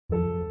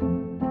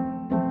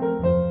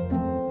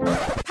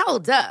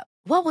Hold up.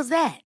 What was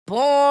that?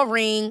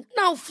 Boring.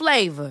 No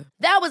flavor.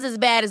 That was as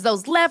bad as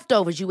those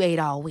leftovers you ate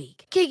all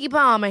week. Keke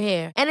Palmer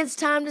here, and it's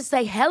time to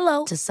say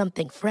hello to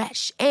something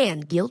fresh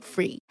and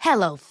guilt-free.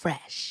 Hello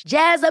Fresh.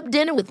 Jazz up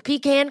dinner with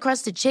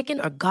pecan-crusted chicken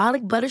or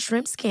garlic butter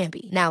shrimp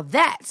scampi. Now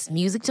that's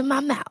music to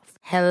my mouth.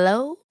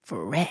 Hello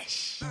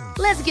Fresh.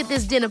 Let's get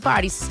this dinner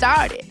party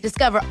started.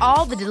 Discover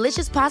all the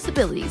delicious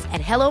possibilities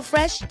at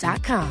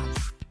hellofresh.com.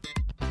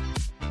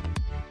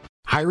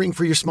 Hiring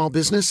for your small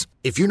business?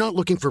 If you're not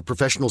looking for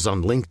professionals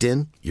on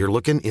LinkedIn, you're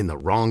looking in the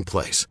wrong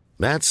place.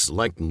 That's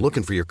like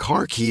looking for your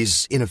car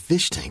keys in a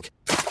fish tank.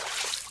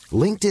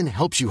 LinkedIn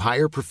helps you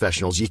hire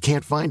professionals you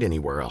can't find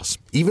anywhere else,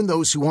 even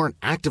those who aren't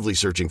actively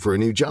searching for a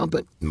new job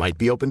but might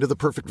be open to the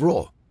perfect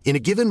role. In a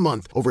given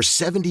month, over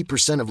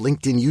 70% of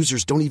LinkedIn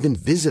users don't even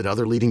visit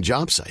other leading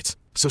job sites.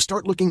 So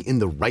start looking in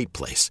the right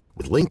place.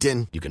 With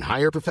LinkedIn, you can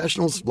hire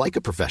professionals like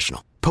a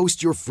professional.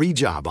 Post your free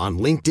job on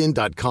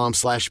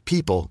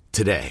linkedin.com/people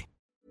today.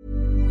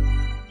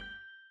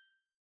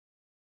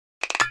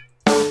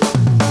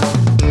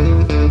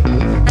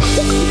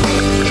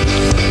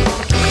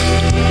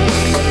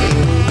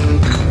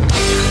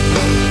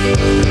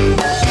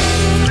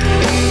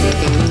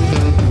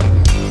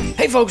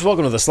 Hey folks,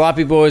 welcome to the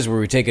Sloppy Boys, where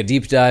we take a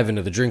deep dive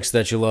into the drinks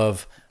that you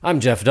love. I'm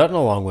Jeff Dutton,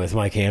 along with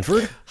Mike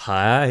Hanford.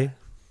 Hi.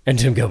 And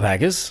Tim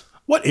Gilbakis.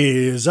 What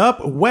is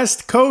up,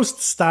 West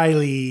Coast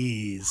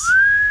Stylies?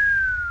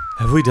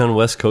 Have we done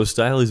West Coast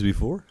Stylies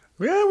before?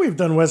 Yeah, we've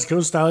done West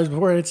Coast Stylies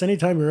before. It's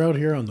anytime you're out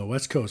here on the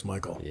West Coast,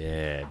 Michael.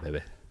 Yeah,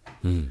 baby.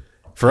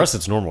 For us,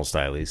 it's normal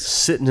stylies.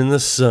 Sitting in the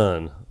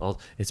sun.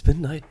 It's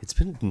been nice. It's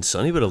been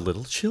sunny, but a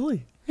little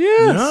chilly.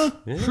 Yes.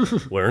 Yeah.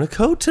 Wearing a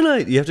coat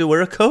tonight. You have to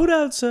wear a coat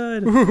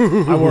outside.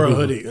 I wore a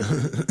hoodie.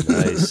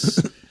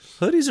 Nice.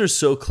 Hoodies are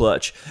so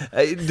clutch.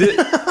 I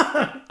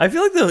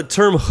feel like the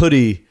term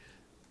hoodie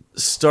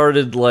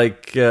started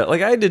like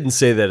I didn't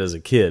say that as a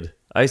kid.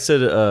 I said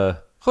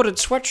Hooded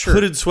sweatshirt.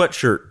 hooded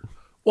sweatshirt.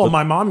 Well,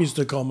 my mom used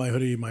to call my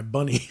hoodie my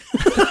bunny.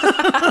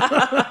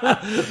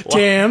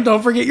 Tim,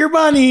 don't forget your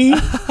bunny.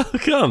 How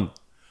come?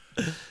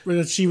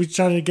 She was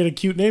trying to get a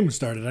cute name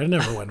started. I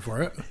never went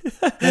for it.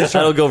 I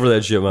don't go for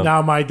that shit, Mom.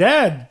 Now, my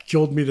dad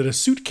told me that a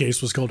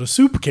suitcase was called a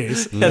soup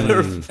case, and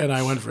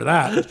I went for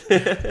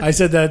that. I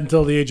said that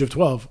until the age of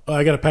 12.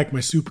 I got to pack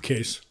my soup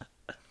case.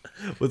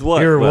 With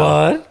what? You're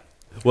what?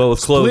 Well, with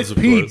clothes, Split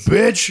of pea, course.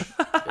 bitch.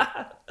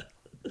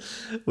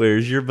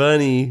 Where's your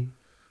bunny?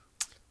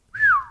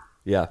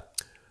 Yeah.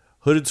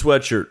 Hooded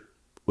sweatshirt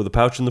with a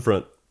pouch in the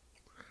front.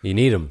 You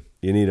need them.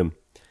 You need them.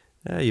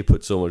 You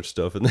put so much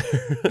stuff in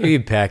there.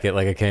 You pack it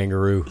like a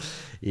kangaroo.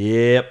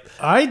 Yep.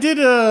 I did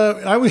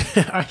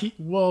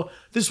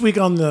this week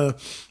on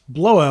the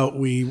Blowout,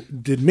 we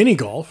did mini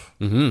golf.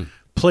 Mm-hmm.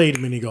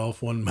 Played mini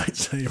golf, one might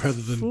say, rather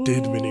than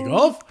did mini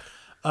golf.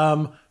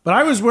 But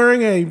I was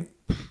wearing a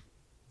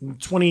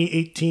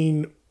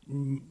 2018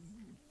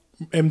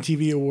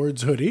 MTV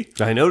Awards hoodie.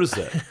 I noticed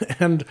that.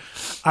 And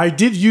I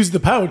did use the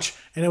pouch,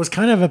 and it was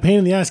kind of a pain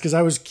in the ass because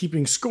I was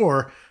keeping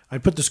score. I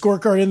put the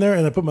scorecard in there,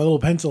 and I put my little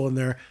pencil in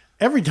there.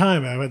 Every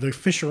time I had to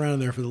fish around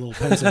there for the little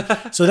pencil.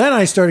 So then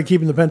I started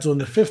keeping the pencil in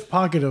the fifth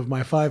pocket of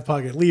my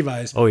 5-pocket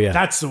Levi's. Oh, yeah.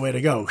 That's the way to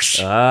go.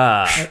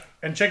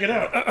 And check it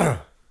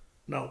out.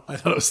 No, I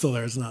thought it was still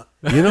there. It's not.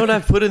 You know what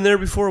I've put in there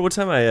before? One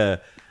time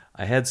I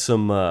had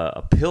some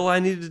a pill I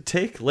needed to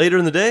take later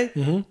in the day.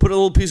 Mm-hmm. Put a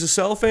little piece of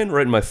cellophane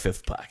right in my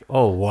fifth pocket.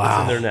 Oh,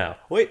 wow. It's in there now.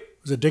 Wait.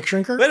 Was it Dick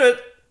Shrinker? Wait a minute.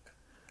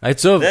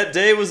 That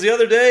day was the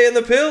other day, and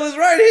the pill is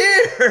right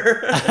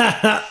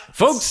here.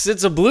 Folks,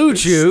 it's a Blue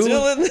Chew.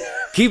 Still in there.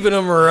 Keeping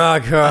them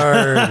rock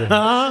hard.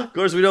 Of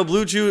course, we know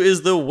Blue Chew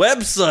is the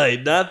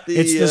website, not the...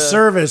 It's the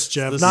service,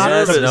 Jeff. The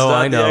not service, No, not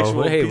I the know.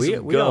 actual Hey, piece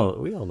of we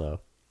all know.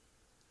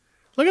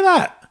 Look at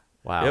that.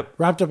 Wow. Yep.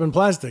 Wrapped up in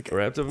plastic.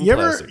 Wrapped up in you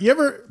plastic. You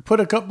ever put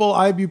a couple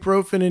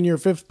ibuprofen in your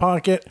fifth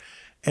pocket,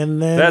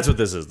 and then... That's what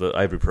this is, the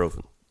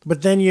ibuprofen.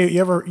 But then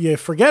you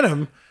forget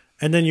them,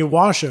 and then you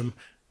wash them.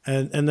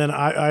 And then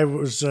I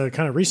was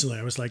kind of recently,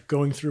 I was like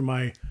going through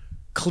my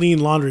clean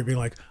laundry being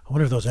like, I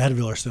wonder if those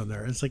Advil are still in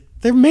there. And it's like,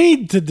 they're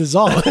made to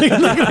dissolve. They're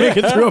not going to make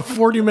it through a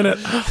 40-minute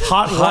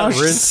hot wash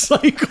rinse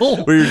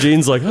cycle. Where your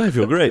jeans like, I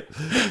feel great.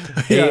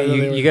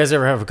 Hey, you guys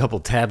ever have a couple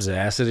tabs of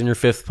acid in your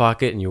fifth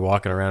pocket and you're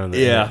walking around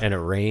and it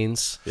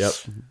rains? Yep.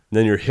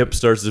 Then your hip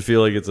starts to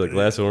feel like it's a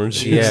glass of orange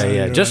juice.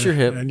 Yeah, just your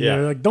hip. And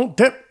you're like, don't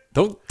tip.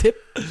 Don't tip.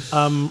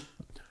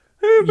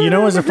 You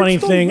know, it's a funny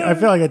thing. I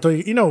feel like I told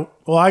you,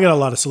 I got a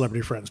lot of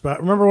celebrity friends, but I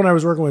remember when I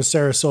was working with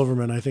Sarah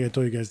Silverman, I think I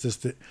told you guys this,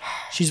 that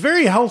she's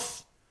very E.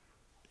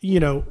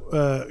 Yeah,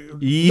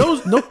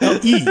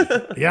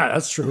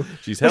 that's true.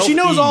 But she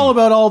knows E. all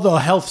about all the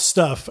health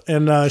stuff.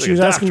 And she was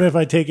a asking me doctor.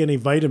 if I take any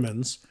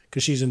vitamins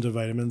because she's into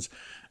vitamins.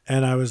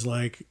 And I was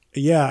like,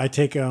 yeah, I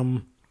take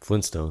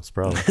Flintstones,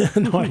 probably.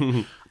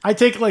 No, I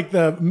take like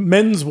the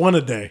men's one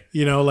a day,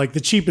 like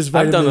the cheapest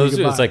vitamin. I've done those you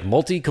too. can It's buy. like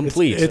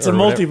multi-complete. It's or a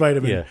whatever.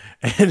 multivitamin.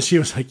 Yeah. And she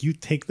was like, "You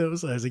take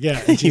those?" I was like, "Yeah."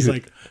 And she's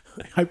like,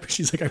 "I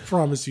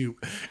promise you,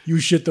 you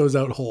shit those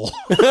out whole."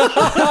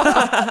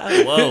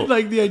 Whoa.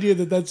 Like the idea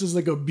that that's just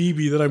like a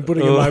BB that I'm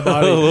putting in my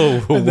body,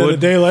 and then a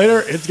day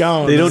later it's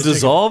gone. They don't Just take it.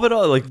 dissolve at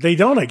all? Like, They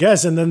don't, I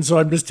guess. And then so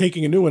I'm just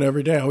taking a new one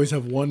every day. I always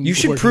have one. You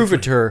should portion. prove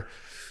it to her.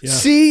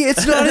 See,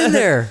 it's not in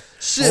there.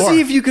 See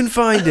if you can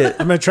find it.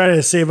 I'm gonna try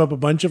to save up a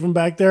bunch of them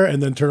back there,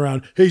 and then turn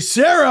around. Hey,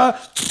 Sarah.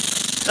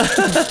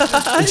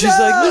 And she's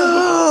like,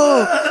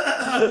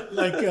 no.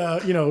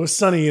 Like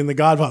Sonny in The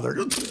Godfather.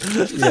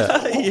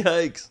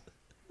 yikes.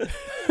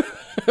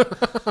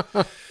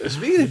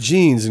 Speaking of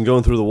jeans and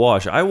going through the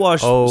wash, I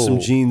washed some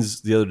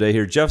jeans the other day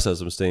here at Jeff's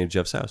house. I'm staying at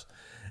Jeff's house.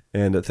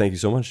 And thank you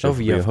so much, Jeff. Oh,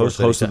 yeah, for of being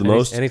course. hosted the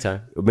most.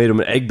 Anytime. Made him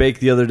an egg bake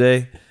the other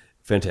day.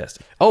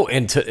 Fantastic. Oh,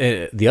 and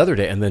the other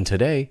day, and then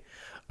today,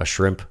 a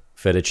shrimp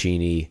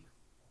fettuccine.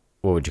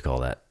 What would you call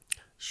that?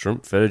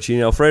 Shrimp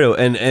fettuccine Alfredo.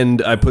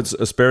 And I put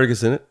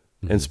asparagus in it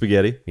and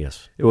spaghetti.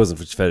 Yes. It wasn't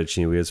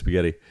fettuccine. We had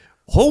spaghetti.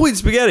 Whole wheat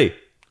spaghetti.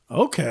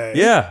 Okay.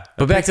 Yeah.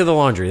 But back to the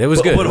laundry. That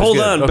was good. But It was hold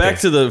good. on. Okay. Back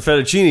to the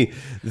fettuccine.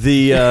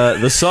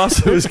 The sauce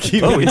that was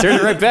keeping Oh, we turned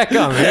it right back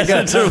on. I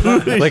got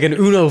like an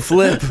Uno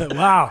flip.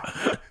 Wow.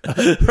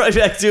 right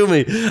back to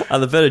me on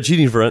the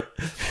fettuccine front.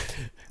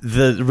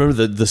 Remember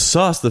the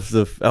sauce,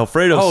 the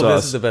Alfredo Oh, sauce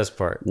this is the best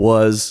part.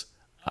 was,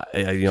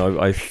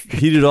 I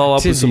heated it all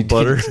up with some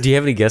butter. Do you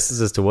have any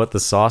guesses as to what the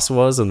sauce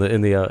was in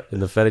the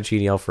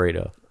fettuccine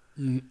Alfredo?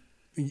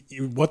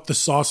 What the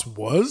sauce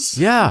was?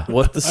 Yeah.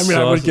 What the I mean, sauce?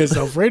 I would guess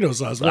Alfredo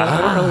sauce. But I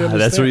don't really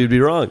understand. That's where you'd be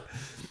wrong.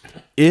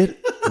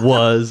 It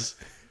was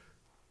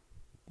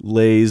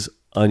Lay's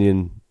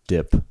onion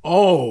dip.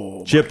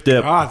 Oh, Chip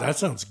dip. God, that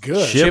sounds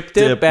good. Chip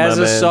dip as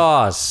my a man.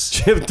 sauce.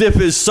 Chip dip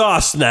is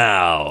sauce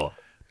now.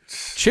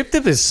 Chip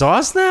dip is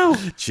sauce now?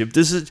 Chip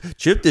this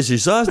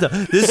is sauce now.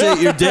 This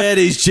ain't your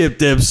daddy's chip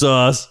dip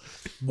sauce.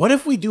 What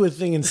if we do a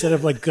thing instead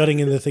of like gutting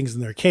into things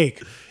in their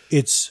cake?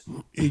 It's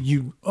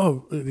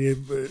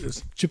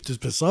chip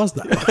this sauce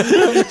now.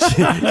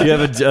 You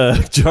have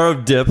a jar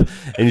of dip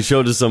and you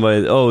show it to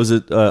somebody. Oh, is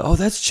it?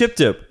 That's chip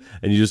dip.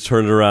 And you just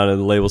turn it around and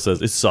the label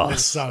says it's sauce.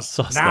 It's sauce.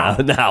 Sauce Now.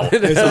 now.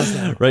 It's sauce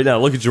now. Right now.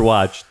 Look at your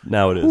watch.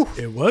 Now it is.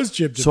 It was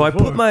chip dip. So I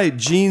before. put my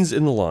jeans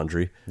in the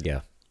laundry.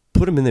 Yeah.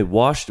 Put them in. They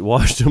washed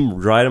them,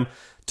 dried them,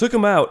 took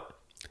them out.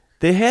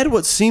 They had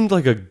what seemed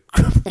like a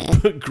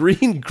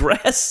green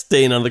grass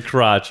stain on the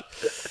crotch,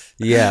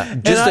 Yeah.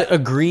 Just a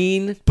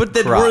green but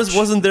that crotch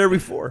wasn't there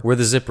before. where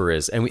the zipper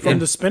is. And from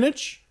the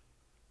spinach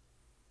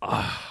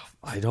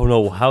I don't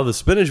know how the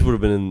spinach would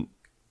have been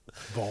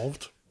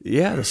involved.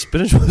 Yeah, the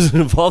spinach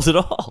wasn't involved at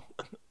all.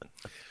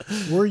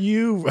 Were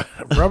you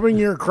rubbing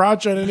your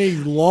crotch on any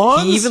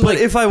lawns? But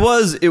if I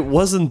was, it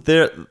wasn't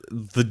there.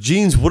 The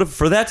jeans would have,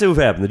 for that to have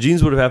happened, the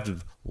jeans would have to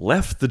have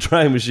left the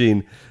drying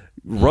machine,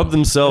 rubbed the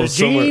themselves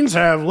somewhere. jeans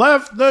have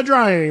left the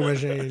drying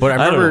machine. But I I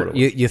don't know remember what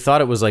it you thought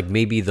it was like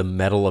maybe the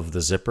metal of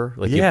the zipper.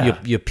 Like Yeah.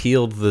 you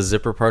peeled the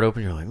zipper part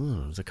open. You're like,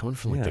 is it coming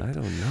from like Yeah, I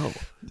don't know.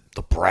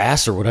 the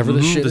brass or whatever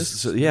this shit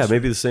is?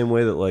 Maybe the same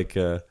way that like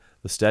the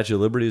Statue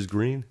of Liberty is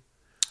green.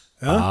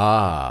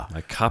 Ah.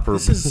 Like copper.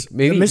 This is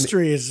Maybe- the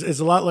mystery is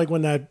a lot like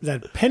when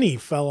that penny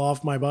fell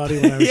off my body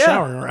when I was Yeah.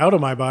 showering, or out of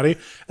my body,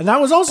 and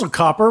that was also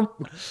copper,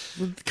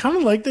 kind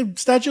of like the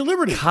Statue of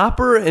Liberty.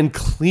 Copper and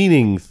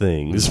cleaning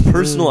things,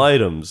 personal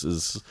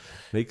items,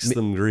 makes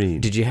them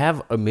green. Did you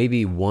have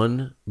maybe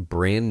one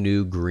brand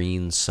new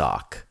green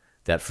sock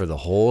that for the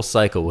whole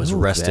cycle was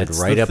rested that's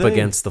right the up thing.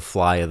 against the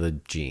fly of the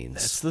jeans?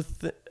 That's the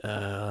thing.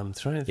 I'm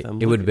trying to.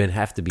 It would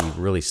have to be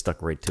really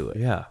stuck right to it.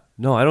 Yeah.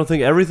 No, I don't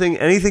think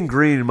anything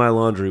green in my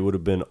laundry would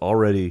have been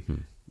already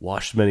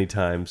washed many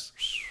times.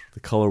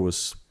 The color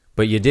was.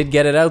 But you did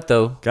get it out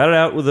though. Got it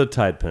out with a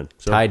Tide pen.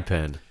 So, Tide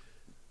pen.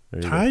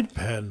 Tide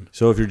pen.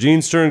 So if your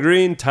jeans turn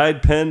green,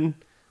 Tide pen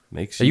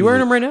makes Are you wearing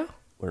them right now?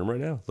 Wear them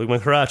right now. Look at my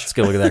crotch. Let's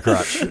go look at that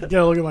crotch.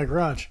 Yeah, look at my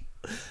crotch.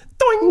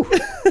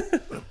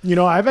 You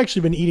know, I've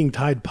actually been eating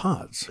Tide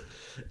Pods.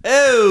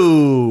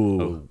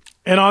 Oh.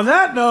 And on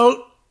that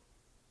note,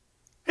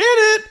 hit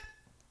it.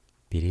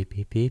 Beep,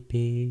 beep, beep,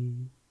 beep.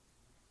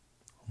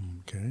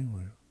 Okay.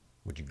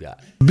 What you got?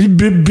 Beep,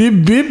 beep,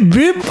 beep, beep,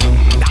 beep.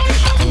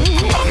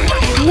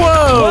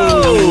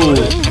 Whoa.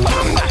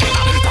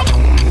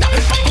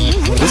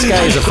 This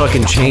guy is a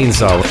fucking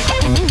chainsaw.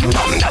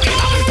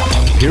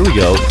 Here we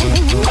go.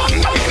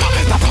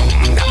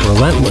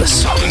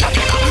 Relentless.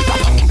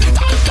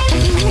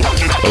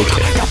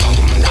 Okay.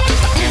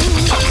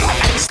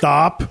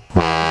 Stop.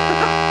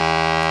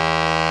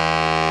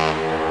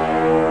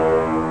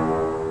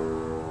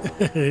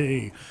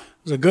 Hey, it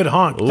was a good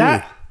honk.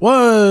 That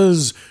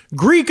was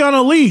Greek on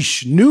a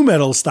Leash, new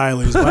metal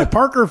stylings by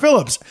Parker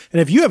Phillips. And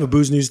if you have a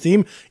Booze News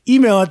theme,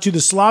 email it to the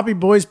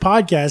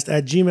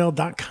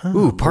sloppyboyspodcast@gmail.com.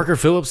 Ooh, Parker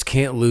Phillips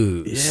can't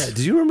lose. Yeah. Did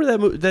you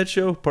remember that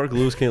show, Parker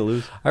Lewis Can't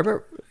Lose? I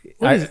remember.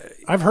 What is it?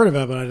 I've heard of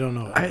it, but I don't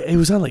know. It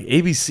was on like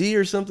ABC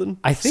or something.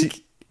 I think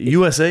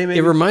USA, maybe?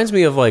 It reminds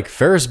me of like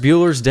Ferris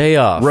Bueller's Day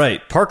Off.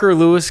 Right. Parker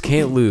Lewis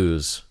Can't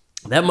Lose.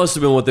 That must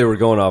have been what they were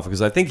going off,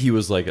 because I think he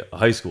was like a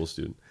high school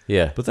student.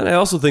 Yeah. But then I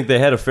also think they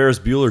had a Ferris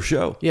Bueller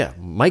show. Yeah.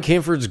 Mike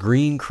Hanford's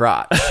Green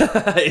Crotch.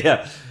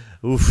 Yeah.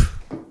 Oof.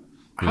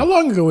 How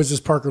long ago was this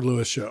Parker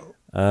Lewis show?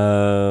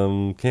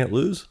 Can't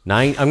lose.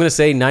 I'm going to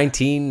say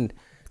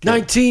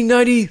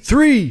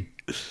 1993.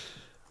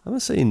 I'm going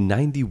to say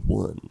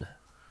 91.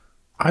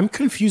 I'm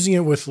confusing it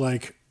with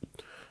like,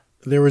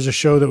 there was a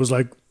show that was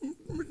like,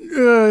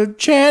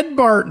 Chad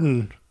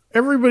Barton.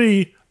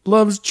 Everybody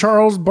loves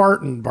Charles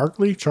Barton.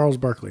 Charles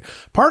Barkley.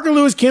 Parker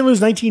Lewis Can't Lose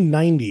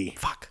 1990.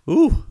 Fuck.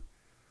 Ooh.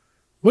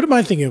 What am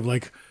I thinking of?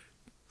 Like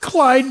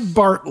Clyde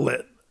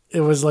Bartlett. It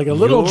was like a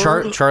little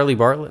Charlie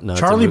Bartlett? No, it's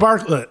a Charlie movie.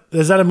 Bartlett.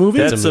 Is that a movie?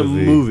 That's a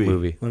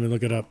movie. Let me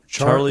look it up.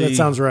 Charlie That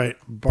sounds right.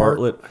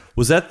 Bartlett.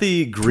 Was that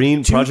the Project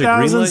Greenlight?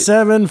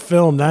 2007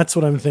 film. That's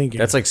what I'm thinking.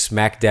 That's like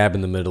smack dab in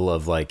the middle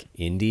of like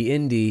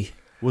indie.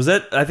 Was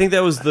that? I think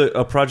that was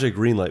a Project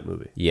Greenlight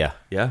movie. Yeah.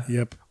 Yeah.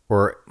 Yep.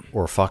 Or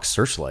Fox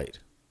Searchlight.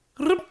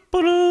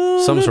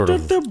 Some sort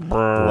of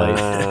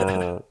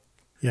light.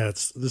 Yeah,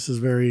 this is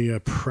very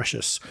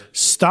precious.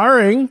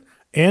 Starring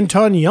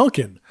Anton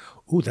Yelkin.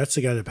 Ooh, that's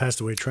the guy that passed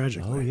away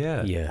tragically. Oh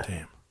yeah. Yeah.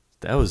 Damn.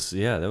 That was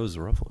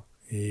a rough one.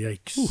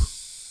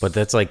 Yikes. But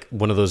that's like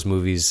one of those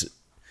movies.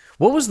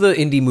 What was the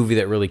indie movie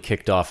that really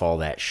kicked off all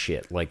that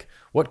shit? Like,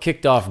 what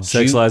kicked off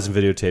Sex, Lies, and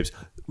Videotapes.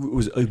 It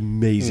was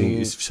amazing.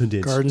 It's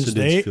Sundance. Garden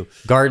State? film.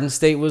 Garden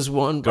State was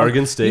one.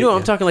 Garden State, You know, I'm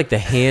yeah. talking like the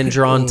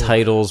hand-drawn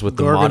titles with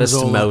the Modest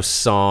Gorgonzola. Mouse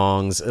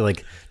songs,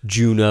 like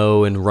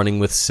Juno and Running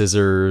with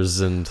Scissors,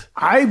 and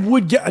I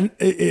would get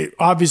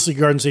obviously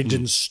Garden State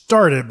didn't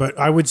start it, but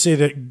I would say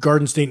that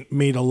Garden State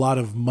made a lot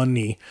of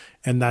money,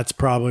 and that's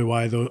probably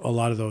why a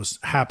lot of those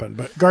happened.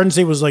 But Garden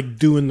State was like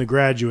doing The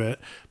Graduate,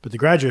 but The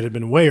Graduate had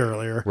been way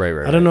earlier.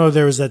 Right. I don't know if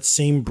there was that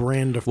same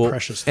brand of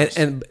preciousness.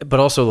 but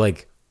also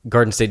like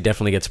Garden State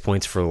definitely gets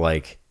points for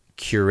like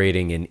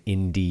curating an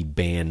indie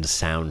band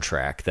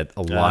soundtrack that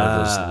a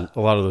lot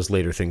of those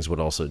later things would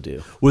also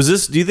do. Was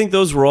this? Do you think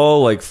those were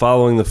all like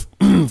following the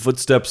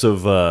footsteps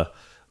of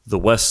the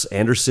Wes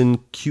Anderson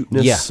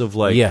cuteness of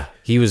like? Yeah,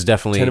 he was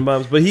definitely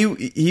Tenenbaums, but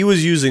he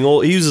was using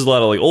he uses a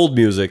lot of like old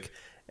music,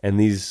 and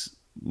these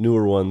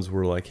newer ones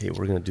were like, hey,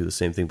 we're gonna do the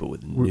same thing but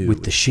with new.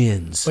 with the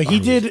shins. But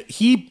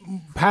he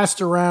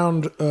passed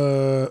around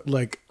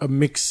like a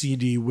mix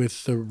CD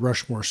with the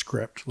Rushmore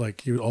script,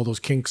 like all those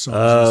Kink songs.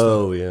 and stuff.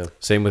 Oh yeah.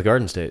 Same with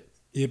Garden State.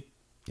 Yep.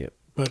 Yep.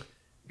 But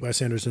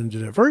Wes Anderson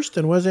did it first,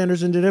 and Wes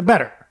Anderson did it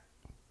better.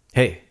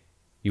 Hey,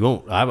 you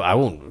won't. I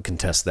won't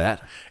contest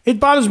that. It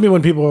bothers me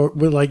when people are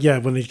like,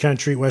 when they kind of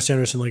treat Wes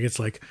Anderson like it's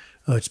like,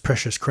 oh, it's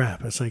precious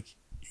crap. It's like,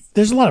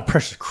 there's a lot of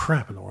precious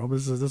crap in the world, but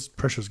this is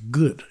precious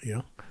good, you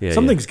know? Yeah,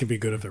 Some yeah. things can be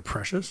good if they're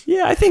precious.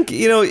 Yeah, I think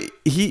he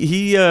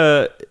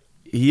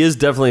is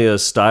definitely a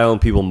style, and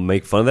people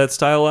make fun of that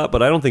style a lot.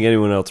 But I don't think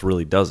anyone else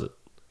really does it.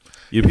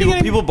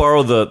 People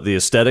borrow the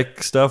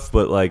aesthetic stuff,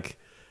 but like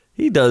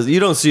he does. You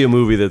don't see a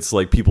movie that's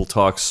like people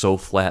talk so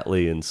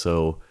flatly and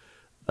so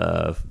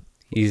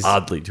He's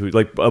oddly to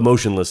like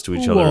emotionless to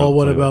each other. Well,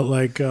 what about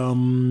like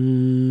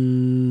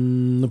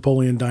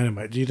Napoleon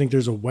Dynamite? Do you think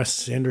there's a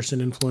Wes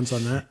Anderson influence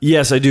on that?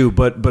 Yes, I do,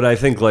 but I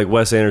think like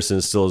Wes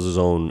Anderson still has his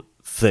own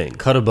thing.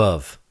 cut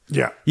above.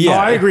 Yeah. Yeah, No,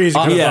 I agree. He's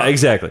a good yeah, vibe.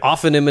 exactly.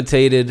 Often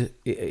imitated.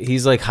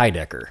 He's like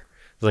Heidecker.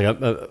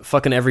 Like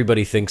fucking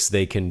everybody thinks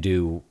they can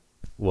do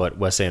what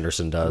Wes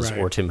Anderson does Right.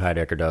 or Tim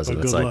Heidecker does, But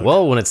and it's good like, luck.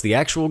 well, when it's the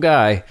actual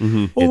guy,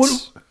 Well,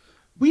 it's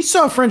we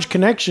saw French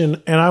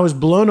Connection, and I was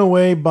blown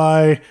away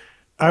by.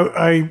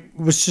 I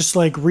was just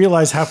like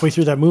realized halfway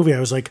through that movie, I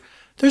was like,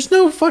 "There's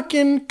no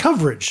fucking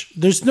coverage.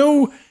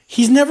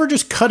 He's never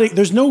just cutting.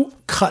 There's no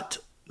cut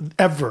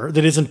ever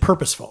that isn't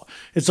purposeful.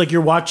 It's like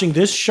you're watching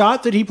this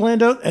shot that he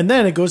planned out, and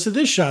then it goes to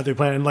this shot they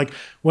planned. And like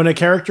when a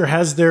character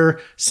has their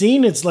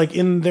scene, it's like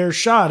in their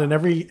shot,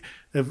 and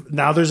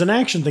now there's an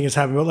action thing that's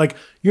happening. But like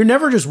you're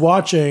never just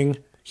watching.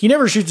 He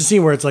never shoots a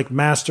scene where it's like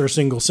master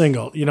single.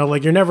 You know,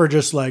 like you're never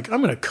just like,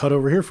 I'm going to cut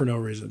over here for no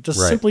reason. It just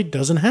Right. simply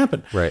doesn't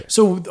happen. Right.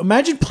 So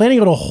imagine planning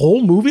out a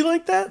whole movie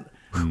like that.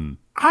 I'm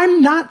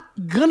not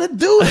going to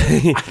do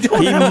it.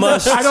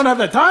 I don't have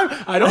the time.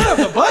 I don't have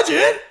the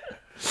budget.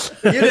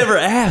 You never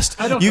asked.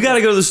 You got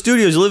to go to the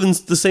studios. You live in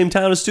the same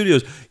town as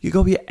studios. You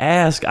go. You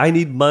ask. I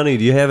need money.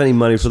 Do you have any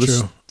money for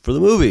true. the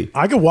movie?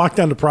 I could walk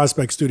down to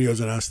Prospect Studios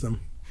and ask them.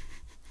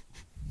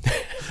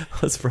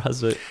 Let's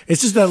prospect.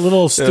 It's just that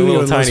little studio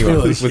little in Los tiny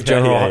one Feliz. with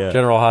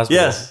General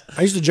Hospital. Yes.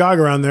 I used to jog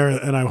around there,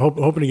 and I'm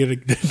hoping to get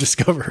it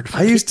discovered.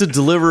 I used to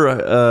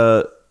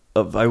deliver.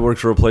 I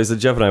worked for a place that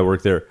Jeff and I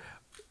worked there.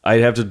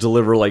 I'd have to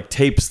deliver like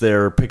tapes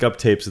there, pick up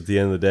tapes at the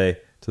end of the day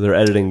to their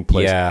editing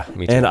place. Yeah,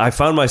 me too. And I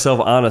found myself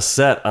on a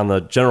set on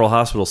the General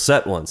Hospital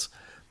set once,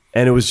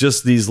 and it was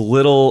just these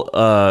little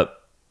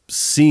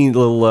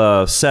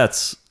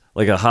sets,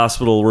 like a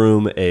hospital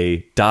room,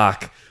 a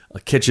dock, a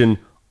kitchen,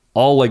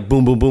 all like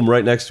boom, boom, boom,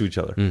 right next to each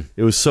other.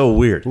 It was so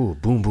weird. Ooh,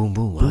 boom, boom,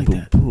 boom. I like Boom,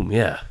 that. boom,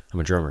 yeah. I'm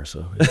a drummer,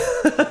 so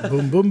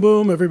Boom, boom,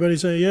 boom. Everybody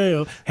say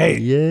yeah.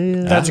 Hey,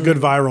 that's a good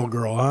viral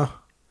girl, huh?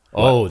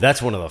 Oh,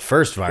 that's one of the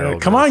first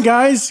viral. Come on,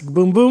 guys.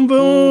 Boom, boom,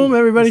 boom.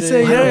 Everybody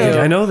say I don't think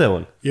yeah. I know that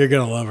one. You're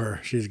going to love her.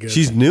 She's good.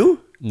 She's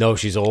new? No,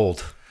 she's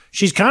old.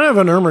 She's kind of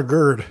an Irma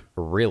Gerd.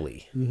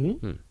 Really?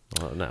 Mm-hmm.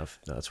 Well, no,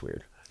 that's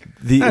weird.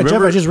 Jeff,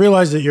 I just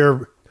realized that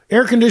your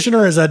air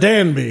conditioner is a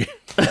Danby.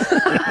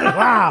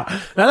 Wow.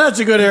 Now that's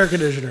a good air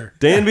conditioner.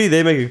 Danby,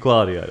 they make a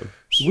quality item.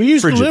 We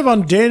used Frigid. to live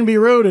on Danby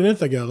Road in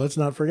Ithaca. Let's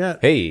not forget.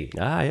 Hey,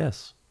 Ah,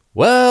 yes.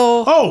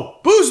 well, Oh,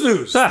 booze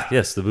news. Ah,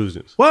 yes, the booze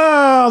news.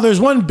 Well, there's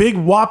one big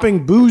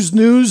whopping booze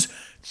news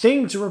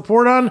thing to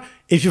report on.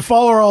 If you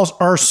follow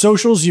our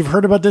socials, you've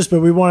heard about this,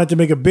 but we wanted to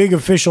make a big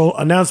official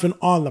announcement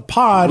on the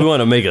pod. We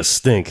want to make a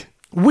stink.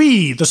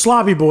 We, the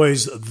Sloppy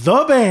Boys,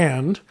 the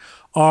band,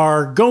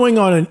 are going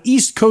on an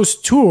East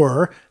Coast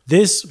tour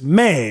this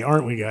May,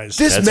 aren't we, guys?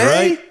 That's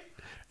right.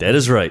 That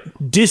is right.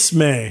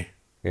 Dismay.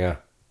 yeah.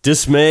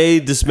 Dismay,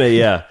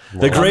 yeah.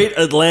 The Great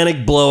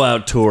Atlantic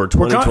Blowout Tour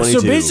 2022.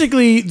 So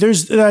basically,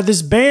 there's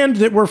this band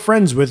that we're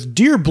friends with,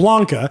 Dear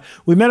Blanca.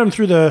 We met them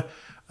through the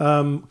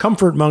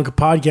Comfort Monk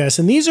podcast,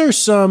 and these are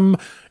some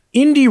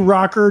indie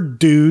rocker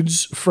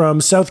dudes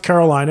from South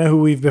Carolina who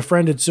we've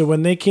befriended. So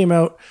when they came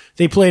out,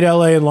 they played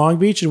LA and Long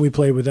Beach, and we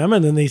played with them,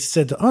 and then they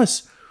said to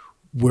us,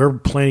 we're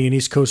planning an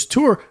East Coast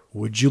tour.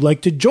 Would you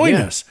like to join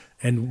us?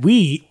 And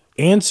we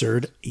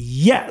answered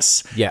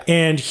yes. Yeah.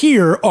 And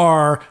here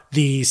are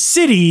the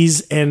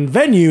cities and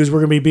venues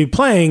we're going to be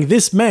playing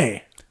this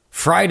May.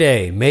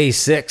 Friday, May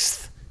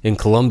 6th in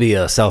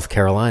Columbia, South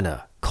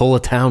Carolina,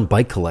 Colatown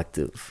Bike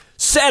Collective.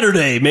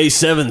 Saturday, May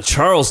 7th,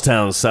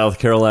 Charlestown, South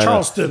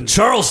Carolina.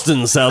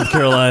 Charleston, South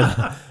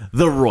Carolina.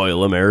 The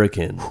Royal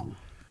American.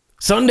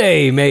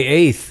 Sunday,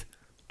 May 8th,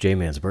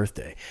 J-Man's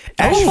birthday.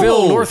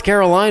 Asheville, North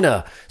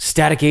Carolina,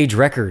 Static Age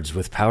Records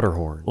with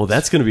Powderhorn. Well,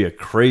 that's going to be a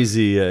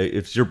crazy, if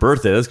it's your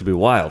birthday, that's going to be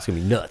wild. It's going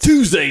to be nuts.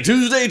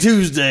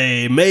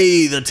 Tuesday,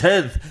 May the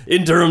 10th,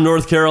 in Durham,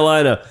 North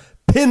Carolina.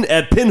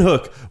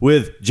 Pinhook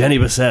with Jenny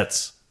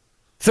Bassett's.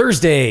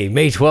 Thursday,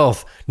 May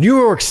 12th, New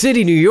York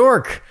City, New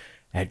York,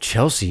 at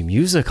Chelsea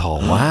Music Hall.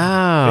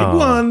 Wow. Big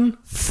one.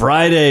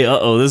 Friday,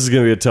 this is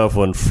going to be a tough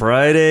one.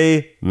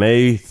 Friday,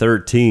 May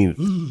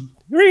 13th.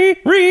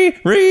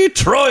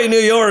 Troy, New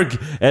York,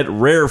 at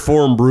Rare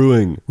Form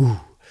Brewing.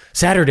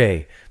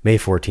 Saturday, May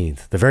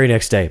 14th, the very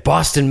next day,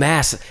 Boston,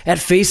 Mass, at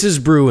Faces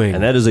Brewing.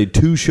 And that is a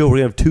 2-show. We're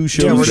going to have 2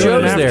 shows. Yeah, we're shows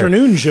doing an there.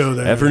 afternoon show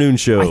there. Afternoon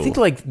show. I think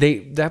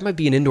that might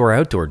be an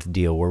indoor-outdoor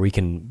deal where we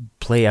can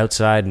play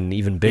outside and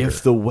even bigger.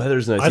 if the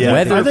weather's nice. I think,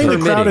 weather I think the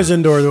crowd permitting. is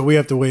indoors, but we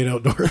have to wait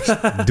outdoors.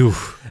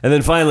 Doof. And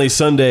then finally,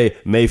 Sunday,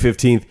 May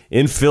 15th,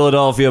 in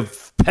Philadelphia,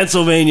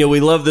 Pennsylvania. We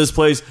love this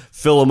place.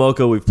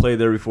 Philomoka, we've played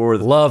there before.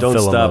 Love Don't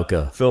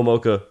Philomoka. Stop.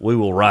 Philomoka, we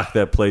will rock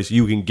that place.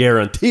 You can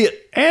guarantee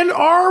it. And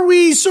are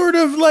we sort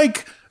of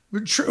like,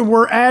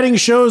 we're adding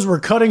shows, we're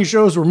cutting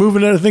shows, we're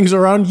moving other things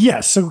around?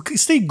 Yes. So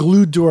stay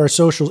glued to our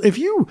socials. If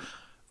you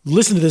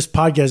listen to this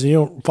podcast and you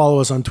don't follow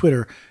us on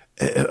Twitter,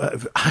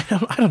 I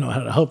don't know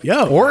how to help you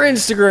out. Or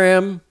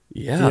Instagram.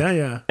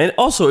 Yeah. And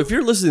also, if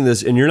you're listening to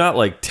this and you're not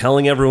like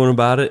telling everyone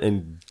about it,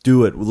 and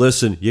do it.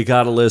 Listen, you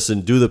got to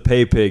listen. Do the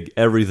pay pig,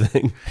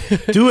 everything.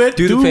 Do it.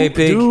 Do the pay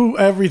pig. Do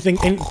everything.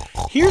 And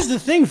here's the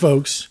thing,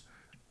 folks.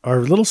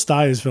 Our little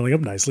sty is filling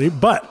up nicely,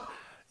 but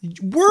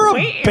we're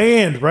a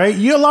band, right?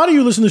 A lot of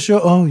you listen to the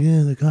show. Oh,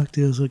 yeah, the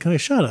cocktails. Okay,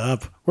 shut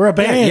up. We're a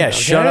band. Yeah, okay?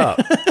 shut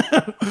up.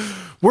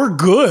 We're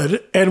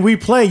good, and we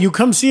play. You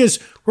come see us.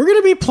 We're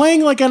going to be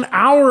playing like an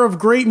hour of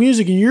great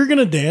music, and you're going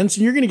to dance,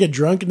 and you're going to get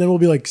drunk, and then we'll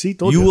be like, see,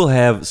 told you. You will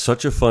have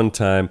such a fun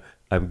time.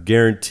 I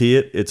guarantee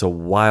it. It's a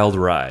wild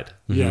ride.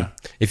 Yeah.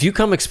 If you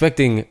come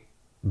expecting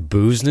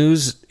booze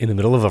news in the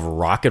middle of a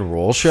rock and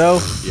roll show,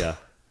 Yeah.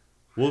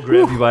 We'll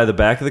grab you by the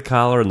back of the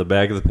collar and the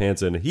back of the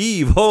pants and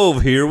heave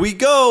hove, here we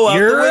go. Out the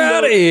you're window.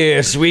 out of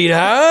here,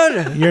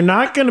 sweetheart. You're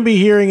not going to be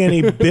hearing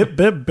any bip,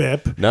 bip,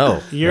 bip.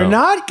 No. You're no.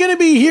 not going to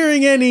be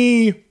hearing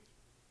any...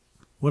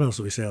 What else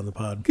do we say on the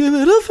pod? Give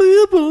it up for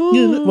your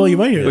boy. Well, you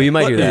might hear that. Well, you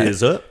might What hear that.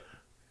 is up?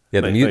 Yeah,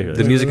 the, Might hear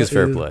the that. music is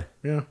fair play.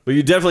 Yeah. But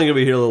you're definitely going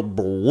to be hearing a little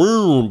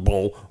boom,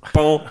 boom,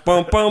 boom,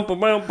 boom, boom, boom,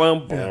 boom,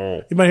 boom,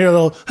 boom. You might hear a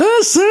little...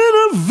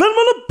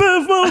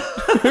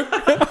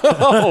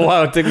 Oh,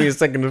 wow. It took me a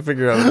second to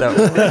figure out what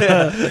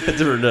that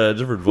was.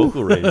 different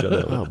vocal range on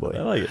that one. Oh, boy.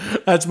 I like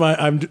it. That's my...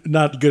 I'm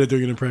not good at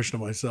doing an impression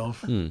of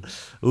myself.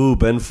 Ooh,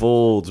 Ben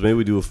Folds. Maybe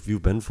we do a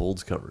few Ben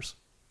Folds covers.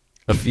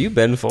 A few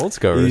Ben Folds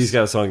covers. He's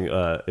got a song,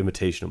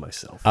 Imitation of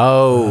Myself.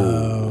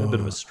 Oh. A bit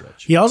of a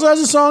stretch. He also has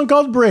a song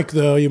called Brick,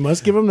 though. You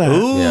must give him that.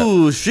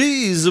 Ooh,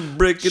 she's a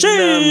brick and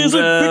She's a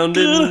down,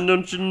 brick and-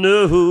 don't you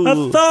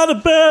know? thought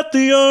about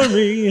the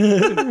army.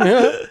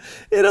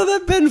 You know,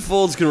 that Ben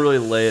Folds can really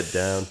lay it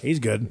down. He's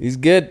good. He's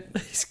good.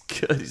 He's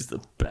good. He's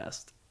the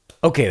best.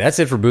 Okay, that's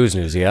it for booze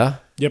news, yeah?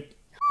 Yep.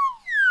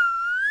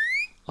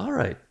 All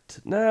right.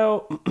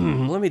 Now,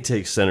 let me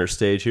take center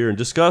stage here and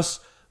discuss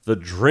the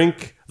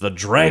drank of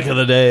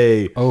the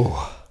day.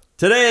 Oh.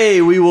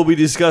 Today, we will be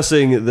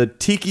discussing the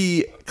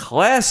Tiki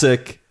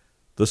Classic,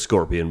 the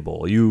Scorpion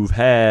Bowl. You've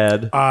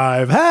had...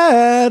 I've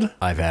had...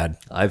 I've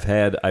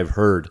had. I've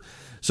heard.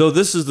 So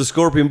this is the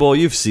Scorpion Bowl.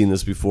 You've seen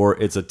this before.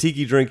 It's a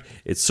tiki drink.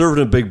 It's served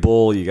in a big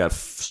bowl. You got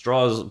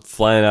straws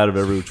flying out of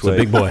every which way.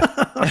 It's a big boy.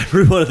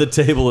 Everyone at the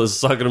table is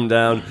sucking them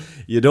down.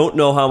 You don't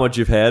know how much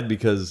you've had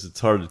because it's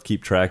hard to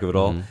keep track of it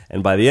all.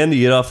 And by the end,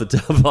 you get off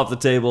the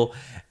table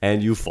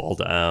and you fall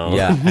down.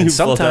 Yeah, you and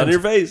fall down on your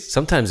face.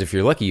 Sometimes, if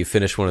you're lucky, you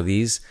finish one of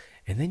these,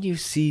 and then you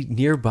see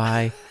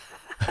nearby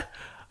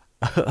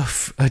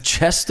a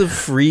chest of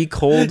free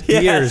cold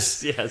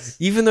beers. Yes.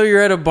 Even though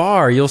you're at a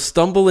bar, you'll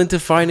stumble into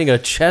finding a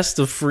chest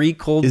of free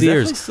cold Is that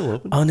beers place still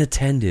open?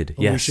 unattended.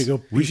 Oh, yes,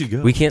 we should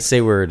go. We can't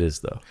say where it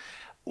is though.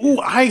 Ooh,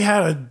 I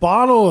had a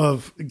bottle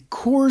of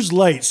Coors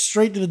Light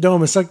straight to the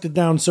dome and sucked it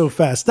down so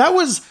fast. That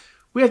was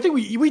I think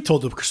we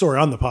told the story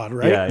on the pod,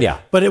 right? Yeah.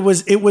 But it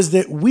was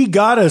that we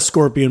got a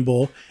Scorpion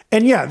Bowl,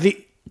 and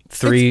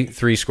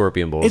Three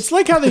Scorpion Bowls. it's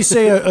like how they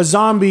say a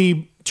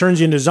zombie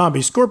turns you into a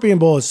zombie. Scorpion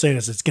Bowl is saying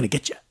it's going to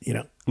get you. You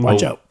know,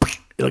 watch out,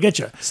 it'll get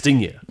you. Sting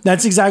you.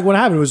 That's exactly what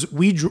happened. Was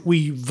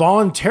we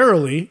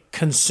voluntarily,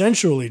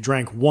 consensually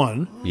drank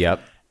one,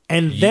 Yep.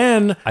 and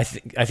then I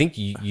think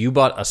you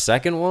bought a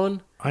second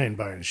one. I ain't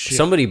buying shit.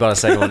 Somebody bought a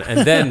second one,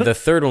 and then the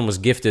third one was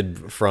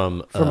gifted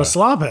from from a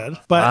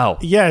slophead. But Wow.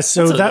 yeah,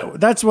 so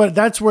that's where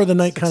the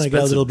night kind of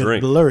got a little expensive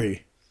drink. bit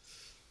blurry.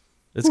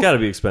 It's got to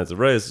be expensive,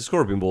 right? The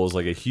Scorpion Bowl is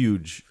like a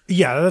huge.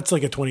 Yeah, that's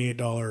like a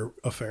 $28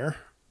 affair.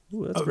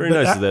 Ooh, that's very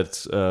but nice of that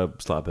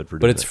Slophead for doing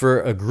But it's that.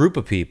 for a group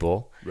of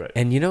people, Right.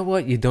 And you know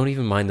what? You don't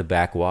even mind the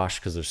backwash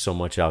because there's so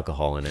much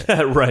alcohol in it.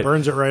 right.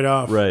 Burns it right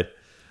off. Right.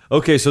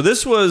 Okay, so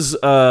this is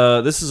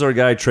our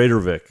guy Trader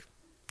Vic.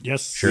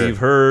 Yes. You've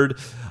heard.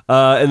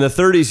 In the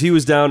 30s, he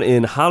was down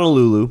in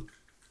Honolulu,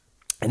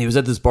 and he was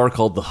at this bar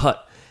called The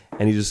Hut,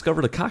 and he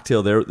discovered a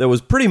cocktail there that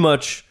was pretty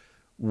much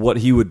what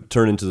he would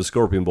turn into the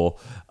Scorpion Bowl,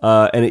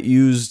 and it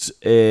used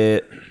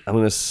I'm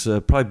going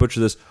to probably butcher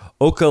this,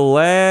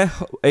 Okalahu,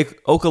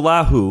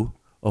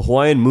 a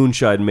Hawaiian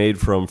moonshine made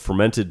from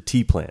fermented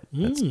tea plant.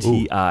 That's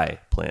T-I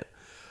plant.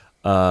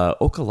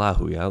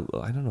 Okalahu, yeah,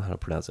 I don't know how to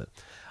pronounce it,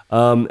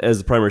 as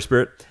the primary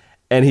spirit.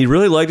 And he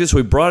really liked it, so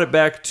he brought it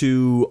back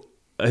to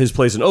his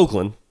place in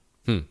Oakland.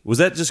 Was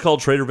that just called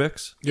Trader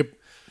Vic's? Yep.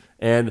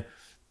 And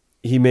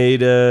he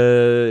made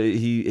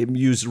he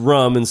used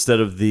rum instead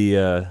of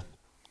the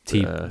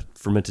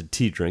fermented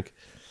tea drink.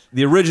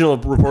 The original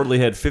reportedly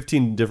had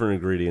 15 different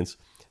ingredients.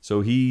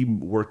 So he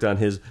worked on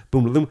his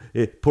boom, boom,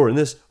 pouring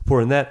this,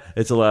 pouring that.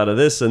 It's a lot of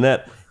this and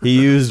that.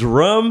 He used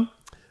rum.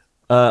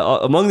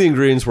 Among the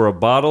ingredients were a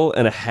bottle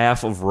and a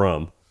half of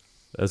rum.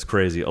 That's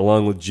crazy.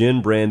 Along with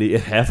gin, brandy,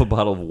 and half a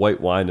bottle of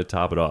white wine to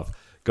top it off.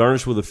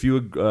 Garnished with a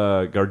few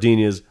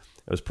gardenias.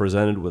 It was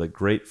presented with a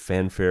great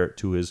fanfare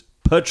to his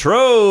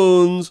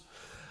patrons.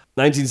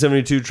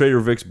 1972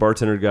 Trader Vic's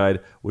Bartender Guide,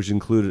 which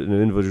included an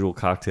individual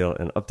cocktail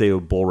and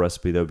updated bowl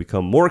recipe that would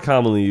become more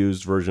commonly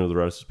used version of the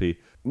recipe.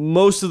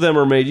 Most of them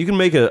are made. You can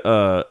make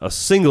a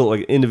single,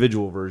 like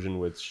individual version,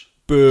 which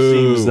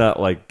seems not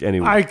like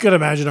anyone. I could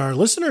imagine our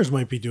listeners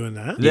might be doing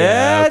that.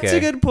 Yeah, That's okay.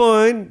 a good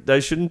point. I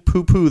shouldn't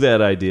poo-poo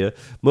that idea.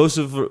 Most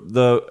of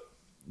the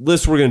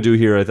list we're going to do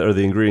here, or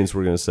the ingredients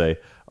we're going to say,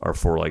 are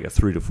for like a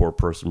 3 to 4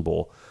 person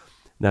bowl.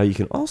 Now you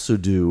can also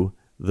do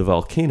the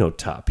volcano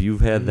top.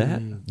 You've had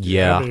that?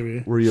 Yeah. Baby.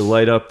 Where you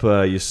light up,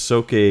 you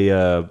soak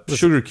a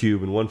sugar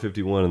cube in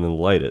 151 and then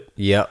light it.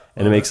 Yep.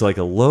 And it makes like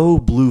a low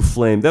blue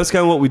flame. That's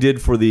kind of what we did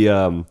for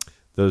the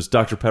those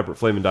Dr. Pepper,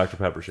 Flamin' Dr.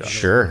 Pepper shots.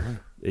 Sure.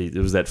 It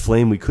was that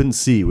flame we couldn't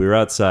see. We were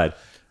outside.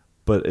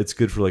 But it's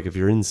good for like if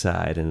you're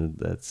inside, and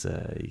that's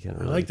you kind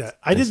of I like that.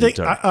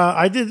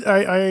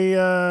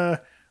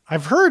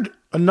 I've heard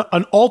an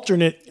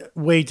alternate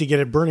way to get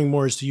it burning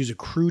more is to use a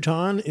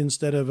crouton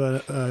instead of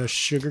a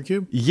sugar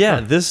cube.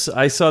 Yeah,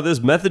 I saw this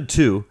method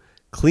 2.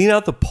 Clean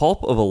out the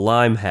pulp of a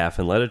lime half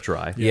and let it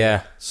dry.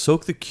 Yeah.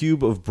 Soak the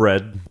cube of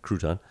bread,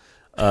 crouton.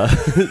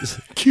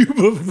 Cube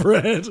of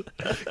bread.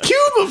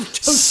 Cube of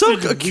toasted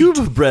Soak a wheat. cube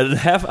of bread and a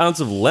half ounce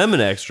of lemon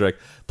extract.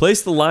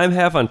 Place the lime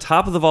half on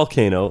top of the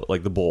volcano,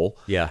 like the bowl.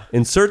 Yeah.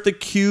 Insert the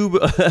cube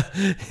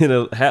in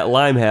a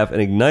lime half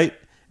and ignite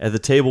at the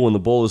table when the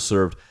bowl is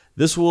served.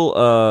 This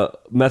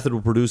method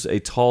will produce a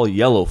tall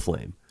yellow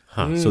flame.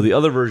 So the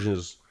other version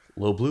is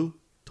low blue,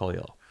 tall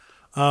yellow.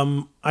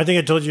 I think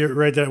I told you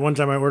right that one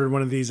time I ordered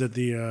one of these at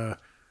the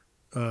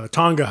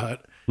Tonga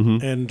Hut,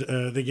 and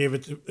they gave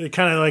it. It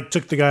kind of like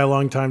took the guy a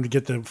long time to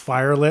get the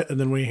fire lit, and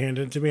then when he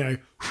handed it to me, I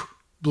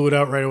blew it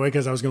out right away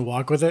because I was going to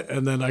walk with it,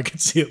 and then I could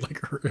see it like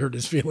hurt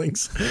his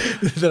feelings.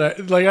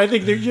 I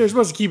think you're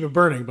supposed to keep it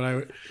burning,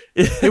 but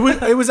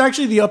it was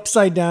actually the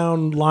upside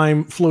down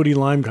floaty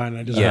lime kind.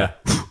 I just Yeah.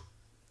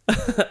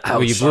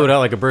 Well, you blew it out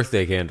like a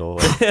birthday candle.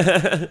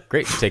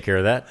 Great. Take care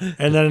of that.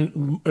 And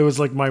then it was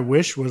like my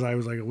wish was I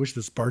wish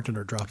this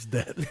bartender drops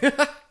dead.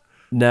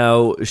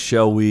 Now,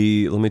 let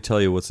me tell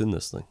you what's in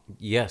this thing.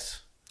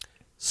 Yes.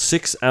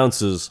 6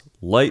 ounces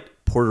light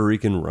Puerto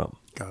Rican rum.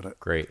 Got it.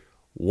 Great.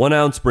 1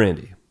 ounce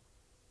brandy.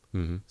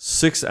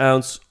 6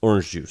 ounce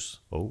orange juice.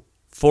 Oh.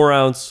 4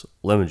 ounce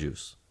lemon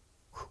juice.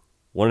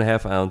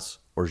 1.5 ounce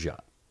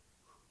orgeat.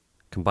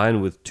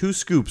 Combined with 2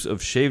 scoops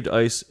of shaved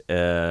ice in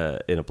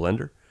a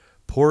blender.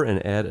 Pour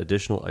and add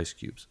additional ice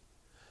cubes.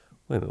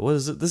 Wait a minute. What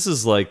is it? This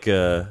is like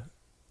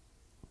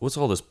what's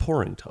all this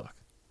pouring talk?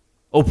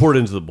 Oh, pour it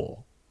into the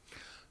bowl.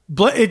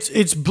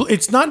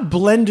 It's not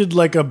blended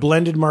like a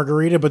blended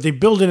margarita, but they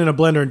build it in a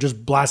blender and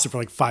just blast it for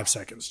like 5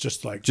 seconds,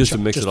 just to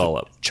mix it all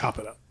up. Chop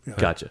it up. Yeah.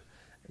 Gotcha.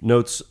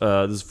 Notes.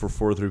 This is for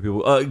 4 or 3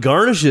 people.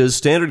 Garnishes,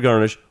 standard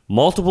garnish,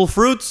 multiple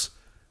fruits,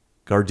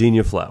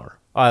 gardenia flower.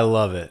 I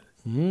love it.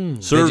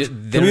 Served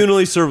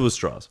communally served with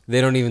straws. They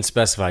don't even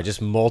specify,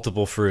 just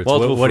multiple fruits.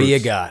 Multiple What do you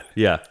fruits. got?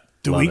 Yeah.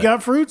 Do we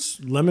got fruits?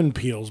 Lemon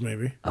peels,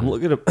 maybe. I'm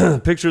looking at a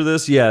picture of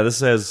this. Yeah, this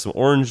has some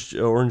orange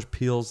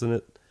peels in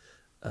it.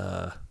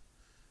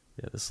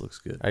 Yeah, this looks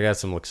good. I got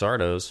some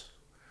Luxardos.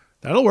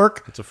 That'll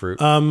work. It's a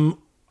fruit. I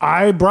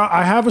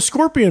have a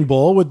scorpion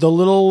bowl with the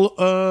little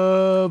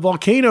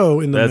volcano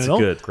in the That's middle.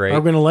 good. Great.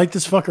 I'm going to light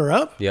this fucker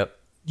up. Yep.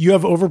 You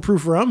have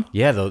overproof rum?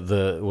 Yeah,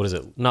 the what is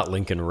it? Not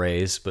Lincoln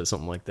Rays, but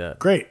something like that.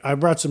 Great. I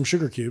brought some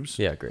sugar cubes.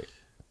 Yeah, great.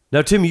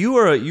 Now, Tim,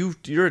 you're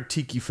a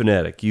tiki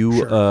fanatic.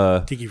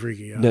 Tiki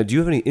freaky. Yeah. Now, do you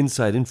have any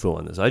inside info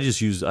on this? I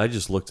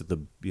just looked at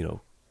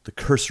the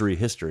cursory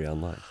history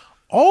online.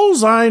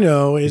 All I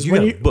know is You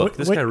when got you a book.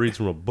 This when- guy reads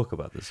from a book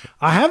about this.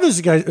 I have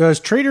this guy.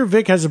 Trader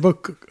Vic has a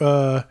book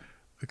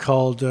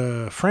called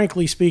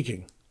 "Frankly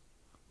Speaking."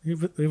 You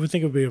would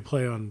think it would be a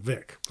play on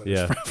Vic. But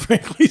Yeah. it's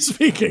Frankly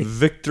Speaking.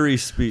 Victory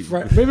speech.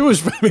 Right. Maybe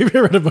I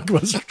read a book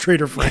about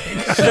Trader Frank.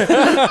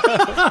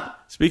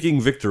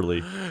 Speaking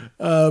victorly.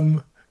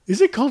 Is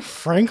it called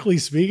Frankly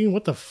Speaking?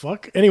 What the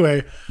fuck?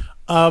 Anyway,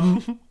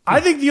 I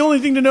think the only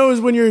thing to know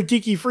is when you're a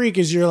tiki freak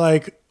is you're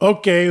like,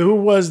 okay, who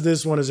was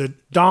this one? Is it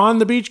Don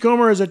the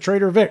Beachcomber or is it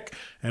Trader Vic?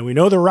 And we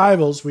know the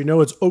rivals. We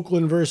know it's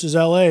Oakland versus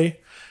LA.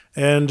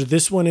 And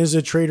this one is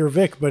a Trader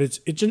Vic, but it's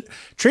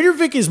Trader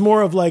Vic is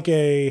more of like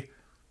a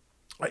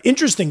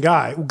interesting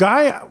guy.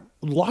 Guy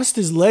lost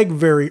his leg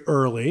very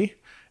early.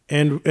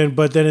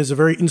 But then it's a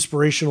very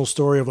inspirational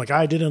story of like,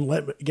 I didn't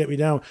get me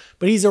down.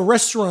 But he's a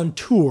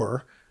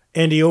restaurateur.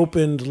 And he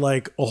opened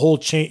like a whole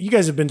chain. You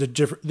guys have been to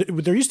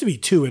different. There used to be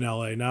 2 in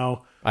LA.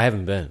 Now I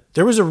haven't been.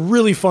 there was a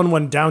really fun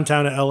one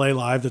downtown at LA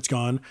Live that's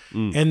gone.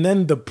 And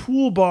then the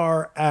pool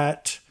bar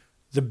at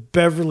the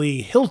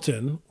Beverly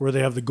Hilton, where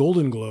they have the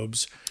Golden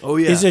Globes,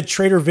 is at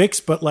Trader Vic's,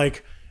 but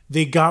like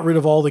they got rid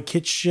of all the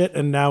kitsch shit,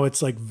 and now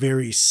it's like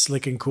very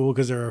slick and cool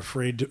because they're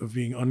afraid of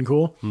being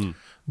uncool.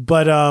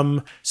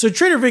 But so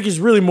Trader Vic is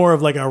really more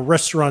of like a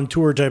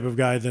restaurateur type of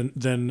guy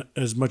than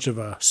as much of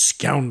a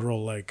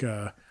scoundrel like.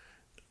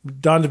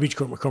 Don the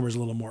Beachcomber is a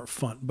little more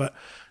fun, but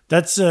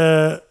that's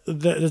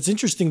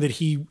interesting that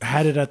he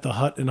had it at the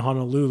Hut in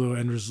Honolulu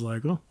and was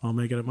like, "Oh, I'll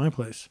make it at my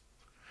place."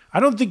 I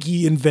don't think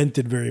he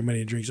invented very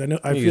many drinks.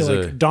 I feel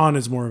like Don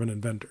is more of an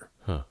inventor.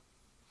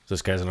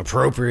 This guy's an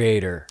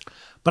appropriator.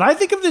 But I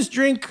think of this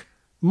drink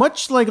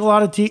much like a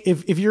lot of tea.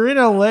 If you're in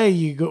LA,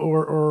 you go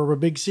or a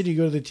big city, you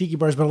go to the tiki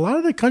bars. But a lot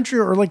of the country,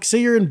 or like say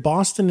you're in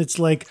Boston, it's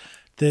like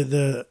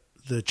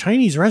the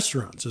Chinese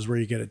restaurants is where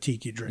you get a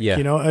tiki drink. Yeah.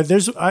 You know,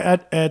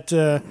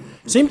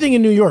 same thing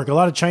in New York. A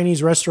lot of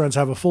Chinese restaurants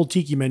have a full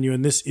tiki menu,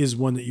 and this is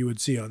one that you would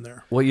see on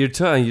there. Well, you're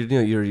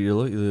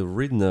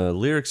reading the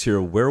lyrics here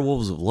of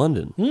Werewolves of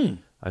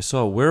London. I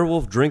saw a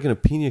werewolf drinking a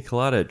pina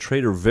colada at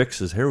Trader Vic's.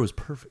 His hair was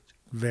perfect.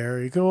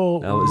 Very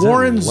cool. Now, is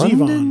Warren that in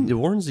London? Zevon. Yeah,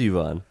 Warren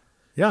Zevon.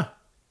 Yeah,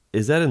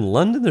 Is that in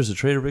London? There's a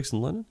Trader Vic's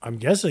in London? I'm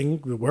guessing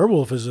the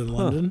werewolf is in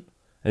London.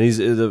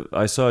 And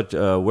I saw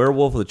a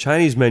werewolf with a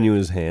Chinese menu in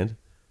his hand.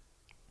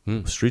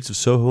 Streets of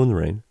Soho in the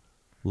rain.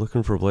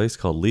 Looking for a place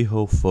called Lee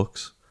Ho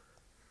Fook's.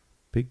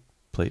 Big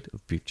plate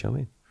of beef chow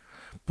mein.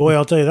 Boy,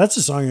 I'll tell you, that's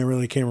a song I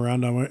really came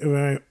around on.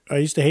 When I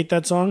used to hate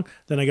that song.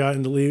 Then I got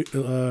into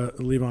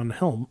Levon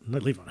Helm.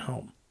 Not Levon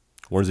Helm.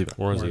 Warren Zevon.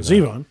 Warren Zevon.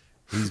 Zevon.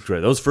 He's great.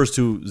 Those first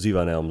 2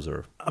 Zevon albums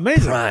are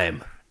Amazing.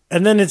 prime.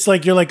 And then it's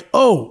like, you're like,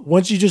 oh,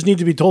 once you just need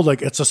to be told,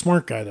 like, it's a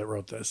smart guy that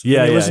wrote this. Yeah,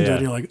 and you yeah, listen to yeah. it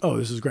and you're like, oh,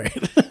 this is great.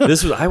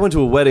 I went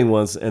to a wedding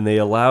once, and they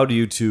allowed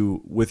you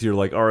to, with your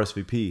like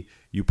RSVP,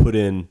 you put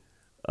in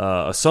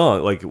a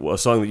song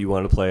that you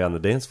wanted to play on the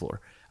dance floor.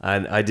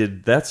 And I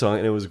did that song,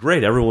 and it was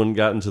great. Everyone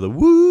got into the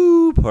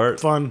woo part.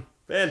 Fun.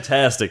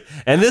 Fantastic.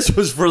 And this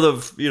was for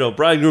the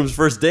bride and groom's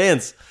first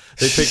dance.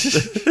 They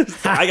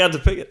picked. I got to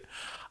pick it.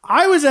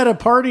 I was at a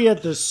party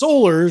at the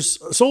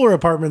Solar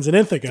Apartments in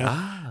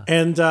Ithaca,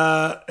 and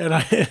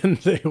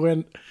they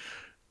went.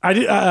 I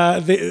did.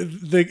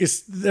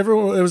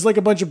 Everyone. It was like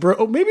a bunch of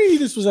maybe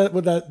this was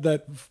with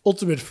that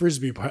ultimate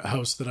frisbee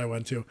house that I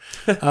went to.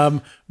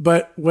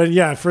 But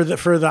when for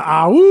the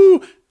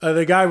ahoo,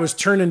 the guy was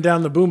turning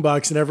down the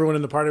boombox, and everyone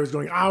in the party was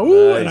going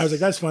ahoo, and I was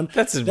like, that's fun.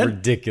 That's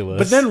ridiculous.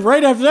 But then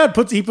right after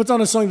that, he puts on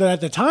a song that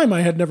at the time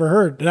I had never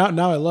heard.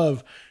 Now I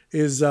love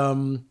is.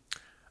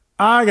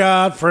 I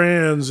got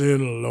friends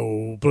in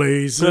low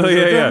places. Oh,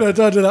 yeah.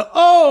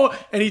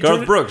 And he Garth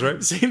turned, Brooks,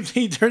 right? Same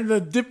thing. He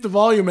dipped the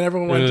volume, and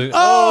everyone went,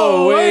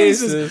 Oh,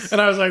 Oasis. Oasis.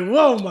 And I was like,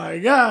 whoa, my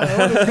God,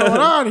 what is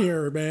going on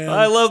here, man?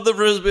 I love the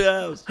frisbee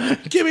house.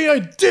 Give me a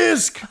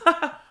disc.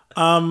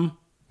 Though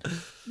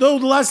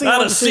the last thing I Not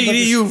want a to say about CD,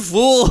 this- you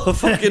fool. A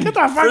fucking Get the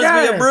fuck frisbee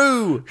outta a here.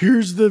 brew.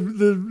 Here's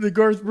the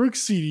Garth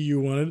Brooks CD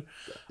you wanted.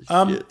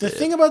 The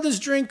thing about this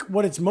drink,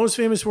 what it's most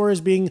famous for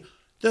is being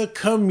the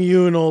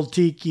communal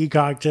tiki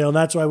cocktail. And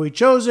that's why we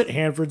chose it.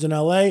 Hanford's in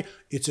LA.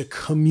 It's a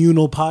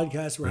communal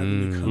podcast. We're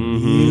having a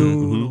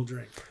communal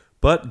drink.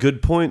 But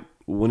good point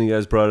when you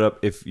guys brought it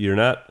up. If you're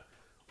not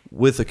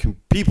with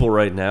people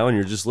right now and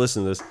you're just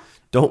listening to this,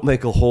 don't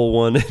make a whole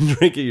one and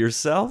drink it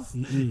yourself.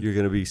 You're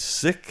going to be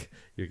sick.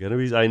 I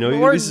know you're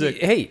going to be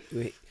sick. Hey,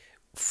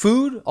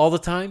 food all the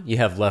time, you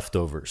have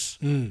leftovers.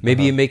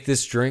 Maybe you make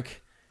this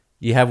drink,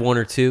 you have 1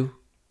 or 2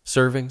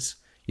 servings,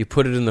 you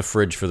put it in the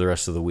fridge for the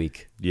rest of the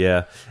week.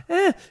 Yeah.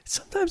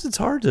 Sometimes it's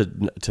hard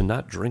to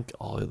not drink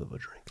all of a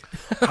drink.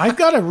 I've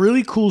got a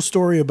really cool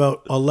story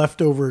about a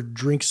leftover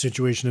drink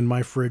situation in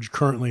my fridge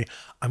currently.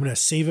 I'm going to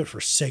save it for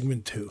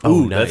segment 2.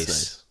 Oh, that's nice.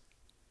 nice.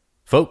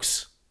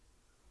 Folks,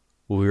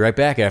 we'll be right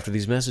back after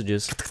these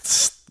messages.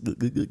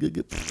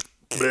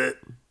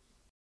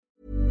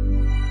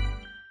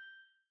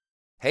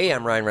 Hey,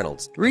 I'm Ryan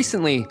Reynolds.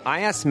 Recently,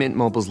 I asked Mint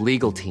Mobile's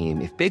legal team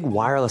if big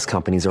wireless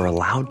companies are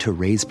allowed to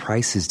raise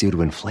prices due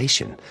to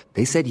inflation.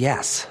 They said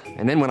yes.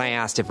 And then when I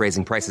asked if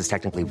raising prices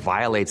technically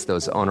violates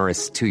those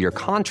onerous 2-year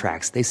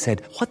contracts, they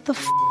said, "What the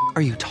f***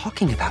 are you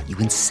talking about, you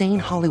insane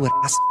Hollywood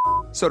ass?"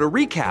 So to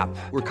recap,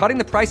 we're cutting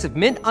the price of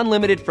Mint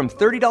Unlimited from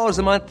 $30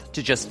 a month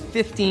to just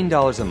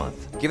 $15 a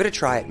month. Give it a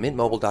try at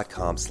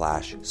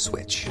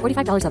mintmobile.com/switch.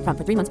 $45 up front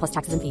for 3 months plus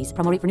taxes and fees.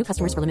 Promo rate for new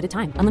customers for limited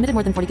time. Unlimited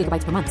more than 40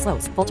 gigabytes per month.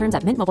 Slows full terms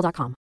at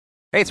mintmobile.com.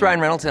 Hey, it's Ryan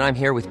Reynolds, and I'm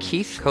here with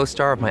Keith,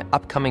 co-star of my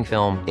upcoming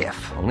film, If,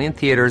 only in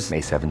theaters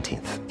May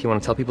 17th. Do you want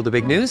to tell people the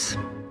big news?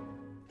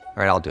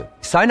 All right, I'll do it.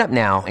 Sign up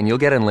now and you'll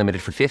get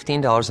unlimited for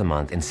 $15 a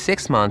month and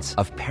 6 months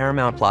of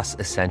Paramount Plus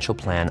Essential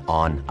Plan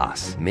on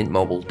us.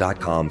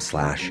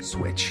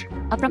 mintmobile.com/switch.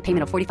 Upfront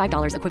payment of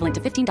 $45 equivalent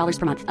to $15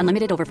 per month.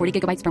 Unlimited over 40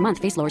 gigabytes per month.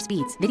 Face lower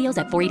speeds. Videos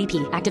at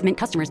 480p. Active Mint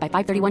customers by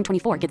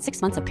 531.24 get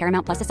 6 months of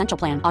Paramount Plus Essential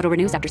Plan. Auto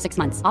renews after 6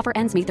 months. Offer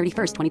ends May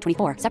 31st,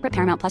 2024. Separate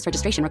Paramount Plus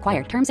registration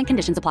required. Terms and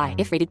conditions apply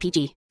if rated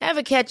PG.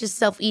 Ever catch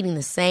yourself eating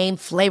the same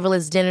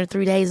flavorless dinner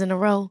 3 days in a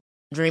row?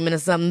 Dreaming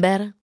of something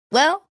better?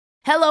 Well,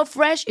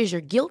 HelloFresh is your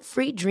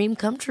guilt-free dream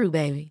come true,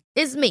 baby.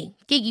 It's me,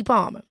 Keke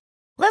Palmer.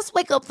 Let's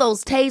wake up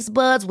those taste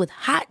buds with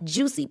hot,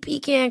 juicy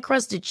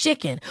pecan-crusted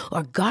chicken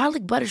or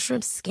garlic butter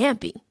shrimp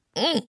scampi.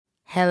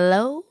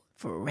 Hello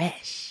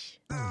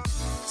Fresh.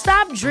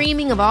 Stop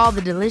dreaming of all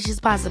the delicious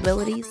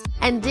possibilities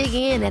and dig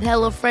in at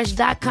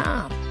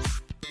HelloFresh.com.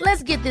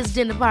 Let's get this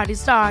dinner party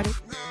started.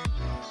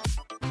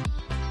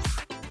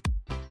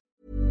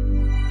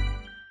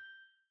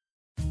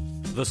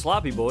 The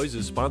Sloppy Boys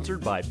is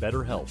sponsored by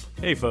BetterHelp.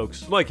 Hey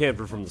folks, Mike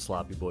Hanford from The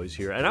Sloppy Boys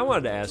here, and I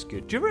wanted to ask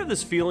you, do you ever have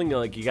this feeling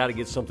like you got to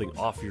get something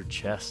off your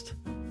chest?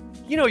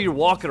 You know, you're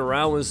walking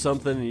around with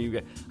something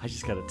and I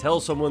just got to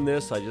tell someone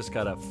this, I just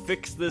got to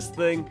fix this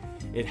thing.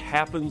 It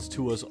happens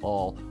to us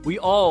all. We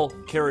all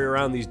carry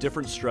around these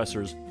different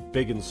stressors,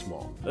 big and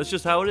small. That's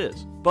just how it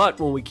is. But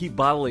when we keep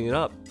bottling it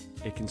up,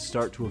 it can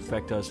start to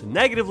affect us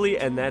negatively,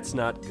 and that's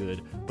not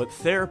good. But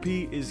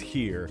therapy is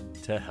here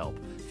to help.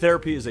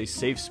 Therapy is a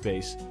safe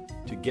space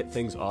to get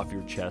things off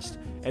your chest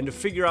and to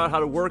figure out how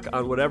to work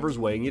on whatever's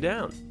weighing you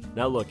down.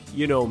 Now look,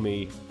 you know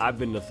me, I've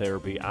been to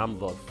therapy, I'm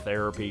the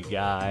therapy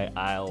guy,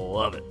 I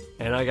love it.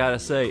 And I gotta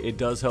say, it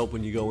does help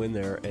when you go in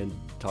there and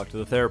talk to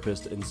the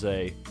therapist and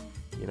say,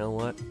 you know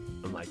what,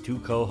 my 2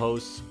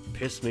 co-hosts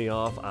piss me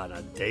off on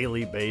a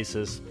daily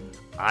basis,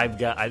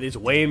 it's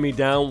weighing me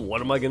down,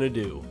 what am I gonna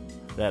do?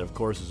 That of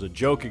course is a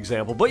joke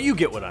example, but you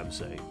get what I'm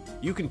saying.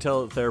 You can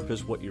tell the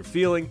therapist what you're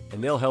feeling,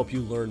 and they'll help you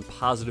learn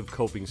positive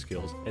coping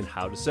skills and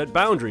how to set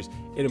boundaries.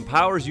 It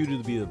empowers you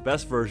to be the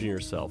best version of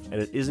yourself,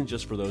 and it isn't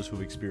just for those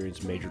who've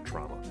experienced major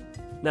trauma.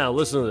 Now,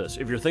 listen to this.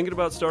 If you're thinking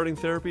about starting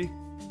therapy,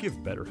 give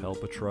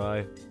BetterHelp a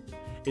try.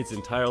 It's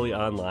entirely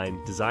online,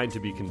 designed to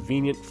be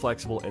convenient,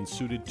 flexible, and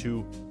suited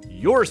to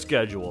your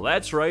schedule.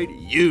 That's right,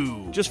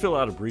 you. Just fill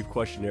out a brief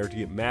questionnaire to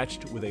get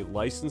matched with a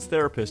licensed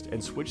therapist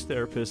and switch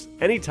therapists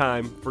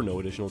anytime for no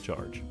additional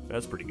charge.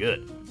 That's pretty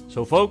good.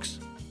 So, folks,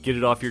 get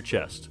it off your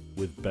chest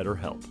with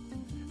BetterHelp.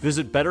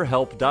 Visit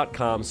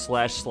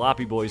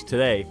BetterHelp.com/SloppyBoys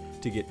today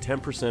to get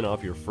 10%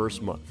 off your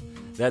first month.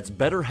 That's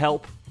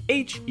BetterHelp,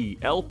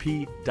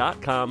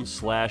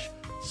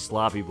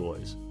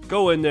 HELP.com/SloppyBoys.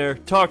 Go in there,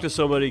 talk to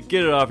somebody,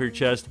 get it off your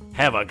chest,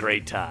 have a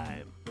great time.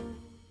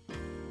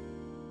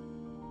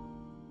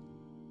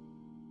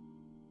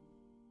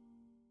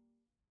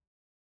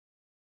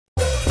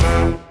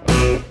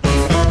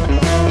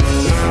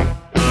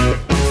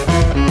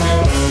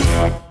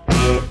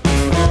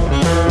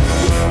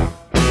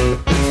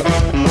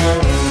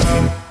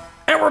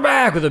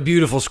 Back with a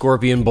beautiful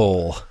scorpion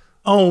bowl.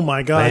 Oh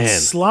my God, Man.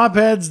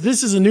 Slopheads!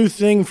 This is a new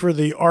thing for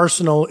the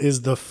arsenal.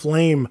 Is the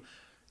flame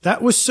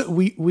that was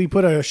we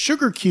put a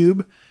sugar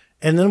cube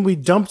and then we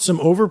dumped some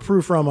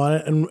overproof rum on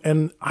it,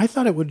 and I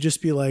thought it would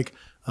just be like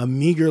a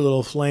meager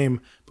little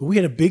flame, but we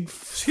had a big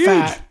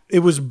fat. It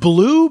was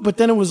blue, but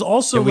then it was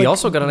also And we like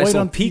also got a nice white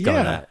little peak on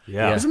that.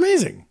 Yeah. It was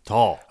amazing.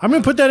 Tall. I'm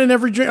gonna put that in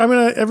every drink.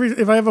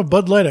 If I have a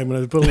Bud Light, I'm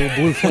gonna put a little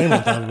blue flame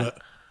on top of it.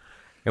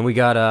 And we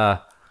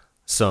got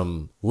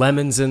some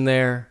lemons in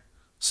there,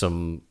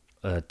 some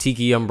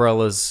tiki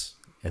umbrellas,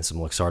 and some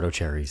Luxardo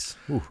cherries.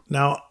 Ooh.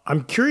 Now,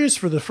 I'm curious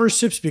for the first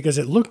sips because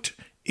it looked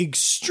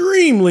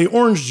extremely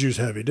orange juice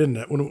heavy, didn't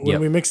it? When Yep.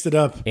 we mixed it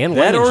up. And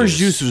That lemon orange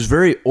juice was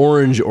very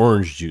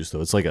orange juice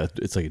though. It's like a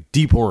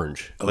deep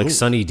orange. like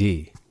Sunny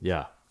D.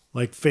 Yeah.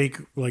 Like fake,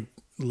 like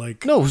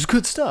No, it was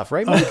good stuff,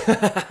 right, Mike?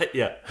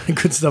 Yeah.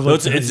 good stuff No,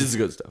 like that. it's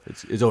good stuff.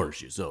 It's orange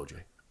juice, OJ.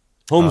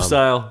 Home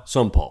style,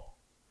 some Paul.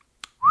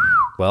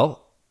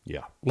 Well,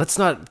 Yeah. let's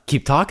not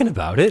keep talking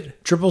about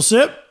it. Triple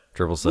sip.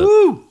 Triple sip.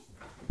 Woo!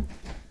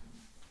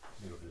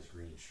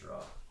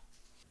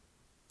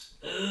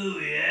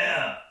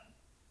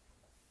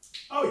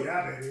 Oh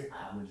yeah, baby.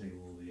 I'm gonna take a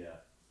little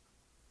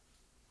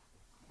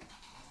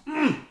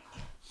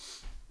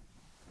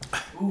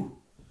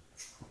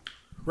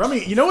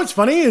Rummy, you know what's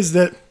funny is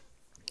that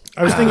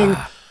I was thinking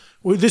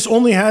well, this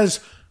only has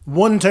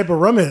one type of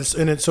rum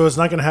in it, so it's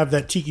not going to have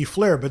that tiki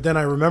flair. But then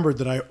I remembered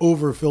that I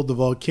overfilled the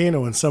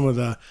volcano and some of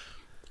the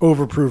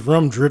overproof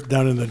rum dripped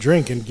down in the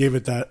drink and gave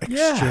it that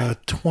extra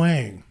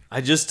twang.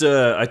 I just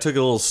I took a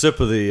little sip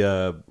of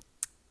the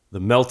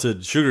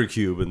melted sugar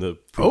cube in the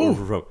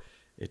rum.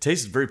 It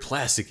tasted very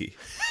plasticky.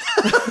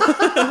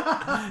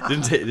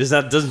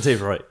 Doesn't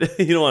taste right.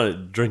 You don't want to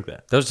drink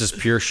that. That was just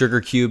pure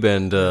sugar cube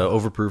and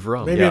overproof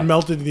rum. Maybe it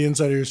melted the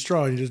inside of your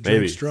straw. And you just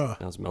drank straw.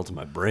 Now it's melting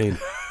my brain.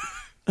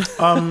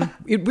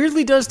 It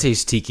weirdly does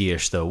taste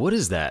tiki-ish, though. What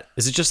is that?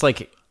 Is it just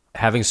like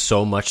having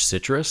so much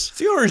citrus? It's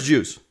the orange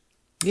juice.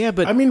 Yeah,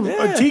 but I mean,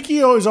 tiki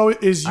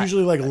is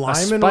usually like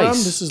lime and rum.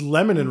 spice. This is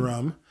lemon and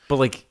rum. but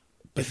like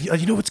But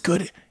you know what's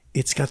good?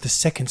 It's got the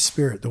second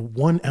spirit. The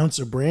 1 ounce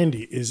of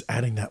brandy is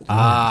adding that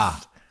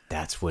warmth.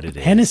 that's what it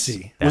is.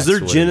 Hennessy. Was That's there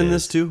what gin it in is.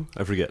 this too?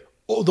 I forget.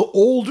 Oh, the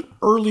old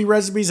early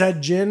recipes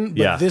had gin, but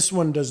Yeah. this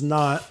one does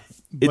not.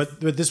 But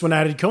this one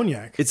added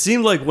cognac, It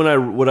seemed like what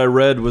I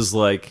read was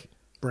like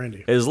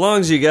brandy. as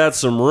long as you got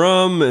some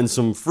rum and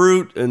some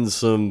fruit and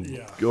some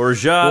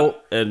orgeat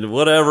and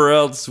whatever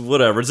else,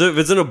 whatever. If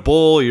it's in a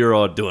bowl, you're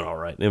all doing all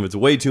right. And if it's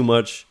way too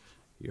much,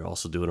 you're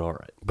also doing all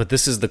right. But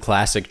this is the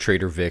classic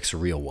Trader Vic's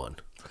real one.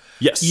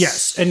 Yes.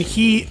 Yes, and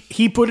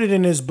he put it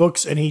in his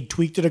books and he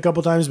tweaked it a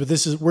couple times. But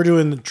we're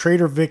doing the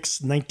Trader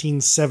Vic's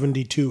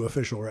 1972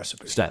 official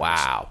recipe.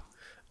 Wow.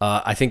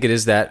 I think it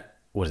is that,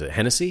 what is it,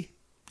 Hennessy?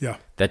 Yeah,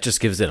 That just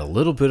gives it a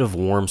little bit of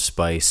warm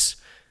spice.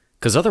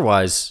 Because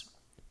otherwise,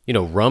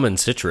 rum and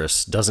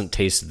citrus doesn't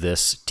taste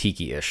this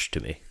tiki-ish to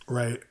me.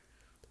 right.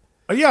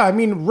 Yeah, I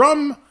mean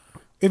rum.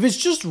 If it's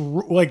just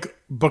like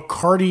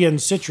Bacardi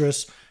and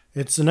citrus,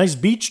 it's a nice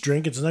beach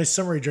drink. It's a nice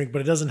summery drink, but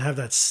it doesn't have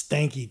that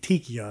stanky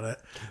tiki on it.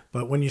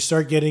 But when you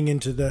start getting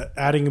into the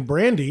adding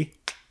brandy,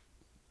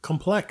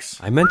 complex.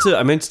 I meant to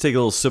take a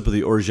little sip of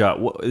the orgeat.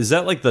 Is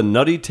that like the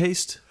nutty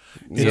taste?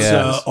 It's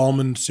Yeah.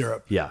 almond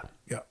syrup. Yeah.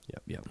 Yeah.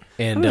 Yeah.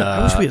 And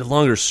I wish we had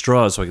longer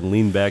straws so I can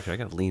lean back. I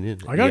got to lean in.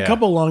 I got Yeah. a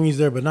couple longies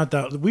there, but not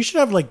that. We should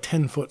have like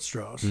 10-foot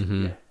straws.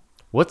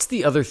 what's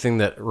the other thing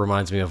that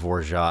reminds me of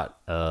orgeat?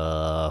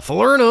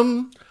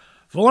 Falernum.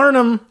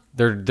 Falernum.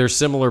 They're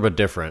similar but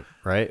different,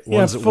 right?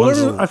 Yeah,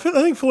 Falernum. I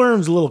think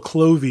Falernum's a little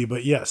clovey,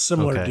 but yes,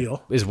 similar okay.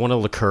 deal. Is one a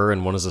liqueur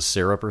and one is a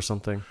syrup or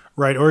something?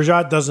 Right.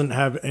 Orgeat doesn't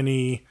have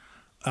any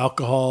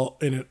alcohol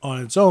in it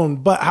on its own.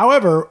 But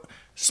however,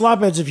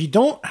 slopheads, if you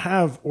don't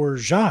have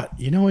orgeat,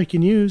 you know what you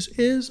can use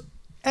is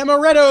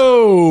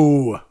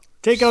amaretto.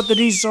 Take out the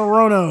Di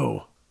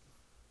Serono.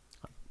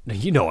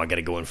 You know I got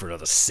to go in for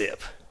another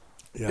sip.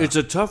 It's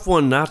a tough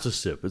one not to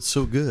sip. It's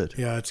so good.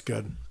 Yeah, it's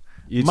good.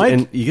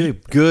 And you get a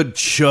good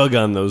chug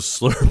on those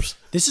slurps.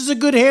 This is a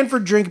good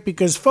Hanford drink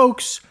because,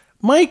 folks,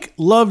 Mike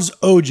loves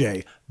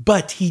OJ,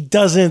 but he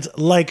doesn't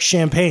like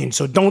champagne.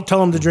 So don't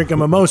tell him to drink a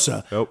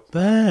mimosa. Nope.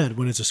 Bad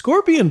when it's a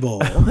scorpion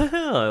bowl.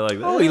 Hell, I like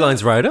that. Oh, he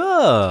lines right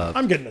up.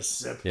 I'm getting a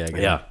sip. Yeah,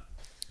 good. Yeah.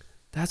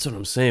 That's what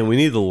I'm saying. We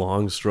need the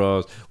long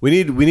straws. We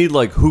need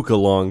like hookah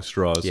long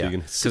straws so you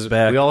can sit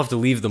back. We all have to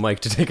leave the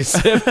mic to take a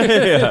sip.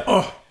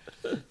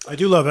 I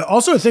do love it.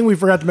 Also, a thing we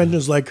forgot to mention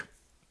is like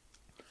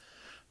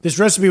this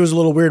recipe was a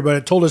little weird, but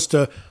it told us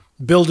to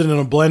build it in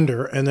a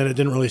blender, and then it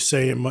didn't really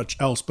say much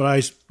else. But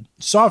I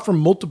saw from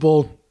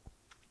multiple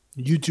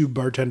YouTube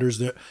bartenders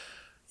that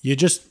you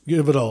just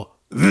give it all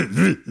in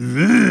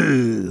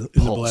the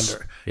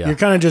blender. Yeah. You're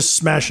kind of just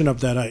smashing up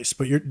that ice,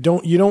 but you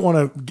don't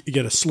want to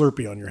get a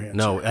Slurpee on your hands.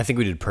 No, I think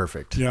we did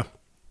perfect. Yeah.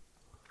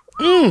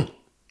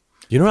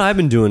 You know what I've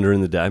been doing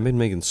during the day? I've been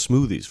making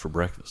smoothies for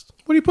breakfast.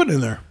 What are you putting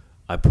in there?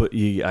 I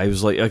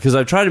was like, because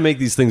I tried to make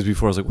these things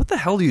before. I was like, what the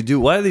hell do you do?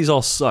 Why do these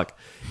all suck?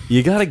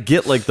 You got to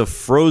get like the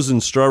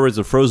frozen strawberries,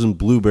 the frozen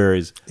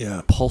blueberries.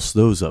 Yeah. Pulse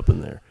those up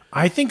in there.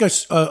 I think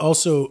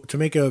also to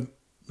make a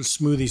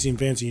smoothie seem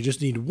fancy, you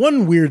just need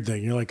one weird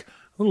thing. You're like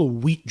a little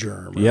wheat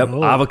germ. Yep. A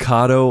little-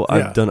 Avocado. Yeah.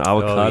 I've done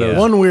avocado. yeah.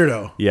 One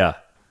weirdo. Yeah.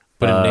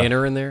 Put a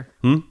nanner in there.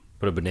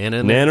 Put a banana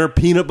in there. Nanner,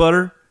 peanut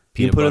butter. You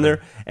Peanut can put in butter.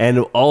 there. And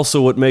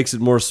also what makes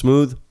it more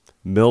smooth,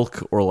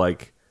 milk or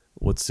like,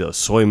 what's the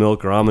soy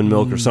milk or almond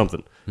milk or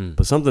something.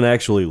 But something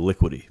actually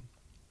liquidy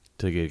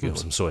to get it going.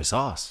 Some soy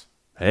sauce.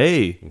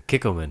 Hey.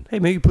 Kick 'em in. Hey,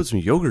 maybe put some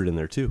yogurt in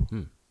there too.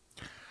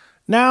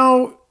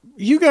 Now,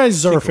 you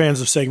guys are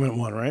fans of segment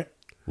one, right?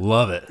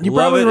 Love it. You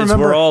Love probably it. It's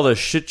remember where all the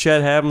shit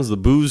chat happens, the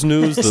booze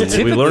news,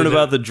 we learn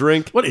about the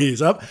drink. what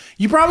is up.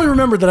 You probably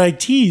remember that I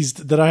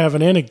teased that I have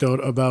an anecdote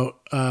about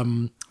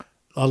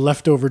a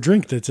leftover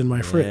drink that's in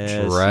my fridge.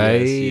 Yes, Right.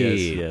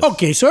 yes.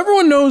 Okay, so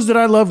everyone knows that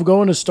I love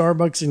going to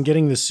Starbucks and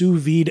getting the sous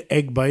vide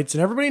egg bites,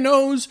 and everybody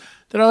knows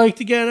that I like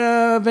to get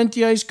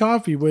venti iced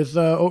coffee with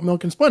oat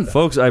milk and Splenda.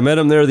 Folks, I met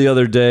him there the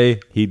other day.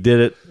 He did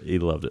it. He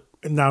loved it.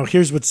 Now,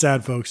 here's what's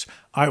sad, folks.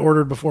 I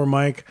ordered before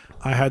Mike.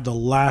 I had the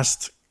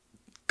last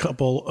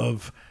couple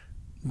of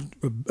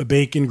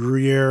bacon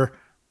Gruyere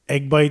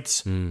egg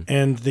bites,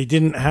 and they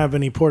didn't have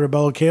any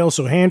portobello kale,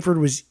 so Hanford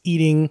was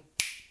eating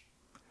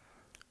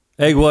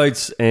Egg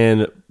whites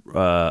and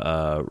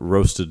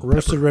roasted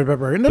red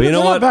pepper. No, But you know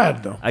they're what? not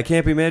bad, though. I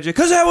can't be magic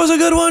because that was a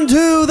good one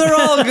too. They're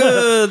all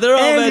good. They're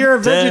all And you're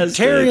a fantastic.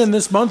 vegetarian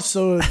this month,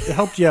 so it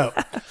helped you out.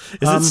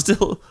 Is it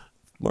still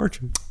March?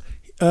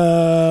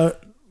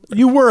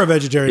 You were a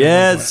vegetarian.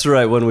 Yeah, that's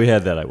right. When we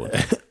had that, I was.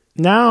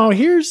 Now,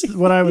 here's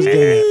what I was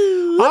getting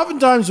at.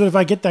 Oftentimes, if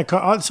I get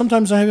that,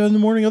 sometimes I have it in the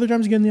morning, other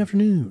times I get it in the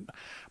afternoon.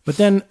 But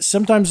then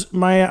sometimes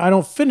I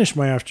don't finish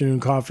my afternoon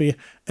coffee,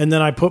 and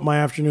then I put my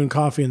afternoon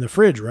coffee in the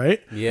fridge,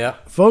 right? Yeah.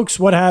 Folks,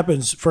 what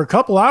happens? For a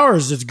couple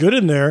hours, it's good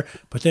in there,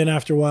 but then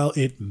after a while,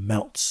 it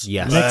melts.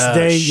 Yes. Next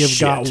day, you've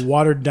shit. got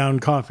watered down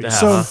coffee.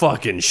 So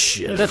fucking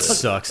shit. That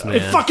sucks, man.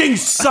 It fucking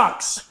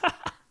sucks.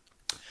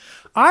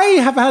 I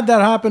have had that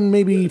happen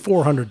maybe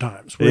 400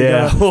 times. Where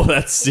Yeah. you got Well,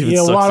 that's even a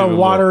sucks lot of even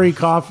more. watery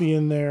coffee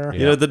in there.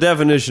 You know, the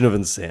definition of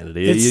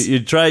insanity. It's-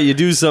 You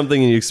do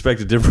something and you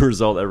expect a different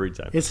result every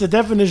time. It's the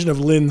definition of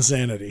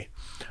Linsanity.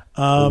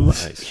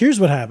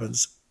 Here's what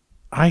happens.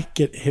 I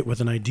get hit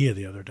with an idea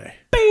the other day.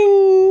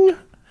 Bing!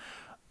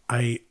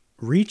 I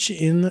reach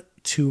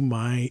into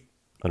my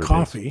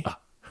coffee.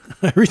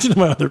 I reach into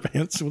my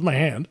underpants with my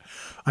hand.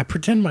 I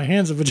pretend my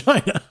hand's a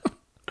vagina.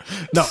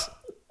 No,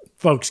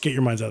 folks, get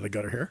your minds out of the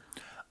gutter here.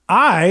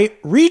 I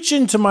reach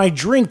into my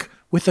drink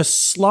with a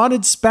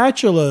slotted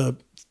spatula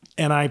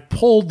and I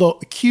pull the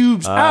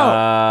cubes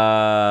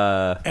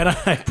out. And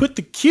I put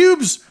the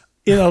cubes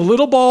in a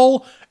little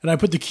bowl and I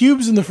put the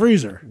cubes in the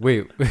freezer.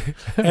 Wait.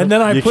 And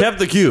then You kept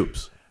the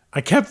cubes.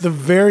 I kept the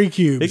very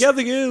cubes. You kept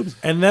the cubes.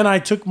 And then I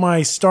took my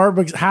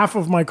Starbucks, half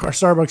of my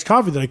Starbucks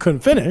coffee that I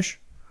couldn't finish.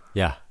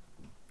 Yeah.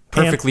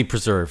 Perfectly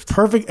preserved.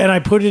 Perfect. And I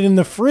put it in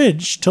the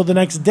fridge till the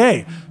next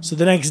day. So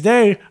the next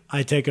day,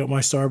 I take out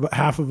my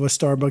half of a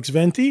Starbucks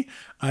venti.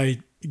 I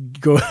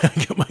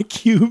get my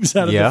cubes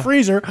out of the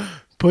freezer,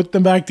 put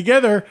them back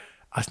together.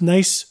 A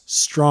nice,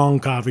 strong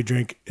coffee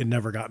drink. It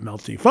never got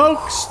melty.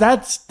 Folks,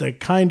 that's the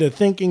kind of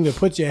thinking that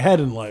puts you ahead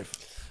in life.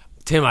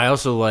 Tim, I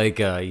also like,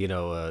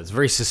 it's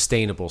very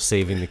sustainable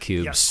saving the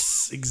cubes.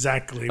 Yes,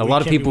 exactly. A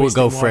lot of people would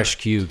go fresh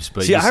cubes,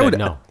 but you said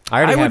no.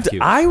 I already have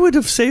cubes. I would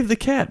have saved the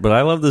cat, but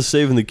I love the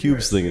saving the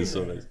cubes thing. Is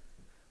so nice.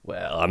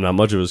 Well, I'm not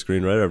much of a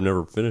screenwriter. I've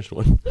never finished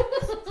one.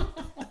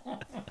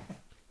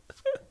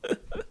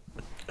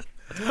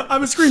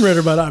 I'm a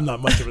screenwriter, but I'm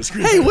not much of a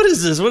screenwriter. Hey, what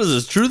is this? What is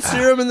this? Truth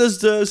serum in this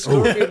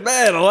story?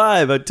 Man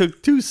alive. I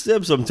took 2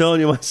 sips. I'm telling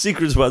you my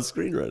secrets about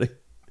screenwriting.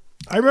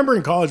 I remember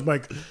in college,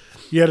 Mike,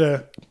 you had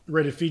to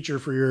write a feature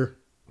for your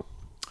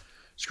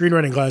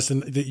screenwriting class,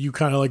 and that you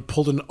kind of like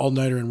pulled an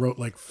all-nighter and wrote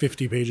like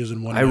 50 pages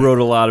in one I night. wrote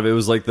a lot of it. It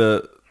was like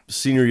the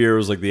senior year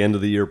was like the end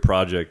of the year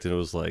project, and it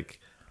was like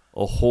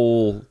a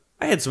whole.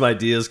 I had some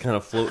ideas kind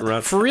of floating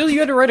around. For real, you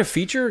had to write a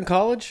feature in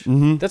college?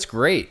 Mm-hmm. That's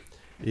great.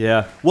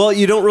 Yeah. Well,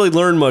 you don't really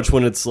learn much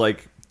when it's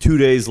like 2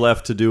 days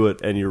left to do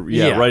it, and you're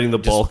writing the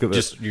bulk of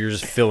it. You're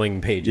just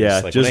filling pages. Yeah,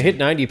 Like, just when I hit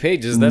 90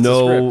 pages, that's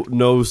a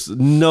script.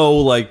 no,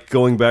 like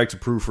going back to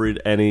proofread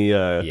any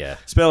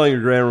spelling or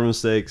grammar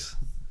mistakes.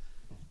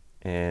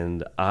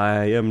 And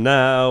I am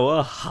now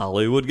a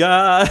Hollywood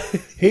guy.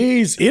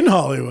 He's in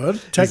Hollywood.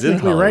 Technically,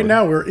 right Hollywood.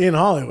 now we're in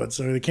Hollywood,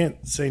 so they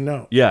can't say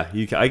no. Yeah,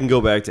 I can go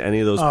back to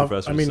any of those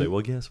professors I mean- and say, well,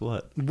 guess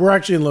what? We're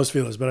actually in Los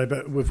Feliz, but I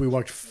bet if we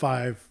walked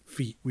 5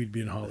 feet, we'd be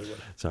in Hollywood.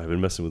 So I've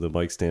been messing with the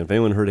mic stand. If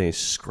anyone heard any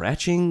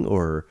scratching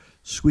or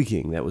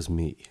squeaking, that was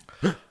me.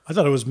 I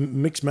thought it was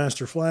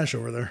Mixmaster Flash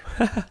over there.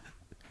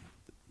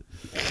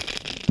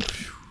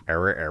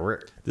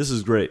 Error. This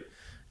is great.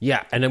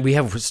 Yeah, and then we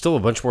have still a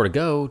bunch more to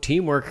go.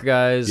 Teamwork,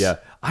 guys. Yeah,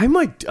 I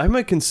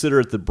might consider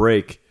at the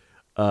break.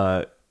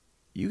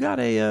 You got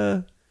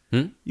a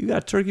you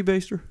got turkey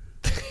baster?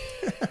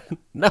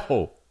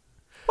 No.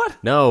 What?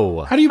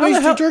 No. How do you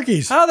baste your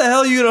turkeys? How the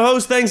hell are you gonna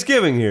host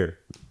Thanksgiving here?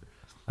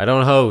 I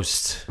don't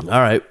host. All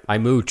right, I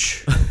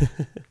mooch.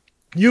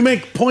 You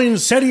make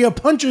poinsettia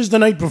punches the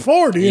night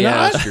before, do you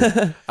not? that's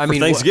true. I mean,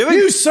 Thanksgiving.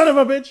 You son of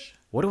a bitch.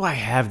 what do I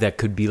have that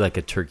could be like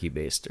a turkey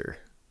baster?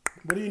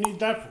 What do you need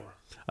that for?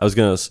 I was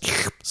gonna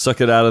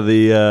suck it out of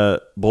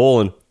the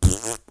bowl and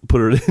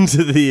put it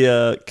into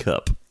the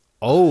cup.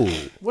 Oh.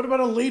 What about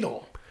a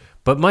ladle?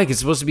 But Mike, it's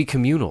supposed to be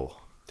communal.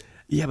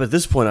 Yeah, but at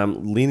this point,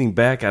 I'm leaning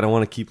back. I don't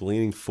want to keep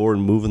leaning forward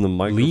and moving the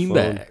microphone. Lean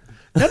back.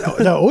 That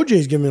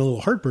OJ's giving me a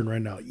little heartburn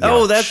right now.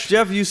 Oh, that's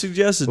Jeff. You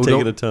suggested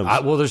taking a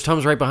Tums. Well, there's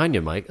Tums right behind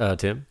you, Mike.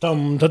 Tim.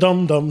 Dum da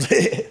dum dums.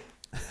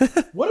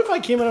 What if I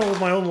came out with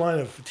my own line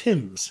of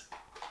Tims?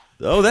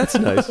 Oh, that's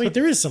nice. Wait,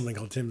 there is something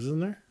called Tim's, isn't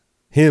there?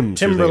 Hymns.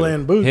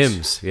 Timberland boots.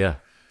 Hymns, yeah.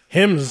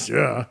 Hymns,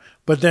 yeah.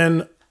 But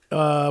then,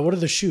 what are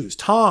the shoes?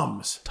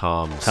 Toms.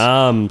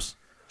 Toms.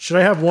 Should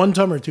I have 1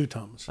 Tom or 2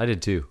 Toms? I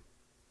did too.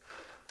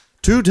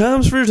 2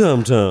 Toms for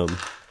Tum Tum.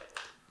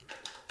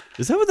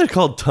 Is that what they're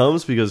called?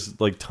 Tums? Because,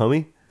 like,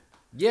 tummy?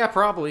 Yeah,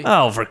 probably.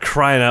 Oh, for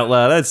crying out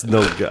loud. That's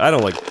no good. I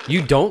don't like...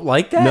 You don't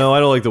like that? No, I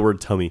don't like the word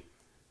tummy.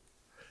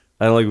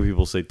 I don't like when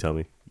people say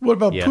tummy. What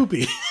about Yeah.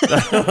 poopy?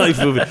 I don't like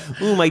poopy.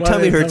 Ooh, my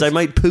tummy hurts. I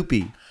might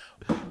poopy.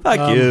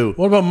 Fuck you.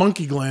 What about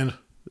monkey gland?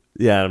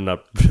 Yeah, I'm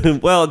not...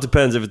 Well, it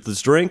depends. If it's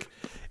this drink...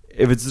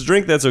 If it's the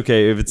drink, that's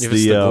okay. If it's If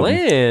it's the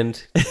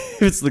gland.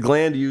 if it's the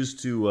gland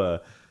used to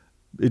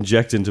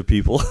inject into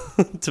people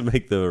to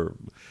make the...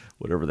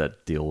 Whatever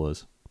that deal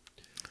was.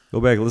 Go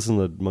back and listen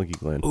to the monkey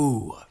gland.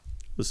 Ooh,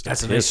 Listen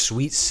that's to a nice it.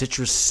 sweet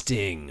citrus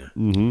sting.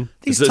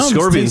 These It's a Tums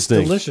scorpion taste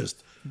sting. delicious.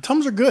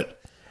 Tums are good.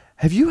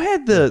 Have you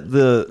had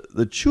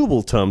the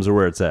chewable Tums or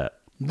where it's at?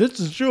 This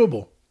is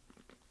chewable.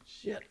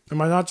 Shit.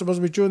 Am I not supposed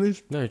to be chewing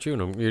these? No, you're chewing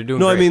them. You're doing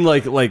No, great. I mean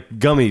like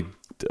gummy.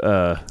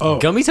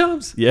 Gummy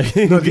Tums? Yeah,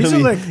 No, these are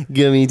like...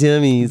 gummy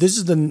tummies. This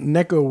is the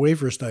Necco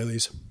wafer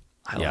stylies.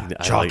 Yeah,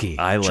 chalky.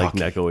 I like Chalky.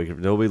 Necco wafer.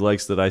 Nobody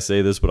likes that I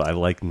say this, but I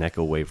like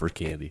Necco wafer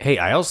candy. Hey,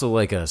 I also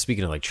like,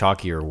 speaking of like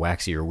chalky or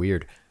waxy or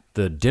weird,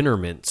 the dinner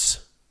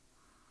mints.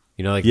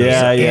 You know, like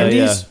Yeah, yeah, Andes?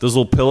 yeah. Those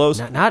little pillows.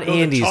 not No, the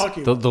Andes,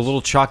 chalky the ones.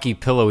 little chalky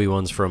pillowy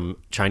ones from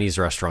Chinese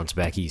restaurants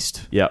back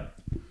east. Yeah.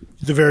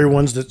 The very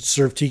ones that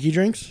serve tiki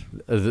drinks.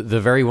 The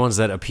very ones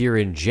that appear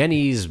in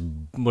Jenny's,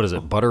 what is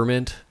it,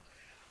 buttermint?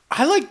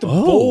 I like the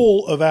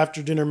bowl of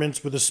after dinner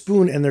mints with a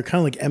spoon, and they're kind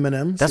of like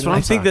M&Ms. That's what I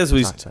I'm think that's what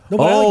he's. No,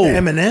 but I like the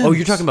M&Ms. Oh,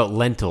 you're talking about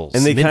lentils.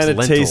 And they mint kind of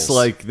taste lentils.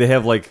 like they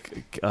have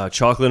like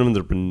chocolate in them.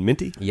 They're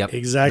minty. Yep.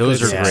 Exactly.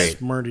 Those are Yeah. great.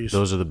 Smarties.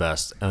 Those are the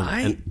best.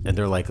 And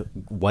they're like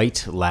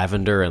white,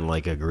 lavender, and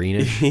like a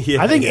greenish.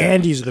 I think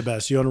Andes are the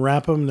best. You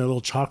unwrap them, they're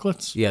little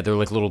chocolates. Yeah, they're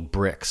like little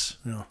bricks.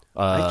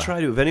 I try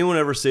to. If anyone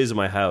ever stays at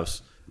my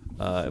house,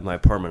 in my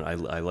apartment,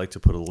 I like to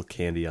put a little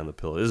candy on the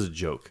pillow. This is a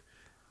joke,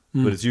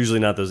 but it's usually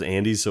not those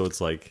Andes, so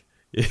it's like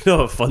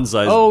a fun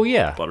size. Oh,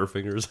 yeah.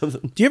 Butterfinger or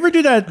something. Do you ever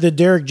do the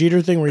Derek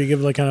Jeter thing where you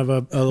give like kind of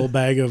a little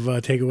bag of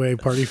takeaway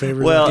party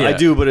favors? Well, Yeah. I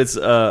do, but it's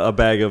a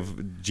bag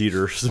of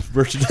Jeter's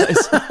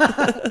merchandise.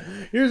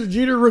 Here's a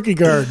Jeter rookie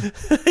card.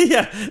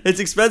 Yeah, it's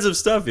expensive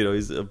stuff. You know,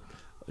 he's a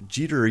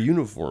Jeter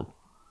uniform.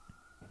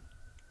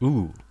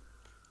 Ooh.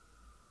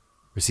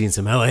 We're seeing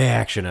some LA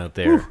action out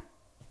there.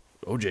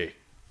 OJ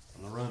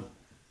on the run.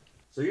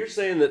 So you're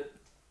saying that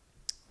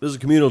this is a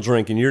communal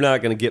drink, and you're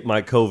not going to get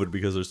my COVID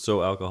because they're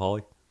so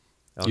alcoholic?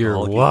 You're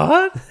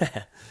Alcoholic.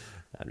 what?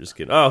 I'm just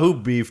kidding. Oh, who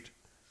beefed?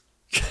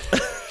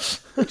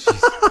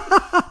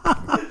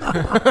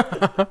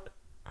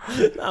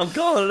 I'm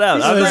calling it out.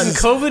 He's getting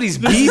COVID. He's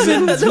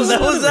beefing. that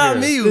was not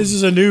me. This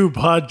is a new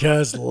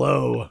podcast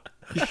low.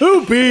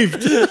 Who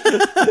beefed?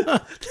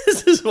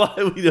 This is why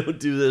we don't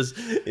do this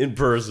in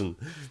person.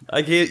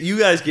 I can't. You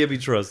guys can't be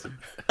trusted.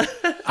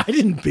 I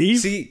didn't beef.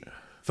 See,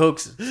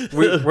 folks,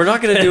 we're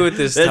not going to do it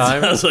this That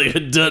time. sounds like a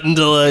Dutton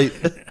delight.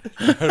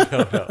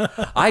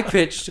 I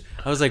pitched.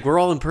 I was like, we're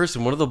all in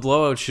person. One of the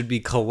blowouts should be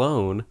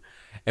cologne,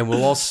 and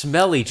we'll all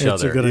smell each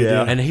That's a other. good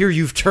idea. And here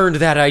you've turned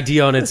that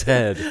idea on its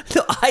head.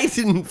 No, I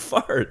didn't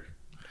fart.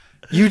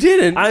 You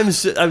didn't. I'm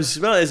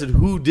smelling. I said,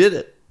 who did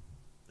it?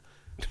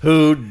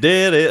 Who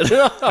did it?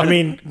 I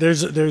mean,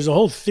 there's a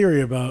whole theory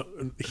about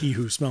he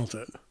who smelt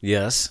it.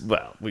 Yes.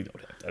 Well, we don't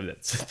have to.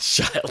 That's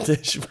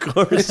childish, of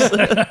course.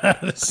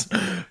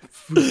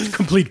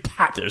 Complete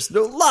pat. There's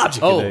no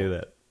logic Oh. in any of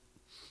that.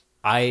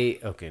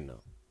 Okay, no.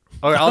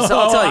 All right, I'll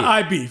tell you.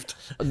 I beefed.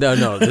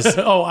 No. This.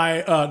 No.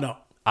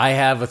 I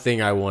have a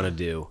thing I want to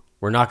do.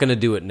 We're not going to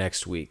do it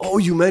next week. Oh,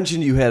 you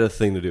mentioned you had a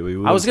thing to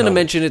do. I was going to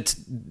mention it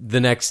the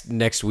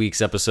next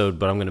week's episode,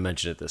 but I'm going to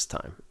mention it this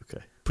time.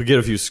 Okay. But get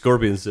a few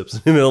scorpion sips.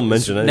 Maybe they'll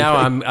mention anything. Now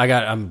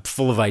I'm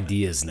full of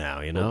ideas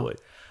now, you know? boy.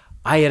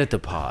 I edit the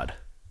pod.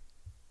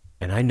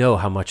 And I know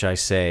how much I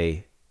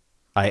say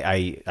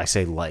I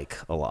say like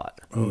a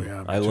lot. Oh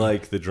yeah. I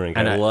like the drink.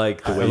 And I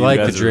like the way I you like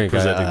guys the drink. are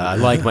presenting I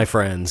the like my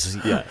friends.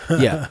 Yeah.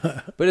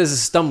 But as a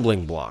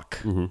stumbling block.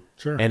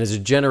 Sure. And as a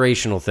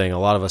generational thing, a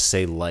lot of us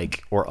say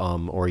like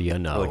or you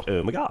know. Like,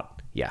 oh my God.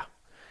 Yeah.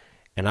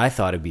 And I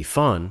thought it'd be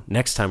fun.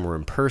 Next time we're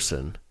in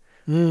person,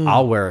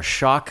 I'll wear a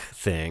shock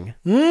thing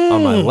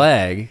on my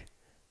leg,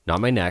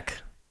 not my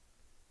neck.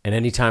 And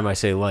anytime I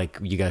say like,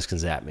 you guys can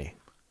zap me.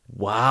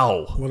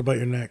 Wow. What about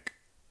your neck?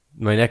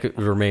 My neck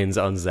remains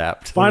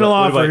unzapped. Final what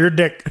offer, about- your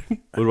dick.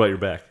 What about your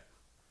back?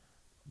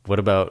 What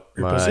about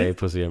my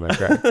pussy and my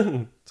crack?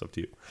 It's up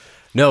to you.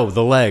 No,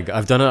 the leg.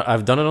 I've done it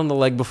on the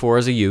leg before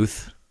as a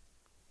youth.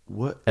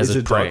 What? As Is a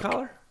it dog prank.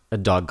 collar? A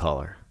dog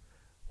collar.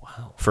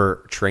 Wow.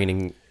 For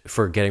training,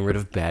 for getting rid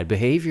of bad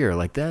behavior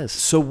like this.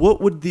 So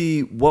what would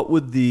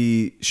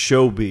the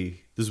show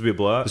be? This would be a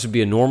blowout? This would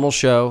be a normal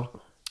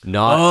show,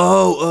 not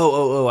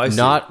I see.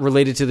 not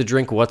related to the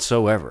drink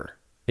whatsoever.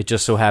 It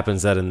just so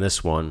happens that in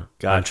this one, I'm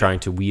Gotcha. trying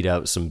to weed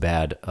out some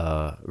bad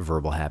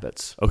verbal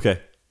habits. Okay.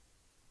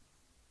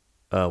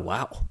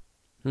 Wow.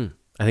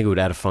 I think it would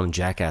add a fun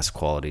jackass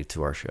quality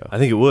to our show. I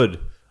think it would.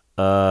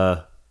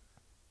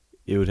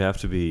 It would have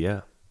to be,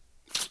 yeah.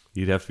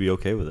 You'd have to be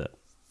okay with that.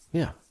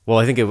 Yeah. Well,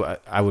 I think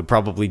I would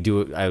probably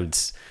do it. I would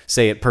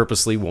say it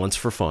purposely once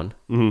for fun,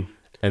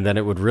 and then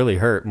it would really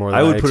hurt more than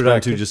I would put it on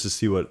too expected. just to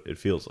see what it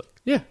feels like.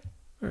 Yeah.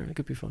 All right, it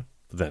could be fun.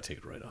 But then I take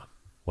it right off.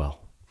 Well,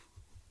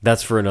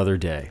 that's for another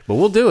day, but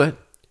we'll do it.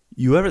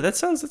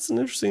 That's an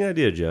interesting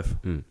idea, Jeff.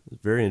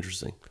 It's very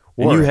interesting.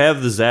 Or- and you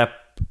have the Zap.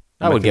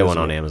 I would get one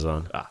mechanism.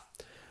 on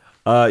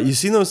Amazon. You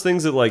seen those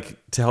things that like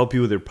to help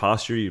you with your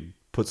posture? You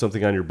put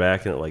something on your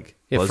back and it like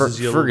Yeah, buzzes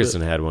you a little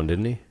Ferguson had one,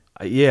 didn't he?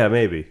 bit? Yeah,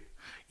 maybe.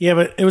 Yeah,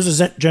 but it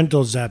was a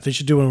gentle zap. They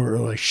should do one where it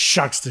like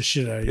shocks the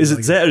shit out of you. Is it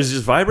Like, zap? Is it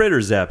just vibrate or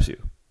zaps you?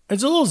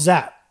 It's a little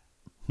zap.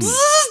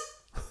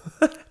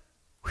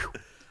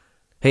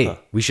 Hey,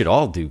 we should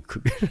all do.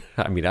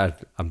 I mean,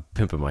 I'm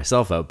pimping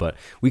myself out, but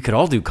we could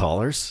all do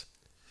collars.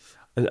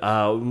 What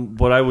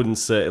I wouldn't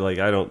say, like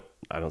I don't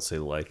say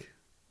like.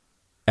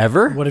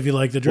 Ever? What if you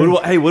like the drink?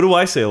 What do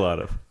I say a lot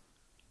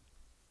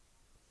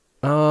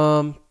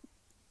of?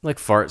 Like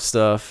fart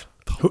stuff.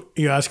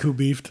 You ask who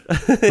beefed?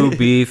 Who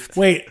beefed?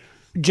 Wait,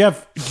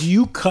 Jeff, do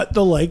you cut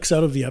the likes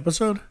out of the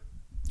episode?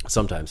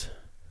 Sometimes.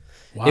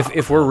 Wow.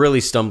 If we're really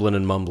stumbling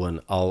and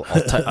mumbling, I'll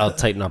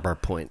tighten up our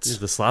points.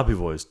 The sloppy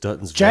boys,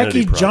 Dutton's Jackie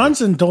vanity project.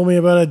 Johnson told me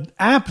about an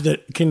app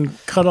that can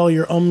cut all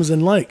your ums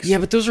and likes. Yeah,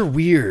 but those are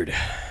weird.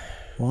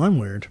 Well, I'm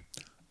weird.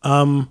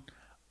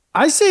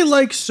 I say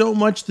like so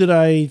much that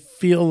I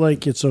feel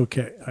like it's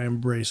okay. I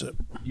embrace it.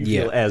 You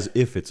feel as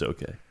if it's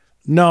okay.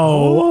 No,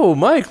 Oh,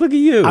 Mike, look at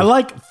you.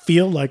 I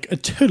feel like a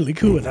totally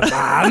cool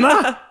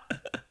man.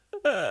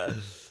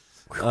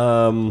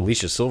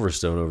 Alicia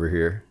Silverstone over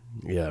here.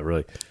 Yeah,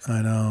 really.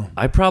 I know.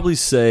 I probably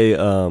say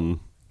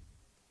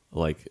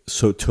like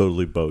so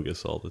totally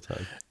bogus all the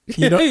time.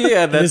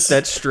 Yeah, that's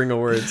that string of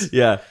words.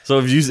 Yeah. So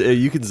if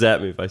you can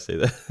zap me if I say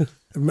that.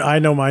 I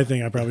know my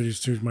thing. I probably use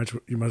too much.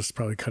 You must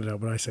probably cut it out.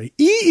 But I say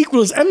E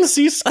equals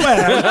MC squared.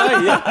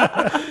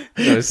 I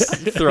was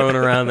throwing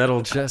around that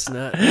old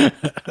chestnut.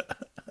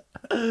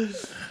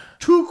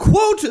 To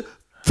quote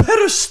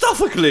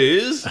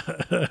Peristophanes.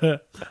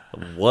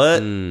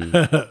 What?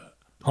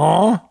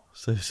 Huh?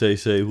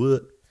 Say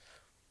what?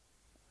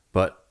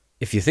 But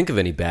if you think of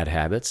any bad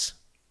habits,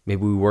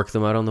 maybe we work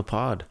them out on the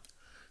pod.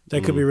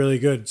 That could be really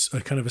good. It's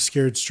a kind of a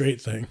scared straight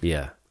thing.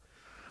 Yeah.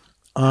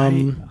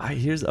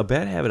 Here's a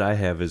bad habit I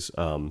have is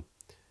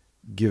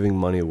giving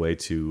money away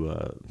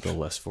to the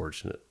less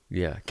fortunate.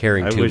 Yeah.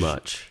 Caring too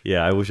much.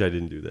 Yeah, I wish I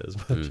didn't do that as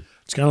much.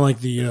 It's kind of like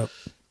the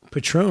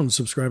patrons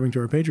subscribing to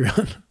our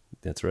Patreon.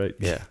 That's right.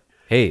 Yeah.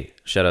 Hey,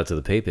 shout out to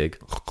the pay pig.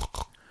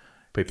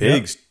 Pay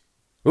pigs.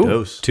 Ooh,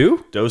 Dose.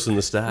 2? Dose in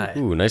the sty.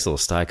 Ooh, nice little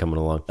sty coming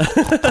along.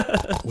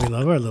 We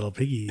love our little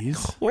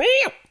piggies.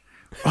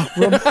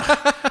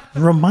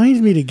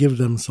 Remind me to give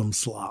them some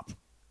slop.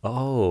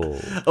 Oh.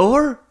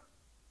 Or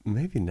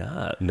maybe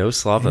not. No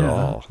slop at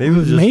all. Maybe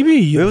we'll just,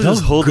 Maybe we'll they'll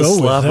just hold the go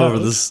slop without. over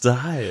the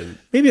sty. And,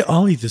 Maybe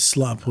I'll eat the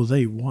slop while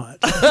they watch.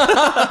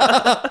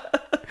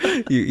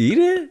 You eat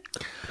it?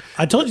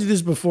 I told you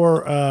this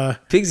before.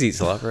 Pigs eat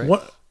slop, right?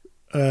 What?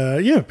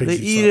 Yeah, pigs They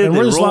eat eat slop. it, And they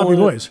we're the roll sloppy in it.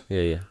 boys.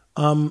 Yeah, yeah.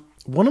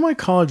 One of my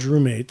college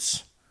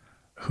roommates,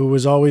 who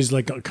was always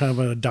like kind of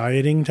a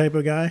dieting type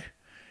of guy,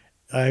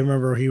 I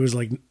remember he was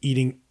like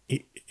eating.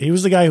 He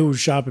was the guy who would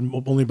shop and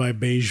only buy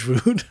beige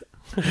food.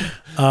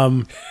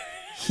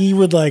 He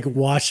would like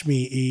watch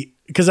me eat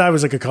because I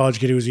was like a college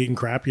kid who was eating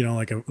crap, you know,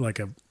 like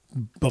a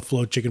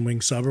buffalo chicken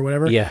wing sub or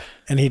whatever. Yeah.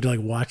 And he'd like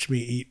watch me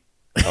eat.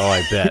 Oh,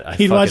 I bet.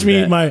 He'd watch me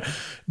bet. eat my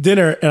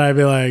dinner, and I'd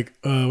be like,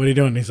 "What are you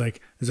doing?" And he's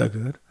like, "Is that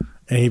good?"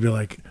 And he'd be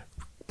like,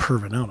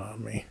 perving out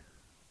on me.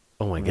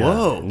 Oh my god.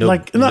 Whoa. No,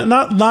 Like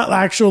not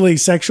actually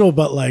sexual,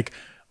 but like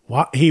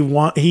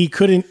he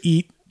couldn't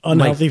eat Mike,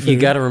 unhealthy food. you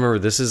got to remember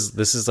this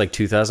is like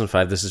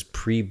 2005. This is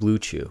pre Blue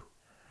Chew.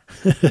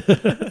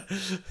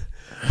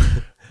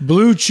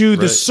 Blue Chew,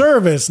 the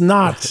service,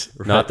 not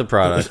Not the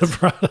product.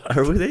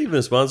 are they even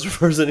a sponsor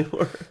for us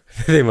anymore?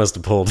 They must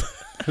have pulled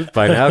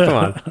by now. Come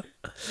on.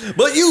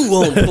 But you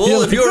won't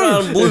pull if you're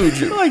on Blue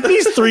Chew. like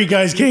these three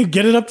guys can't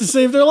get it up to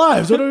save their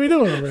lives. What are we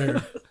doing over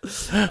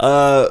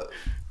here?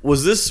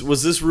 Was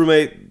this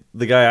roommate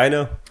the guy I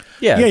know?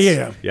 Yeah.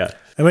 Yeah. Yeah.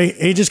 I mean,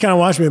 he just kind of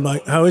watched me. I'm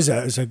like, "How is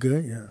that? Is that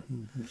good?"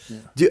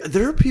 Yeah.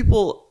 There are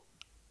people.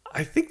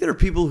 I think there are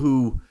people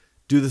who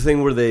do the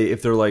thing where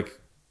if they're like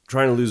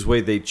trying to lose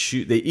weight, they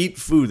eat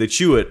food, they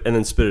chew it, and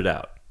then spit it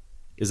out.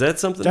 Is that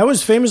something? That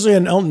was famously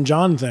an Elton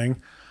John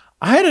thing.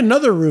 I had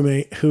another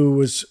roommate who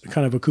was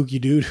kind of a kooky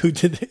dude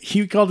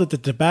he called it the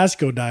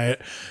Tabasco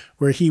diet,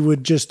 where he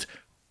would just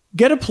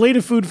get a plate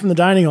of food from the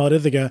dining hall at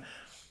Ithaca,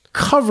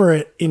 cover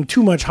it in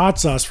too much hot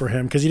sauce for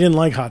him because he didn't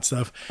like hot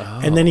stuff,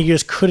 and then he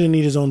just couldn't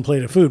eat his own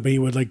plate of food. But he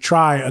would like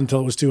try until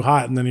it was too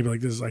hot, and then he'd be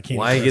like, "This is I can't."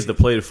 Why eat get this." the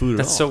plate of food?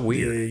 That's at all? so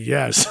weird.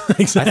 Yes, I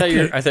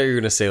exactly. thought you were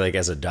going to say like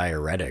as a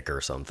diuretic or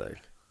something.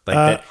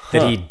 Like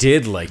that he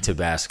did like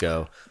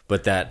Tabasco,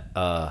 but that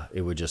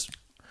it would just,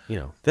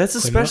 That's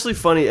especially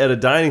funny at a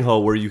dining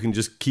hall where you can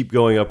just keep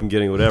going up and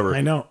getting whatever.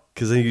 I know.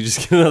 because then you just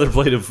get another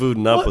plate of food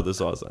and not put the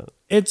sauce on it.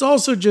 It's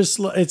also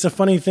just, it's a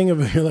funny thing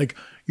of like,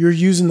 you're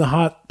using the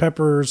hot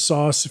pepper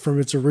sauce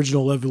from its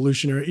original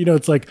evolutionary,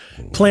 it's like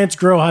plants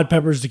grow hot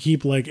peppers to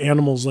keep like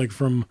animals like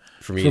from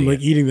eating like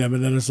it. eating them.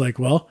 And then it's like,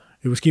 well,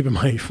 it was keeping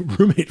my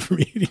roommate from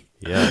eating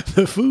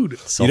the food.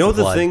 You know what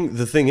Self-applied.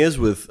 the thing is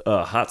with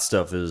hot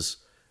stuff is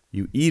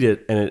you eat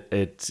it and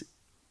it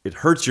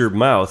hurts your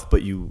mouth,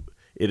 but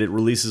it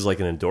releases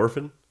like an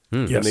endorphin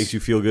that Yes. makes you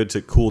feel good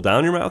to cool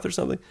down your mouth or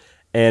something,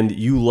 and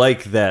you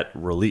like that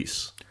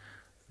release.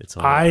 It's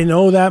all I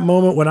know that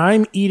moment when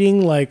I'm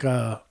eating like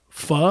a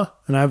pho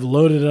and I've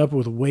loaded it up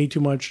with way too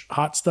much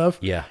hot stuff.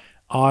 Yeah.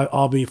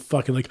 I'll be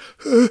fucking like,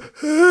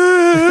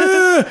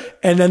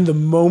 and then the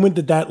moment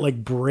that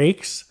like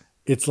breaks,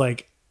 it's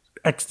like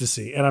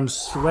ecstasy, and I'm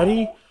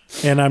sweaty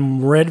and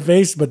I'm red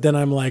faced, but then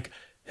I'm like,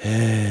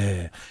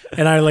 and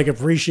I like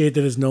appreciate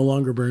that it's no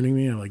longer burning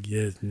me. I'm like,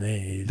 yes,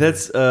 nay.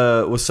 That's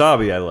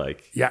wasabi I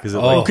like. Yeah. Because it,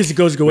 Oh, 'cause it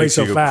goes away makes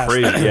you so go fast.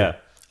 crazy. Yeah.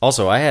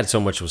 Also, I had so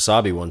much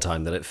wasabi one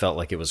time that it felt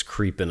like it was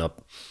creeping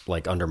up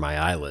like under my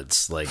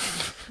eyelids. Like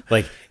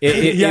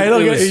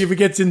If it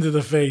gets into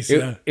the face,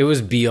 it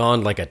was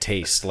beyond like a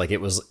taste. Like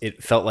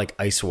it felt like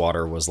ice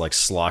water was like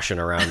sloshing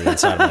around the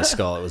inside of my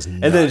skull. It was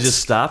nuts. And then it just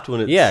stopped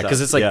when it yeah, stopped.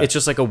 because it's like Yeah. it's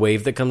just like a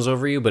wave that comes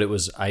over you. But it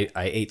was I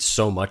ate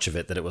so much of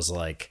it that it was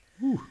like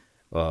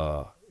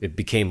it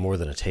became more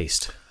than a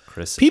taste.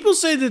 People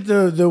say that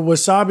the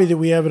wasabi that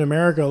we have in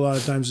America a lot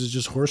of times is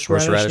just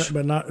horseradish,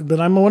 Horseradish. but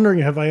I'm wondering,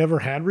 have I ever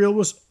had real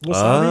wasabi?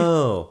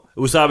 Oh,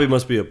 wasabi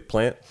must be a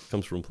plant.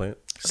 Comes from a plant.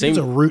 Same it's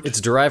a root.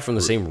 It's derived from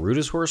the same root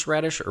as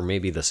horseradish, or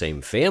maybe the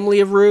same family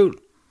of root.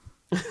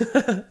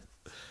 The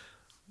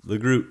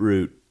Groot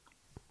root.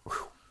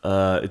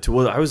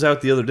 I was out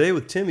the other day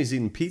with Tim. He's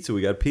eating pizza.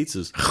 We got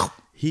pizzas.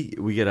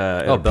 We get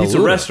a pizza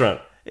Belluna.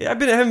 restaurant. I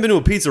haven't been to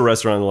a pizza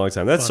restaurant in a long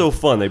time. That's so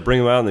fun. They bring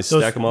them out and they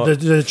stack them up.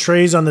 The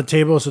trays on the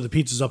table, so the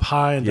pizza's up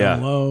high and Yeah.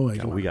 down low. Like,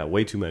 God, we got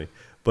way too many.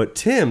 But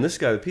Tim, this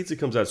guy, the pizza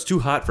comes out. It's too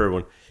hot for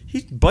everyone.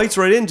 He bites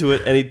right into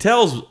it and he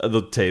tells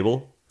the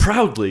table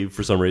proudly,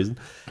 for some reason,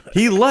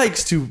 he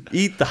likes to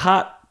eat the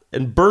hot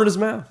and burn his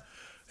mouth.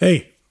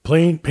 hey,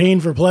 pain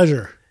for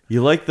pleasure.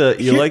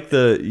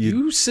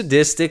 You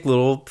sadistic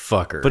little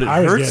fucker. But it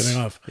I was hurts.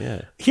 getting off.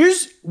 Yeah.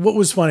 Here's what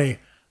was funny.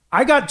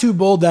 I got too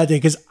bold that day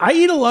because I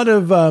eat a lot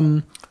of,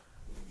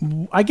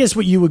 I guess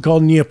what you would call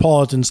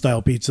Neapolitan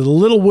style pizza, the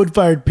little wood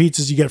fired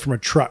pizzas you get from a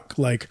truck,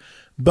 like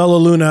Bella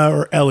Luna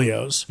or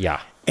Elio's.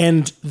 Yeah.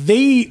 And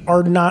they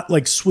are not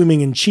like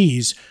swimming in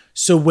cheese.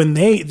 So when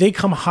they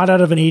come hot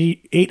out of an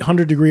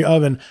 800 degree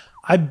oven,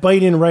 I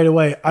bite in right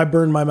away. I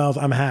burn my mouth.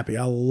 I'm happy.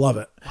 I love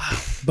it. Wow.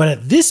 But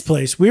at this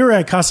place, we were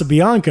at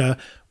Casabianca,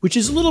 which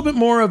is a little bit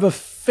more of a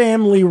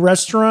family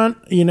restaurant,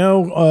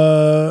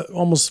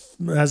 almost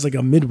has like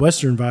a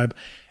Midwestern vibe.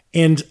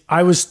 And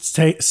I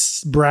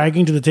was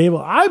bragging to the table,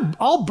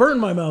 I'll burn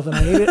my mouth, and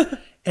I ate it.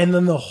 And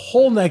then the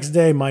whole next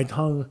day, my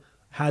tongue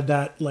had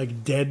that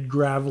like dead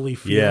gravelly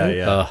feeling.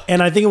 Yeah.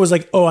 And I think it was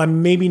like,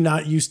 I'm maybe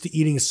not used to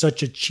eating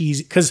such a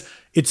cheese, because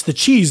it's the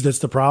cheese that's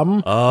the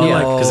problem. yeah,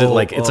 because it's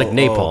like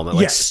napalm. It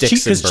like sticks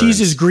and because burns. cheese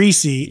is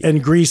greasy,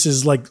 and grease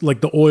is like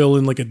the oil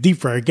in like a deep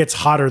fryer. It gets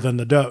hotter than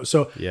the dough.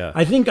 So Yeah.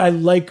 I think I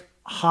like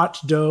hot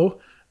dough,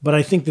 but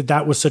I think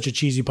that was such a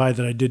cheesy pie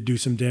that I did do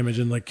some damage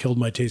and like killed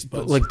my taste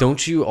buds. Like,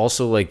 don't you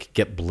also like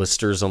get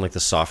blisters on like the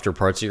softer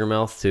parts of your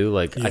mouth too?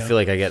 Like, I feel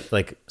like I get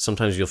like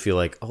sometimes you'll feel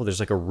like, oh, there's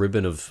like a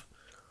ribbon of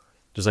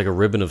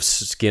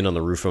skin on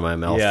the roof of my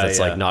mouth that's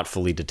like not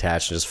fully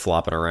detached and just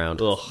flopping around.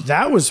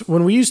 That was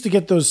when we used to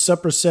get those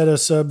Saprosetta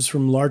subs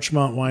from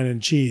Larchmont Wine and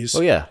Cheese.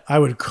 Oh, yeah. I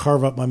would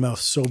carve up my mouth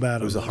so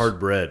bad. It was a hard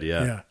bread.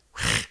 Yeah.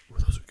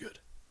 Those are good.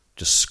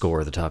 Just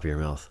score the top of your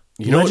mouth.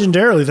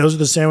 Legendarily, those are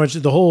the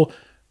sandwiches. The whole,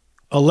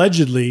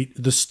 allegedly,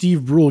 the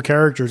Steve Brule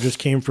character just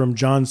came from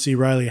John C.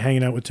 Reilly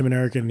hanging out with Tim and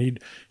Eric, and he'd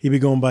be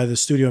going by the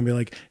studio and be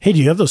like, "Hey, do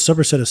you have those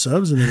Saprosetta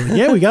subs?" And they're like,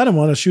 "Yeah, we got them.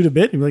 Want to shoot a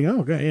bit?" And he'd be like,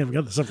 "Oh, okay, yeah, we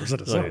got the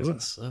Saprosetta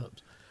subs."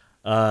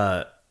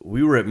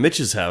 We were at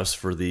Mitch's house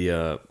for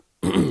the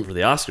for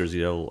the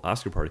Oscars,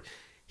 Oscar party.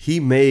 He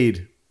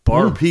made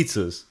bar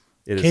pizzas.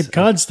 Cape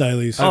Cod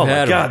stylies. Oh my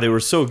had god, them. they were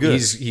so good.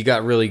 He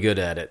got really good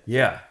at it.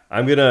 Yeah,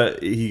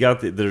 he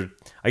got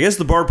I guess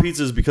the bar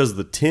pizza is because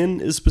the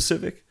tin is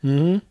specific,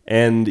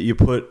 and you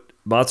put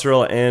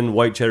mozzarella and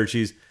white cheddar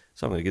cheese.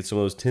 So I'm gonna get some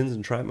of those tins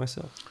and try it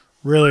myself.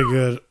 Really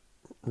good.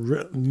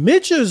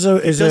 Mitch is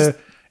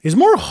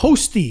more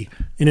hosty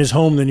in his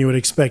home than you would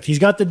expect. He's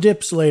got the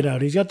dips laid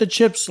out. He's got the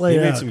chips laid He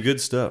out. made some good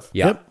stuff.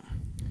 Yep.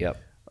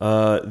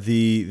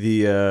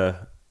 The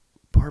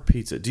bar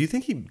pizza. Do you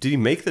think did he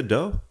make the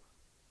dough?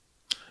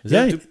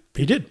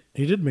 He did.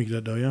 He did make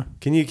that dough. Yeah.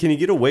 Can you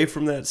get away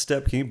from that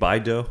step? Can you buy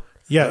dough?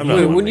 Yeah. I'm not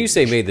one When to you make-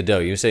 say made the dough,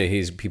 you say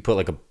he put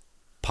like a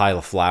pile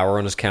of flour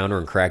on his counter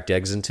and cracked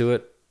eggs into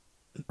it,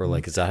 or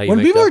like is that how you When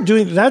make people dough? are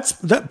doing that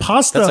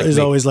pasta That's like is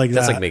always like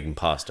that's that. like making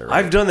pasta. Right?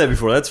 I've done that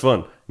before. That's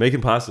fun.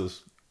 Making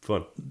pastas,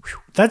 fun.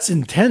 That's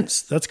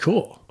intense. That's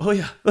cool. Oh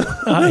yeah.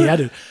 Yeah,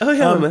 dude. Oh,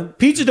 yeah, man.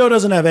 Pizza dough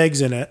doesn't have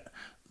eggs in it,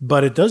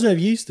 but it does have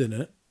yeast in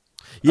it.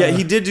 Yeah,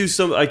 he did do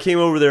some. I came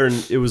over there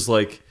and it was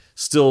like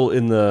still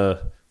in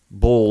the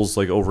bowls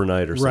like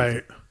overnight or something.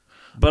 Right.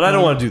 But I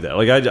don't want to do that.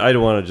 Like I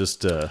don't want to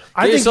just. I Get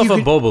think yourself you a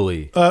could-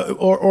 Boboli.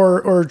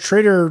 or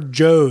Trader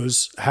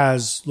Joe's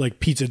has like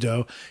pizza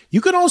dough.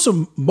 You can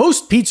also,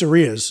 most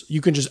pizzerias,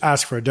 you can just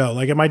ask for a dough.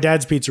 Like at my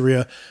dad's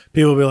pizzeria,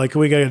 people will be like, "Can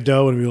we get a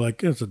dough?" And we'll be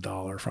like, "It's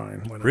 $1,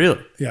 fine." Why not?" Really?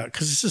 Yeah,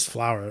 because it's just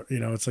flour.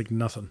 It's like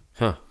nothing.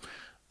 Huh.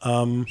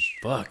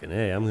 Fucking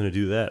hey, I'm gonna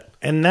do that.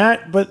 And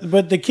that,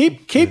 but the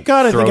Cape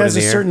Cod, I Throw think, it has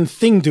in a the air. certain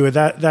thing to it.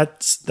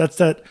 That's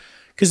that,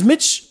 because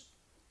Mitch,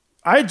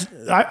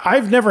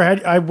 I've never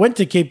had. I went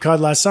to Cape Cod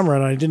last summer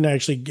and I didn't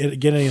actually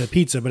get any of the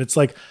pizza, but it's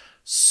like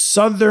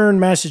Southern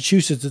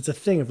Massachusetts. It's a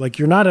thing of like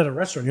you're not at a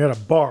restaurant, you're at a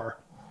bar.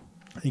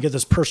 And you get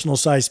this personal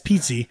sized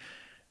pizza.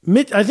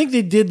 Mitch, I think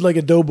they did like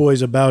a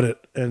Doughboys about it,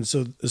 and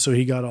so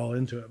he got all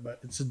into it. But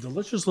it's a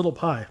delicious little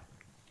pie.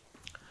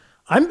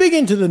 I'm big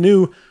into the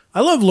new. I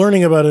love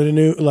learning about a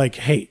new, like,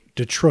 hey,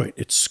 Detroit,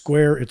 it's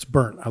square, it's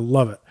burnt. I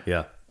love it.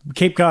 Yeah.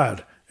 Cape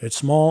Cod, it's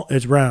small,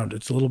 it's round,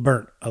 it's a little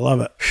burnt. I love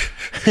it.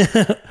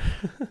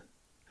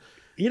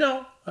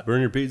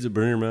 Burn your pizza,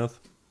 burn your mouth.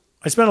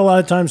 I spent a lot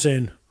of time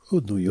saying, oh,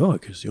 New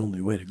York is the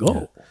only way to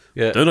go.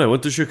 Yeah. Then I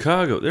went to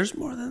Chicago. There's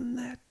more than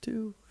that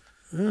too.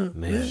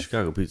 Man,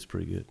 Chicago pizza's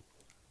pretty good.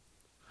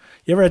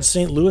 You ever had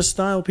St. Louis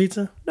style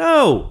pizza?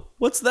 No,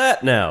 what's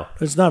that now?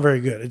 It's not very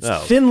good. It's Oh.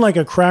 thin like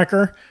a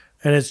cracker,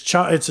 and it's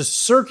a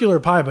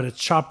circular pie, but it's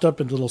chopped up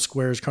into little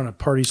squares, kind of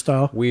party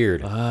style.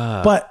 Weird.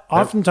 But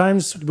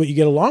oftentimes, what you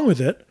get along with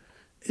it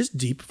is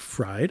deep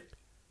fried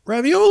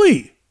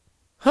ravioli.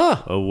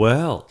 Oh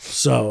well.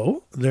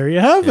 So there you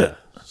have it.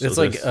 It's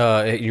So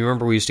like you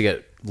remember we used to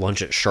get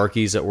lunch at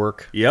Sharky's at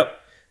work. Yep.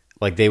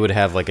 Like they would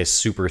have like a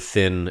super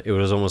thin. It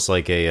was almost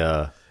like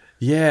a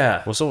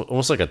Yeah.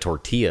 almost like a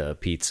tortilla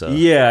pizza.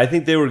 Yeah, I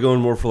think they were going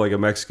more for like a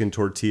Mexican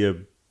tortilla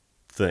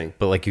thing.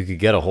 But like you could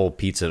get a whole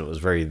pizza and it was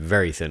very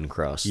very thin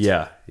crust.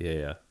 Yeah.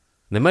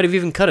 They might have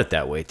even cut it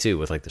that way too,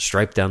 with like the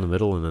stripe down the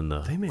middle and then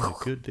the. They make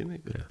good. They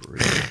make good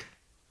burritos.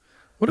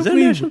 What Is if that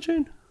a we national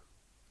chain?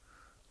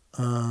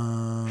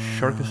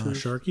 Sharkus.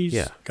 Sharky's?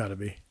 Yeah. Gotta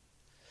be.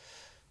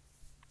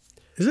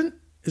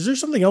 Is there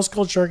something else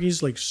called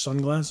Sharky's, like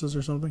sunglasses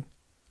or something?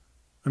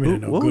 I mean, I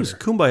know What was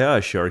Gooder. Kumbaya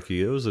Sharky?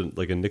 It was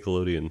like a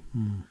Nickelodeon.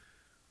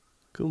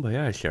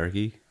 Kumbaya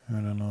Sharky. I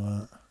don't know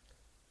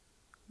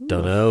that.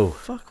 Don't know.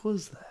 Fuck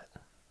was that?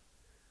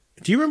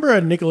 Do you remember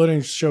a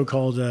Nickelodeon show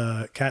called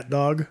Cat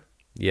Dog?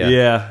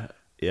 Yeah.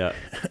 Yeah.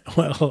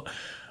 Well,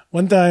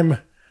 one time,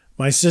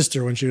 my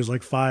sister, when she was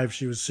like 5,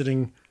 she was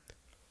sitting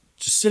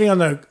on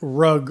the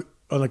rug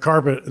on the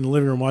carpet in the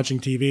living room watching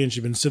TV, and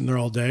she'd been sitting there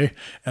all day.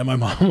 And my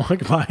mom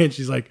walked by, and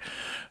she's like,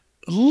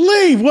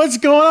 "Leave! What's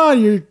going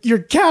on? You're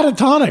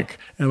catatonic."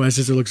 And my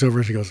sister looks over,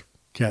 and she goes,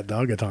 "Cat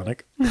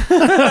Dogatonic."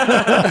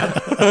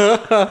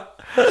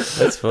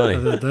 That's funny.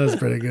 That was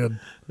pretty good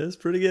That's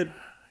pretty good.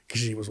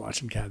 because she was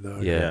watching Cat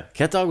Dog. Yeah.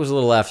 Cat Dog was a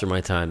little after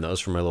my time. That was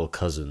for my little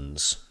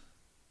cousins.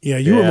 Yeah,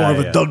 you were Yeah, more of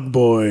a yeah. Doug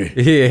boy.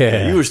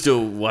 Yeah. You were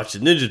still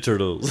watching Ninja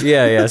Turtles.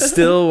 Yeah.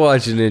 Still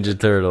watching Ninja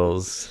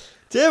Turtles.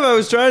 Damn, I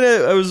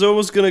was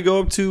almost going to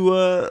go up to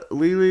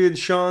Lily and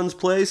Sean's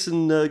place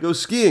and go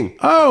skiing.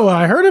 Oh,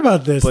 I heard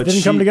about this. It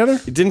didn't come together?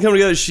 It didn't come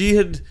together. She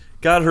had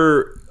got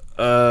her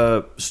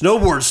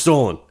snowboard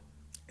stolen.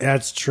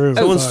 That's true.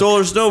 Someone Fuck. stole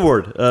her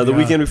snowboard the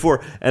weekend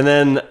before. And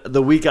then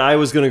the week I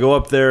was going to go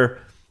up there,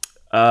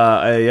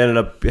 I ended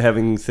up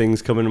having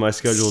things come into my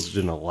schedule that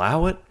didn't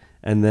allow it.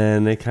 And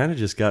then it kind of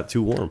just got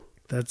too warm.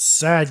 That's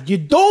sad. You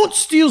don't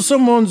steal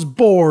someone's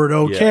board,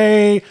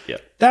 okay? Yeah.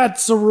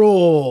 That's a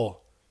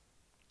rule.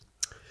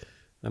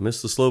 I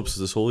missed the slopes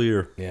this whole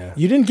year. Yeah.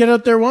 You didn't get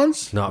up there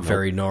once? Not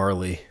very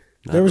gnarly.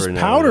 There was very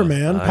powder, gnarly.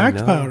 man. I Packed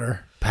know.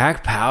 powder.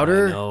 Packed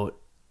powder? No, it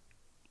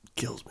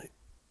kills me.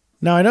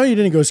 Now, I know you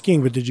didn't go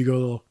skiing, but did you go a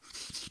little...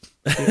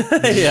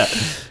 Yeah.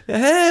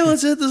 Hey,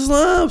 let's hit the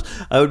slopes.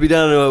 I would be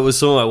down with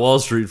some of my Wall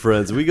Street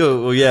friends. We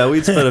go, well, yeah,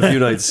 we'd spend a few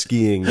nights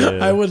skiing. Yeah.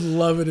 I would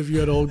love it if you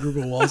had a whole group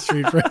of Wall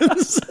Street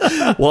friends.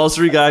 Wall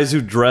Street guys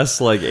who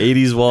dress like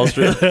 80s Wall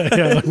Street.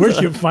 Yeah, like,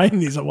 where'd you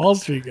find these Wall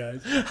Street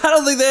guys? I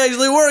don't think they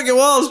actually work at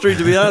Wall Street,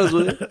 to be honest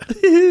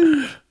with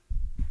you.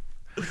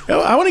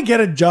 I want to get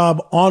a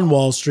job on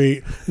Wall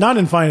Street, not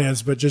in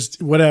finance, but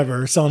just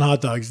whatever, selling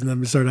hot dogs, and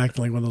then start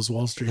acting like one of those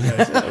Wall Street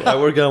guys. I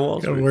work on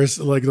Wall Street. Wear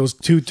like those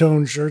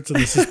two-tone shirts and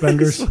the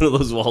suspenders. One of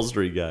those Wall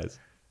Street guys.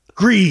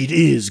 Greed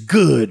is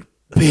good,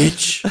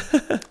 bitch.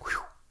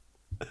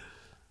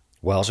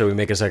 Well, shall we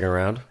make a second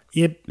round?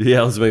 Yep.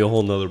 Yeah, let's make a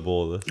whole nother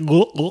bowl of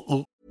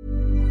this.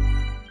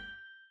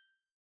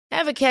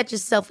 Ever catch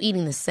yourself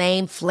eating the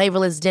same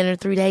flavorless dinner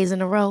 3 days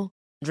in a row?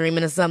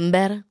 Dreaming of something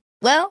better?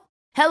 Well,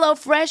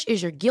 HelloFresh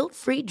is your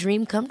guilt-free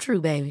dream come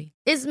true, baby.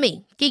 It's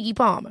me, Keke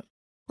Palmer.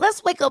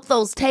 Let's wake up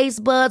those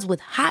taste buds with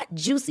hot,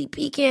 juicy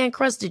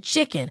pecan-crusted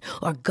chicken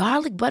or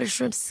garlic butter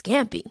shrimp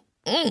scampi.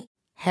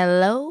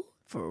 Hello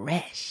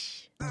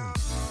Fresh.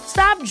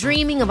 Stop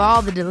dreaming of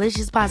all the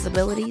delicious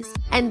possibilities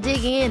and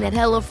dig in at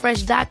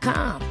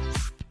HelloFresh.com.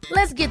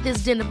 Let's get this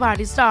dinner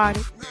party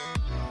started.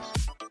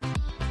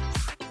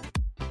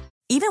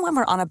 Even when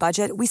we're on a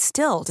budget, we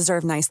still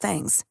deserve nice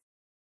things.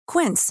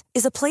 Quince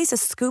is a place to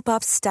scoop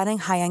up stunning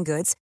high-end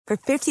goods for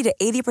 50 to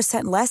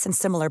 80% less than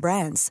similar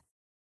brands.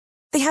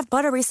 They have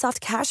buttery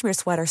soft cashmere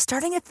sweaters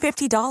starting at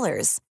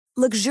 $50,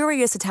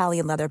 luxurious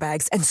Italian leather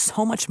bags, and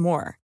so much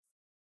more.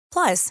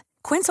 Plus,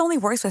 Quince only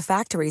works with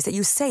factories that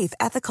use safe,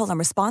 ethical, and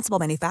responsible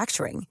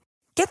manufacturing.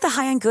 Get the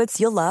high-end goods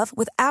you'll love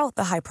without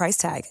the high price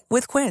tag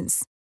with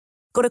Quince.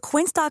 Go to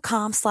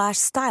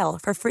quince.com/style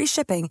for free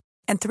shipping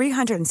and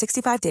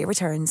 365-day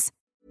returns.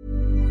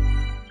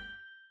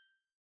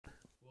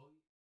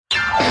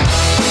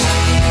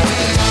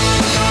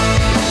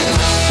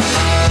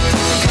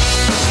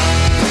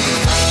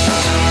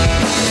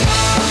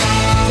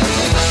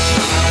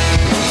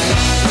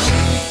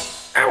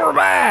 And we're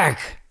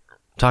back!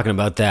 Talking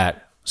about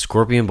that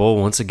Scorpion Bowl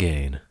once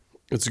again.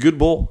 It's a good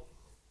bowl.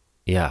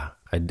 Yeah,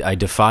 I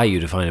defy you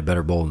to find a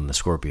better bowl than the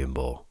Scorpion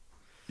Bowl.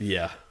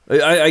 Yeah.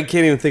 I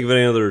can't even think of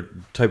any other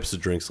types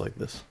of drinks like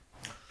this.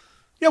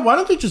 Yeah, why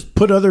don't they just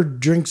put other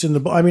drinks in the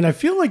bowl? I mean, I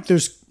feel like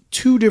there's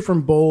 2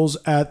 different bowls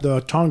at the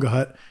Tonga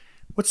Hut.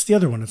 What's the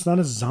other one? It's not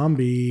a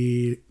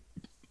zombie.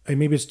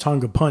 Maybe it's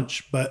Tonga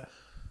Punch, but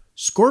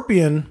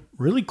Scorpion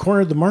really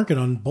cornered the market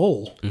on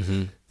bowl.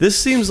 Mm-hmm. This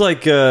seems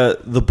like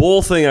the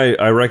bowl thing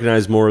I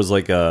recognize more as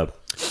like a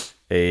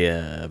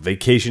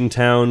vacation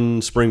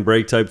town spring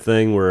break type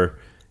thing where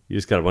you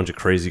just got a bunch of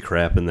crazy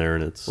crap in there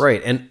and it's...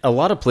 Right, and a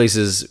lot of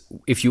places,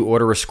 if you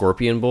order a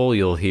Scorpion Bowl,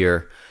 you'll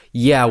hear,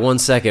 yeah, 1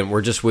 second,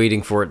 we're just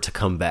waiting for it to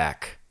come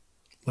back.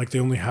 Like they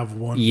only have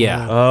one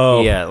Yeah. bowl.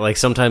 Oh. Yeah, like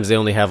sometimes they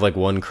only have like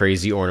one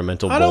crazy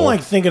ornamental bowl. I don't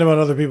like thinking about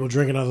other people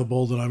drinking out of the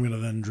bowl that I'm going to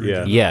then drink. Yeah.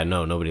 out of. Yeah,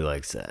 no, nobody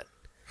likes that.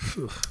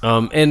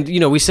 And, you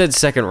know, we said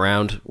second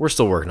round. We're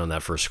still working on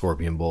that first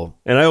Scorpion Bowl.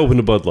 And I opened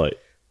a Bud Light.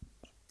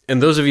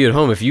 And those of you at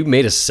home, if you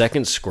made a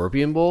second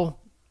Scorpion Bowl,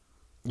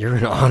 you're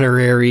an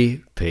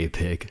honorary pay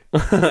pig.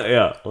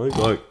 Yeah.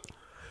 But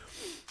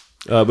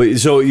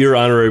so you're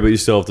honorary, but you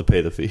still have to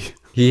pay the fee.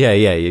 Yeah,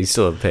 you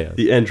still have to pay.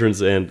 The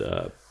entrance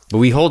and... But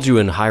we hold you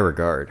in high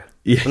regard.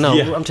 Yeah, No,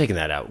 yeah. I'm taking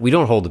that out. We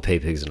don't hold the pay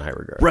pigs in high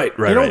regard. Right.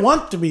 They don't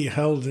want to be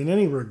held in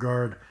any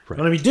regard. They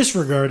want to be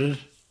disregarded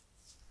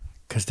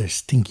because they're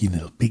stinky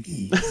little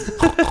piggies.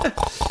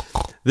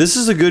 This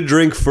is a good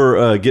drink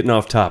for getting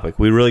off topic.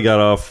 We really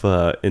got off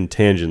in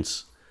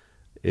tangents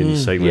in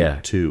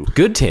segment 2.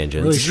 Good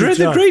tangents. Really shoots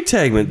They're up. great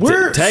tagments.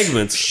 We're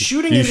Tagments.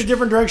 shooting into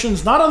different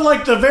directions, not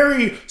unlike the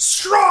very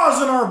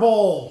straws in our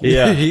bowl.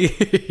 Yeah.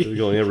 They're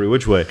going every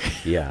which way.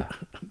 Yeah.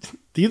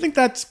 Do you think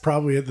that's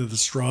probably it, that the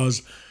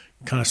straws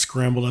kind of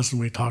scrambled us and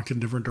we talked in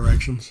different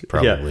directions?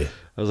 Probably. Yeah.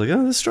 I was like,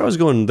 oh, this straw is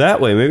going that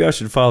way. Maybe I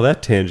should follow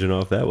that tangent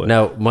off that way.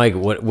 Now, Mike,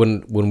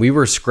 when we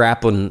were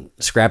scrapping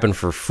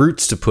for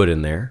fruits to put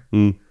in there,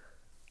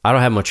 I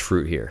don't have much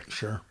fruit here.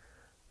 Sure.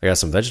 I got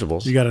some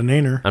vegetables. You got a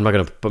naner. I'm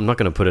not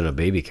gonna put in a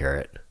baby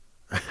carrot.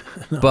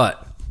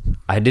 But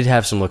I did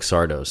have some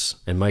Luxardos.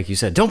 And Mike, you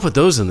said, don't put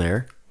those in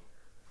there.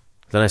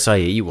 Then I saw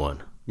you eat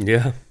one.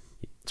 Yeah.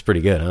 It's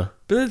pretty good, huh?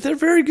 But they're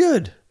very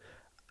good.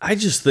 I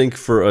just think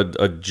for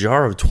a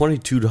jar of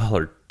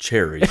 $22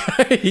 cherry,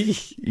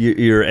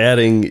 you're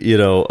adding,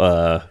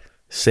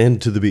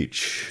 sand to the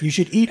beach. You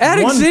should eat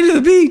Adding one sand to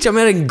the beach. I'm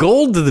adding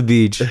gold to the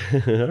beach. All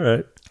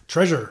right.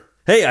 treasure.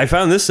 Hey, I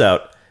found this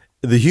out.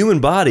 The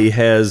human body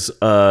has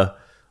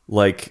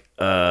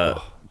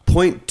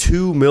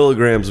 0.2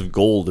 milligrams of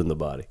gold in the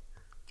body.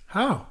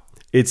 How?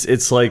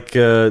 It's like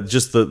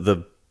just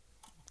the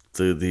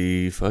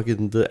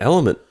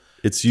element.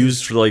 It's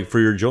used for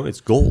your joints.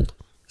 Gold.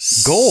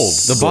 Gold.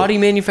 The body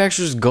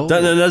manufactures gold.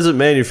 That doesn't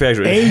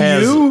manufacture. It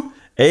has AU?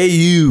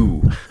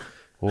 AU.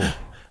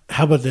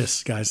 How about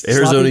this, guys?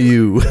 Arizona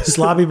U.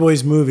 Sloppy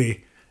Boys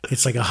movie.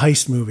 It's like a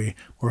heist movie.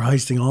 We're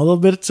heisting all the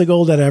bits of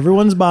gold out of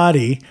everyone's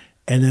body,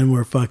 and then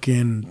we're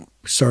fucking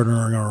starting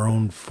our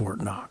own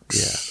Fort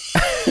Knox.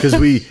 Yeah.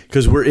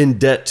 Because we're in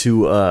debt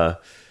to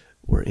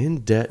We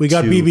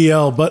got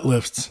BBL butt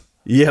lifts.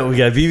 Yeah, we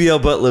got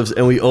BBL butt lifts,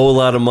 and we owe a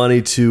lot of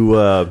money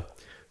to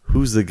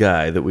who's the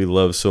guy that we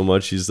love so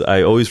much?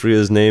 I always forget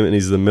his name, and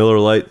he's the Miller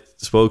Lite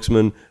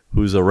spokesman,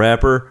 who's a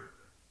rapper.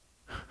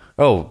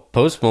 Oh,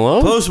 Post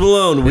Malone? Post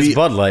Malone. It's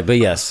Bud Light, but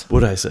yes.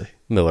 What'd I say?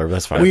 Miller,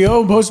 that's fine. We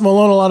owe Post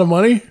Malone a lot of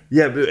money.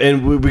 Yeah,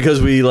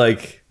 because we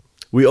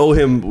owe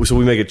him, so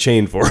we make a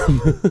chain for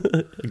him,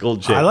 a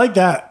gold chain. I like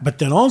that, but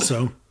then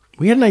also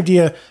we had an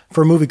idea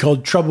for a movie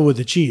called Trouble with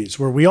the Cheese,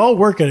 where we all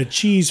work at a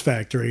cheese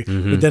factory,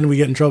 but then we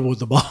get in trouble with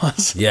the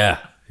boss. Yeah,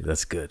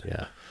 that's good.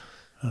 Yeah,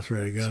 That's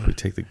really good. we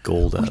take the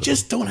gold out. We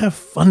just don't have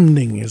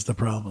funding is the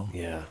problem.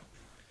 Yeah.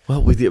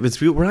 Well, we're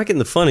not getting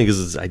the funding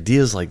because it's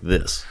ideas like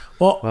this.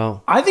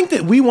 Well, I think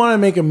that we want to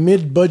make a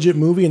mid-budget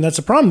movie, and that's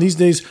a problem these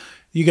days.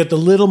 You get the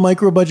little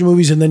micro-budget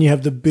movies, and then you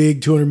have the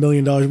big $200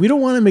 million. We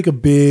don't want to make a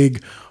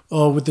big,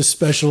 with the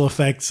special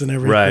effects and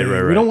everything.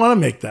 Right. We don't want to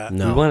make that.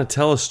 No. We want to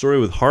tell a story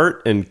with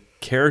heart and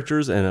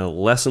characters and a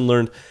lesson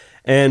learned,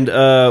 and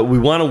we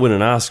want to win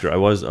an Oscar. I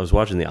was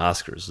watching the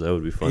Oscars. So that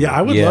would be fun. Yeah,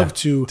 I would love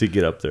to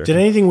get up there. Did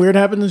anything weird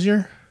happen this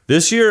year?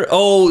 This year,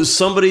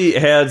 somebody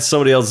had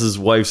somebody else's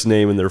wife's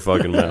name in their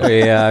fucking mouth.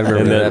 Yeah, I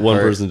remember and that one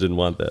part. person didn't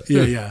want that.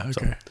 Yeah,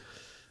 okay.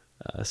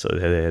 So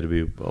they had to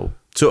be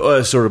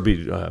So sort of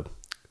be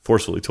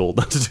forcefully told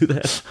not to do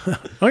that.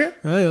 Okay,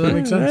 yeah, that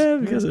makes sense. Yeah,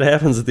 because it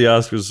happens at the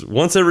Oscars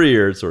once every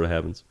year. It sort of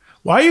happens.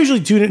 Well, I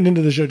usually tune it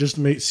into the show just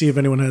to see if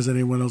anyone has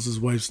anyone else's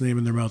wife's name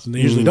in their mouth, and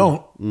they usually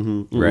don't.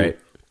 Right.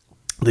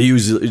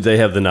 They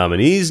have the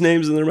nominees'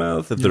 names in their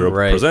mouth. If they're a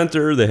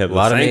presenter, they have a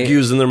lot of thank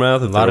yous in their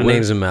mouth. A lot of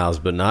names in mouths,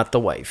 but not the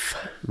wife.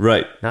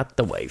 Right. Not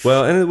the wife.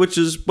 Well, and what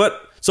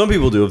some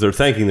people do if they're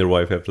thanking their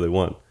wife after they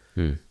won.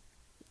 My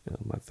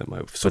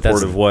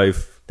supportive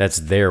wife. That's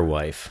their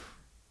wife.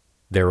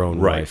 Their own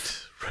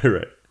wife.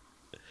 Right.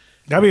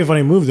 That'd be a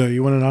funny move, though.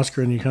 You win an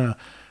Oscar and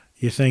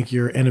you thank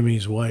your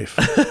enemy's wife.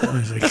 I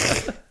was like,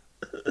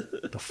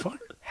 the fuck?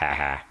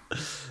 Ha.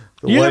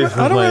 I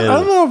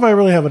don't know if I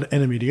really have an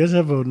enemy. Do you guys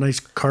have a nice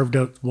carved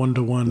out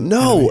one-to-one?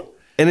 No. enemy?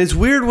 And it's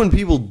weird when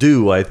people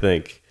do, I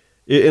think.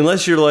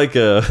 Unless you're like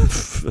a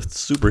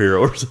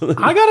superhero or something.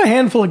 I got a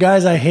handful of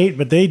guys I hate,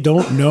 but they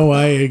don't know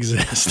I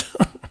exist.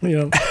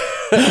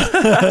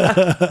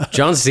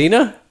 John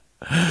Cena?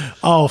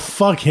 Oh,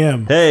 fuck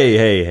him.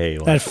 Hey.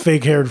 That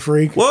fake-haired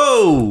freak.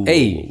 Whoa.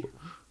 Hey.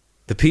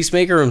 The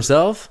Peacemaker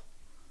himself?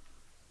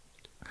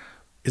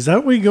 Is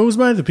that what he goes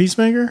by, the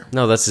Peacemaker?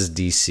 No, that's his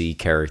DC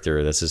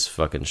character. That's his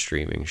fucking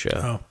streaming show.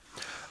 Oh.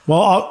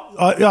 Well,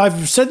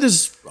 I've said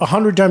this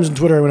 100 times on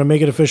Twitter. I'm going to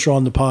make it official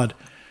on the pod.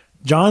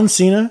 John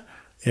Cena,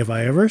 if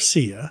I ever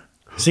see ya,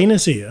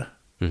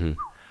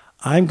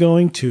 I'm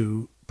going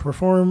to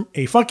perform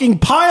a fucking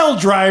pile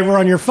driver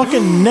on your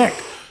fucking neck.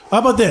 How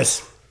about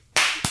this?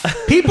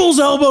 People's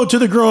elbow to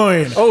the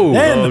groin. Oh,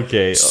 then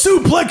okay.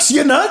 Suplex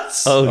you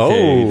nuts.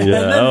 Okay. And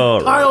then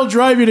pile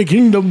drive you to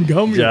Kingdom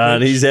Come.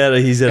 John, he's had a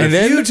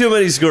few too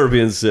many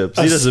scorpion sips.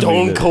 He doesn't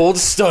Stone Cold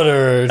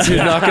Stunner to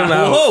knock him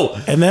out.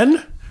 Whoa. And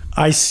then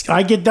I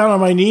get down on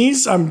my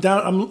knees. I'm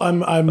down.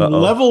 I'm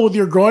level with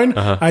your groin.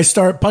 I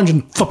start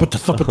punching. Punching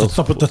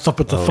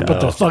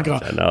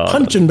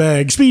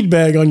bag, speed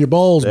bag on your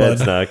balls, bud.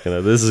 That's not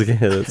gonna.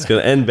 It's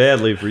gonna end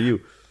badly for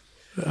you.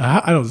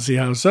 I don't see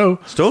how so.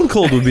 Stone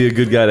Cold would be a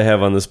good guy to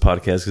have on this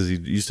podcast because he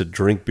used to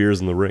drink beers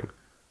in the ring.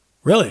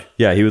 Really?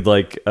 Yeah, he would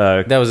like.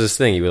 That was his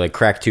thing. He would like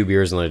crack 2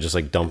 beers and then just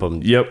like dump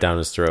them down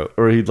his throat,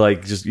 or he'd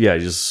like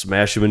just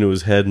smash them into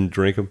his head and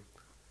drink them.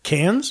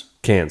 Cans,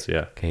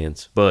 yeah,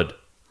 Bud.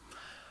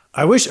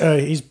 I wish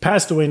he's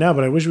passed away now,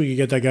 but I wish we could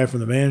get that guy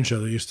from the Man Show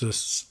that used to.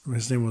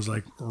 His name was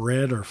like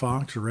Red or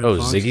Fox or Red.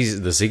 Fox. Ziggy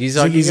Zaggy.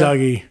 Ziggy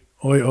Zaggy.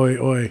 Oi oi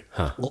oi.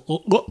 Huh.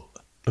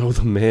 Oh,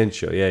 the Man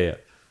Show. Yeah.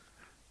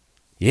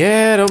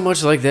 Yeah, I don't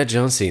much like that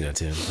John Cena,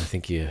 Tim. I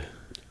think you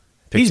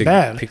he's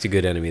bad. Picked a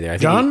good enemy there. I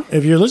think John,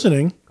 if you're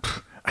listening,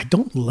 I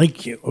don't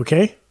like you,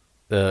 okay?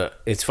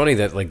 It's funny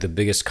that like the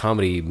biggest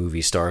comedy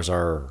movie stars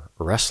are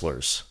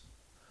wrestlers.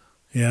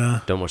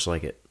 Yeah. Don't much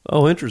like it.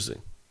 Oh,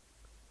 interesting.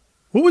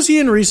 What was he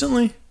in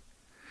recently? It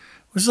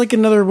was like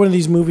another one of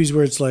these movies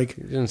where it's like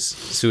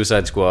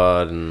Suicide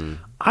Squad and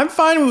I'm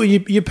fine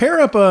with you pair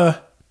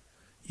up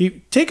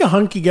you take a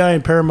hunky guy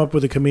and pair him up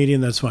with a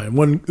comedian, that's fine.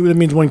 That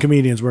means one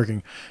comedian's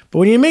working. But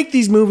when you make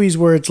these movies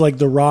where it's like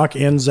The Rock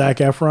and Zac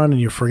Efron and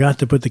you forgot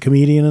to put the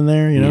comedian in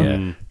there,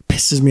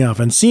 pisses me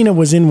off. And Cena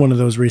was in one of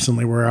those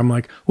recently where I'm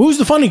like, who's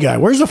the funny guy?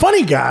 Where's the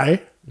funny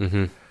guy?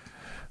 Mm-hmm.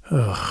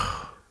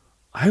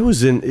 I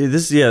was in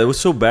this. Yeah, it was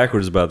so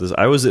backwards about this.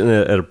 I was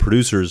at a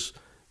producer's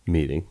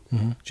meeting,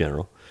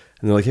 general,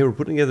 and they're like, "Hey, we're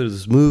putting together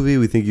this movie.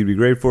 We think you'd be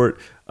great for it.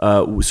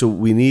 So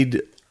we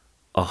need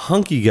a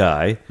hunky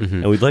guy,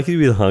 and we'd like you to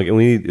be the hunk, and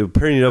we need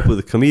pairing it up with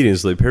a comedian."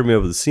 So they paired me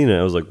up with Cena.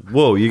 I was like,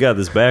 "Whoa, you got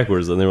this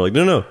backwards." And they were like,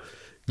 "No,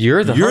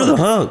 you're the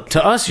hunk.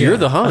 To us, you're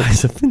the hunk. I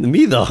said,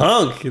 me, the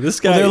hunk.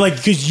 This guy." Well, they're like,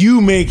 because you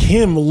make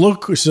him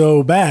look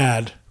so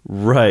bad,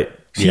 right?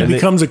 He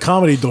becomes a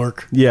comedy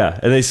dork. Yeah,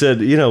 and they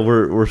said,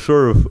 we're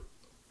sort of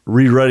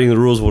rewriting the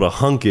rules of what a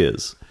hunk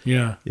is.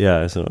 Yeah.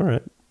 I said, all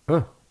right.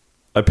 Huh.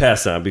 I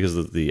passed on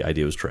because the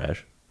idea was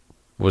trash.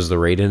 Was the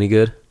rate any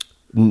good?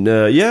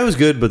 Yeah, it was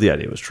good, but the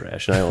idea was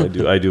trash. And I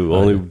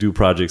only do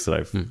projects that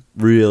I've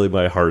really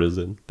my heart is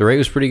in. The rate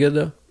was pretty good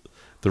though.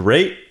 The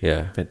rate,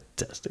 yeah,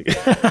 fantastic.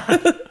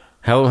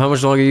 How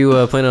much longer are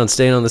you planning on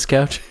staying on this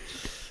couch?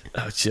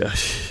 Oh,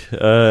 Josh.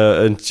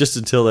 And just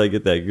until I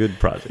get that good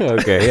project.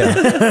 Okay,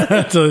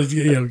 yeah. So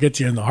gets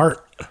you in the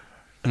heart.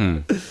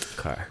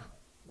 Okay.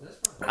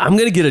 I'm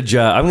gonna get a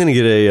job. I'm gonna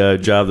get a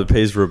job that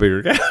pays for a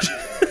bigger couch.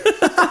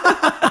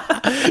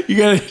 You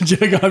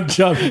got a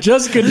job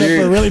just good enough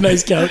for a really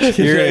nice couch.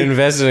 You're gonna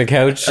invest in a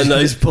couch, a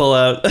nice pull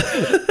out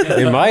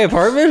in my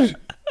apartment.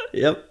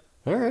 Yep.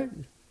 All right.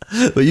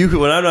 But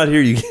when I'm not here,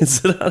 you can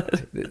sit on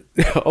it.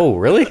 Oh,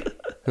 really?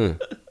 I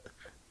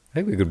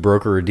think we could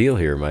broker a deal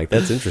here, Mike.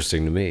 That's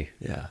interesting to me.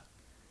 Yeah.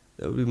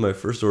 That would be my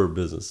first order of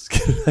business.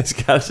 Get a nice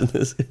couch in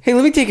this. Hey,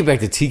 let me take it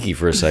back to Tiki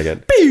for a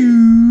second.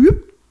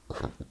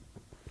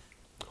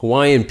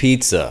 Hawaiian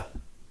pizza.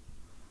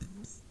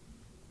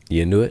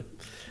 You into it?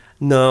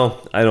 No,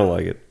 I don't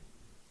like it.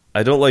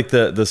 I don't like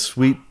the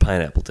sweet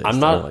pineapple taste.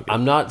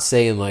 I'm not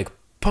saying like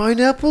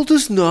pineapple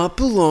does not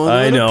belong.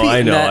 I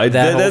know.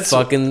 That's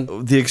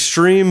fucking the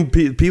extreme.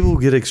 People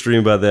get extreme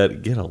about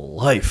that. Get a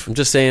life. I'm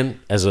just saying,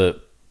 as a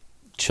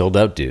chilled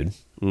out dude,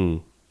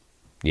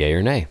 yay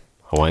or nay?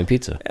 Hawaiian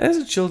pizza. As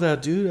a chilled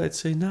out dude, I'd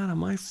say not on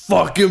my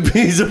fucking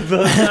pizza.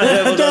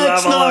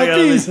 That's not a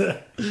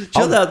pizza.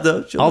 Chilled out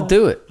though. I'll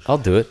do it. I'll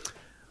do it.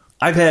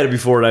 I've had it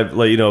before, and I've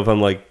like, if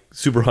I'm like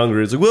super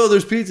hungry, it's like, well,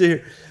 there's pizza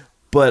here,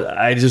 but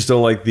I just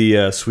don't like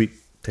the sweet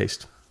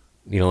taste.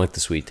 You don't like the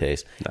sweet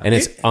taste, and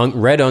it's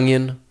red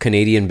onion,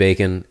 Canadian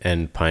bacon,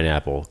 and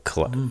pineapple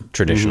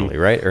traditionally,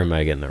 right? Or am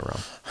I getting that wrong?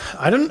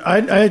 I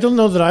don't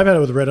know that I've had it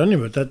with red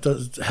onion, but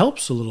that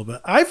helps a little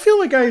bit. I feel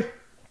like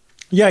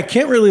I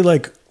can't really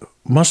like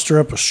muster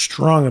up a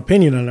strong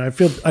opinion on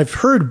it. I've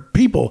heard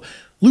people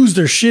lose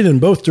their shit in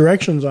both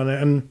directions on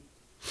it, and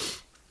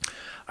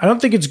I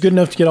don't think it's good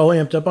enough to get all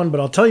amped up on, but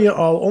I'll tell you,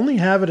 I'll only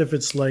have it if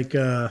it's like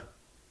a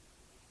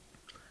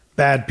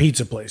bad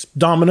pizza place.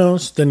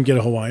 Domino's, then get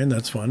a Hawaiian.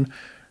 That's fun.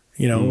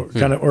 Kind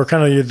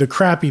of the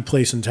crappy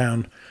place in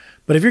town.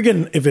 But if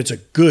it's a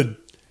good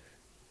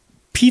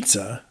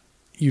pizza,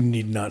 you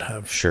need not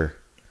have. Sure.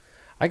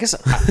 I guess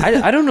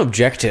I don't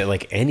object to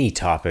like any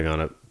topping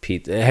on a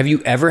pizza. Have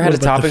you ever had a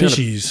topping the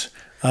fishies?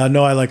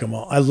 No, I like them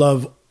all. I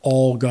love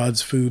all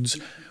God's foods.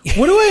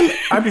 What do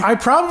I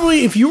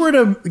probably, if you were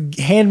to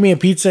hand me a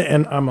pizza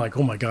and I'm like,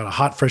 oh my God, a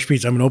hot, fresh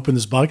pizza, I'm going to open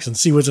this box and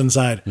see what's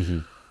inside. Mm-hmm.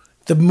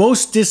 The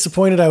most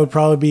disappointed I would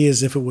probably be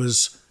is if it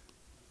was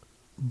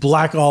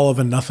black olive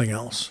and nothing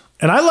else.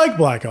 And I like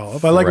black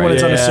olive. I like it when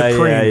it's on a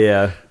Supreme.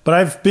 Yeah. But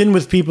I've been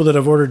with people that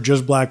have ordered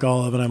just black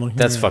olive, and I'm like,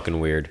 that's fucking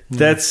weird.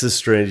 That's a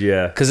strange,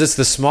 because it's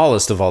the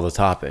smallest of all the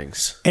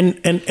toppings.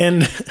 And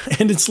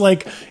it's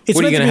like, it's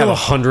what are you gonna have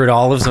 100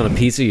 olives on a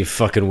pizza? You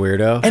fucking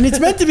weirdo. And it's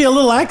meant to be a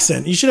little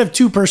accent. You should have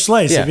 2 per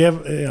slice. Yeah. If you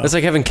have, It's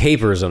like having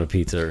capers on a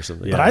pizza or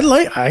something. But I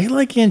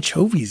like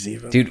anchovies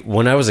even. Dude,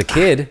 when I was a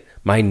kid,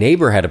 my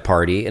neighbor had a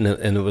party, and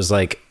it was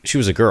like, she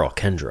was a girl,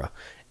 Kendra.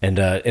 And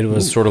it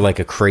was sort of like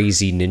a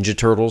crazy Ninja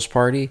Turtles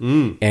party.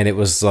 And it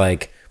was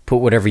like, put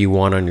whatever you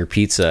want on your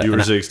pizza. You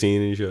were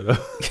 16 and you showed up.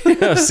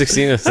 I was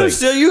 16. I was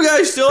like, you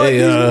guys still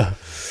hey,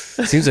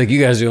 seems like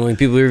you guys are the only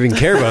people who even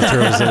care about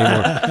turtles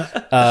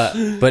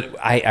anymore. But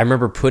I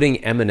remember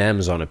putting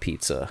M&Ms on a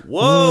pizza.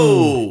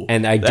 Whoa.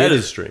 And that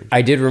is strange.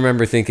 I did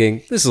remember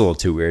thinking, this is a little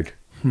too weird.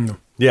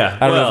 Yeah.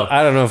 I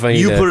don't know if I need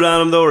you put it on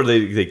them, though, or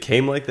they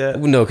came like that?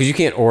 No, because you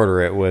can't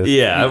order it with...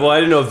 Yeah, well, I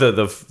didn't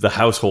know if the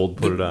household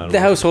put it on. The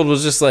household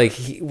was just like,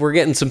 we're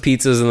getting some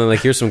pizzas, and then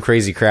like, here's some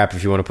crazy crap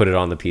if you want to put it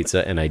on the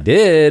pizza. And I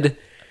did.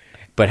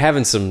 But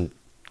having some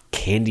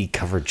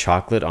candy-covered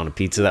chocolate on a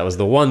pizza, that was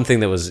the one thing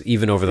that was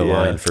even over the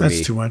line for me.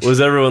 That's too much. Was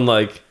everyone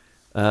like,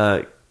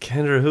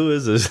 Kendra, who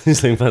is this?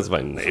 He's like, that's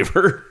my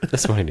neighbor.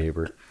 That's my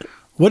neighbor.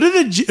 What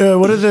did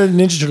the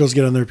Ninja Turtles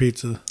get on their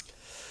pizza?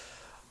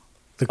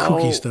 The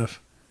cookie stuff.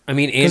 I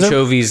mean,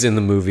 anchovies in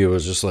the movie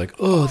was just like,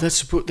 oh,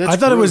 that's I thought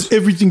gross. It was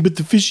everything but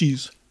the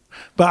fishies.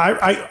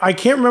 But I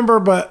can't remember,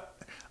 but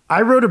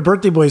I wrote a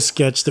Birthday Boys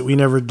sketch that we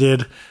never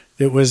did.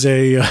 It was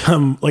a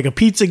like a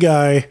pizza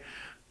guy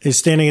is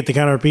standing at the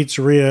counter of a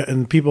pizzeria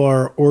and people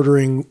are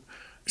ordering.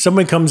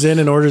 Someone comes in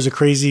and orders a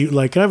crazy,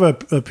 like, can I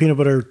have a peanut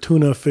butter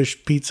tuna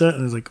fish pizza?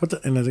 And it's like, what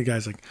the? And the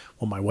guy's like,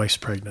 well, my wife's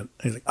pregnant.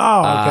 And he's like, oh,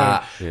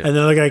 okay. Yeah. And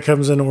then the guy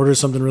comes in and orders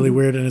something really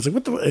weird. And it's like,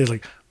 what the? He's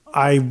like,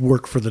 I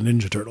work for the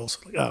Ninja Turtles.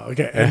 Like, oh,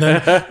 okay. And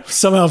then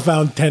somehow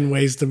found 10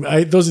 ways to...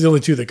 those are the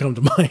only 2 that come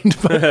to mind.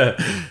 But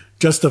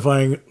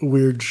justifying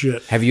weird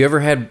shit. Have you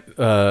ever had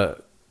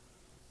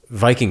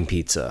Viking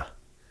pizza?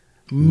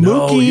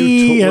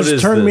 Mookie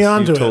has turned me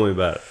on to it. You told me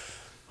about it.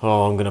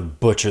 Oh, I'm going to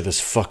butcher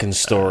this fucking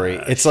story.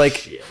 It's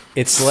like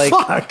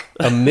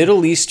a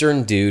Middle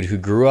Eastern dude who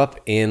grew up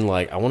in,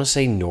 like, I want to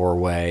say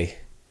Norway.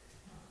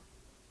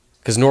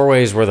 Because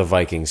Norway is where the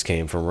Vikings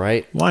came from,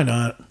 right? Why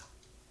not?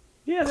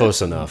 Yeah,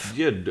 close enough.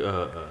 Yeah.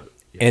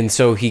 And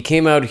so he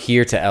came out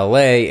here to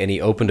LA and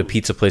he opened a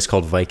pizza place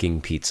called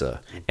Viking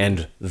Pizza.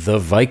 And the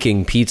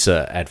Viking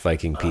Pizza at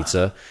Viking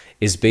Pizza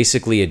is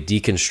basically a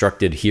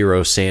deconstructed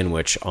hero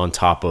sandwich on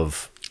top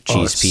of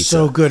cheese pizza.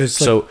 So good.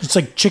 It's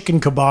like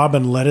chicken kebab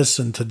and lettuce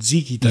and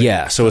tzatziki type.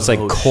 Yeah, so it's like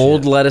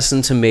cold lettuce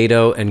and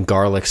tomato and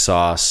garlic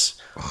sauce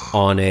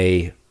on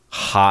a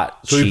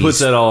hot cheese. So he puts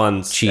that all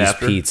on cheese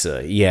after?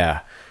 Pizza.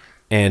 Yeah.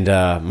 And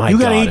you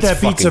gotta eat that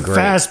pizza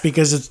fast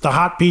because it's the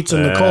hot pizza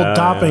and the cold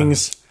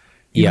toppings.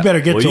 You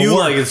better get to work. You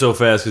like it so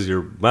fast because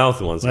your mouth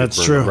wants to get burned.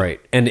 That's true. Right.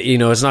 And,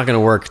 it's not going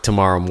to work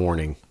tomorrow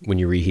morning when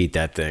you reheat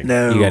that thing.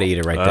 No. You got to eat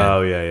it right then.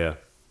 Oh, yeah.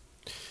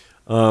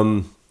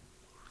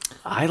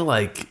 I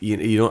like,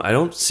 I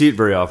don't see it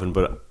very often,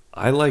 but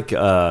I like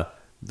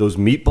those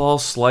meatball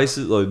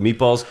slices, like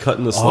meatballs cut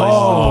in the slices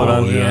and put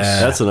on. Yeah.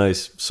 That's a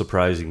nice,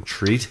 surprising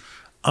treat.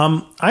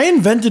 I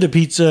invented a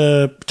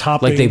pizza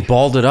topping. Like they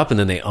balled it up and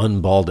then they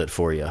unballed it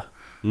for you.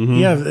 Mm-hmm.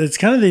 Yeah, it's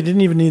kind of, they didn't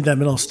even need that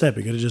middle step.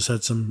 You could have just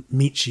had some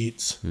meat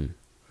sheets.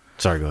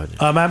 Sorry, go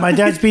ahead. At my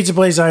dad's pizza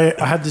place, I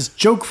had this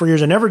joke for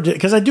years. I never did,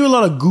 because I do a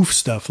lot of goof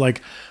stuff.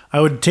 Like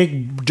I would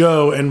take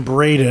dough and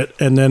braid it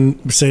and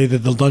then say that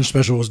the lunch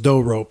special was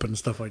dough rope and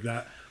stuff like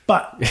that.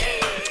 But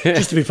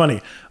just to be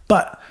funny.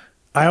 But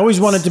I always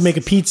wanted to make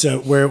a pizza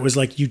where it was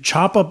like you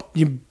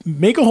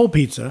make a whole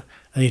pizza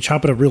and you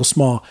chop it up real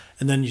small,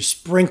 and then you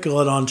sprinkle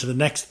it onto the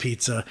next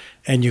pizza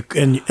and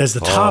as the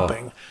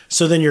topping.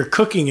 So then you're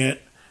cooking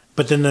it,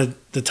 but then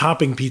the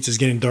topping pizza is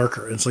getting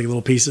darker. It's like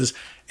little pieces.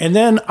 And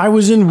then I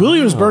was in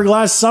Williamsburg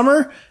last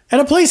summer,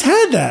 and a place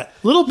had that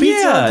little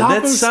pizza on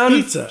top of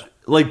pizza.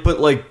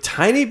 But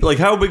tiny. Like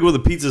how big were the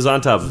pizzas on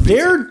top of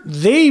pizza?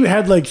 They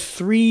had like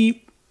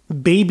 3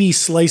 baby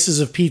slices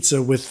of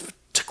pizza with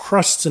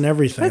crusts and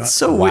everything. That's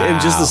so weird.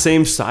 And just the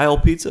same style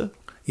pizza?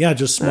 Yeah,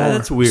 just smaller.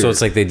 That's weird. So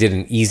it's like they did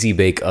an easy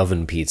bake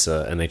oven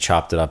pizza and they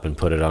chopped it up and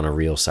put it on a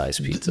real size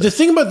pizza. The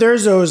thing about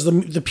theirs though is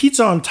the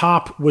pizza on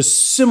top was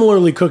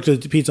similarly cooked to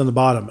the pizza on the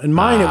bottom. And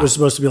mine it was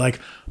supposed to be like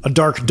a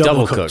dark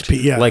double cooked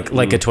pizza. Yeah.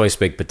 Like a twice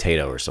baked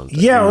potato or something.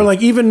 Yeah, or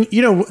like even,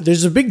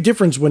 there's a big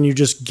difference when you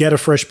just get a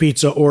fresh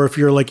pizza, or if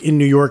you're like in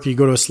New York, you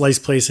go to a slice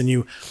place and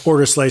you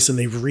order a slice and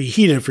they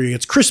reheat it for you.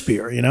 It's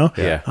crispier,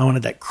 Yeah. I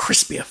wanted that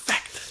crispy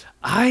effect.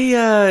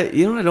 I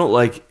don't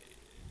like,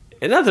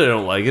 and not that I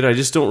don't like it, I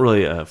just don't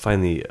really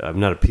I'm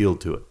not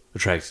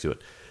attracted to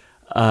it.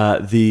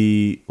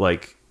 The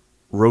like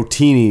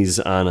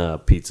rotinis on a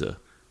pizza,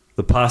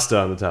 the pasta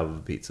on the top of a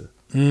pizza.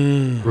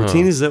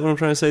 Rotinis, is that what I'm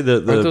trying to say?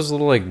 Aren't those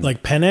little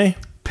like penne?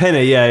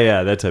 Penne,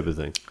 yeah, that type of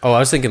thing. Oh, I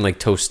was thinking like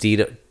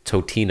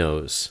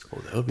Tostinos. Oh,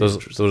 that would be Those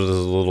interesting.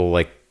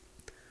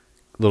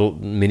 little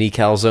mini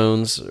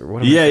calzones. Or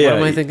what What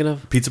am I thinking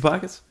of? Pizza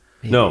pockets?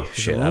 No.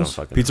 Shit, I don't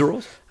fucking Pizza know.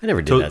 rolls? I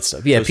never did that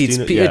stuff. Yeah,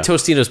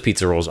 Tostino's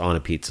pizza rolls on a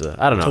pizza.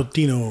 I don't know.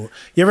 Totino.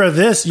 You ever have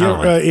this?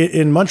 like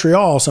In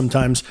Montreal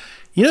sometimes.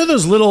 You know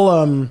those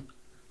little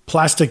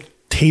plastic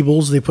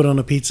tables they put on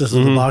a pizza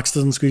so the box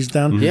doesn't squeeze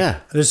down? Yeah.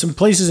 There's some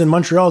places in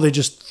Montreal they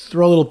just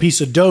throw a little piece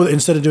of dough.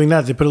 Instead of doing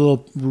that, they put a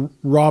little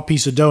raw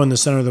piece of dough in the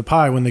center of the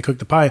pie. When they cook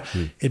the pie,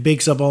 it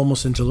bakes up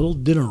almost into a little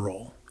dinner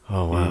roll.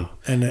 Oh, wow.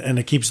 And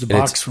it keeps the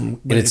box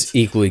from... And it's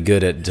equally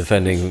good at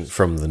defending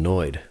from the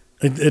Noid.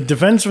 It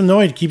defends from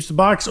Noid, keeps the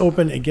box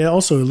open, and get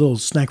also a little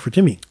snack for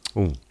Timmy.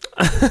 Even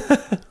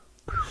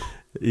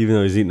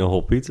though he's eating a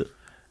whole pizza?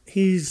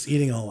 He's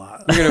eating a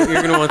lot. You're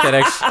gonna want that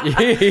extra.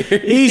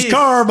 He's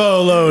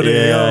carbo loaded.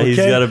 Yeah, okay? he's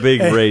got a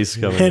big race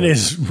coming And up.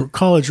 his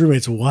college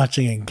roommate's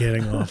watching and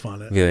getting off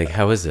on it. Be like,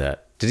 how is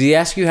that? Did he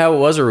ask you how it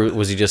was, or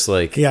was he just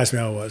like? He asked me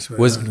how it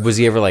was. Was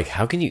he ever like,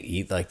 how can you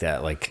eat like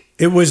that? Like,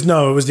 It was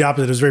the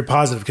opposite. It was very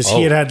positive because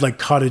he had like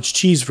cottage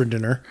cheese for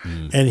dinner,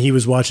 and he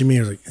was watching me.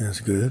 I was like, "That's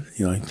good.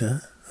 You like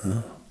that?"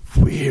 Oh.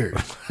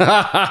 Weird.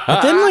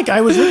 But then, like,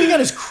 I was looking at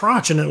his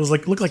crotch, and it was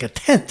like looked like a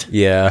tent.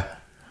 yeah.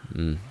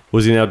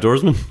 Was he an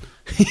outdoorsman?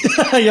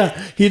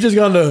 Yeah, he had just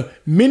gone to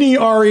mini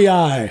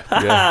REI.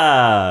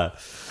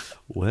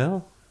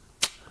 Well.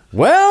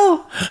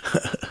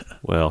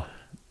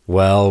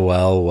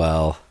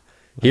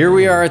 Here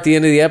we are at the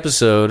end of the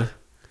episode,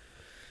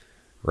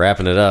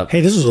 wrapping it up.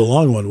 Hey, this was a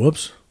long one.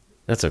 Whoops.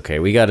 That's okay.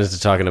 We got into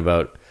talking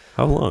about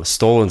How long?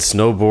 stolen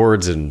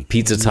snowboards and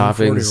pizza 40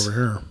 toppings. over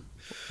here.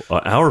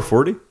 An hour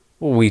 40?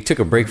 Well, we took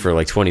a break for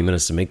like 20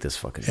 minutes to make this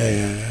fucking thing.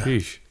 Yeah.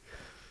 Sheesh.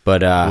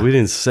 But We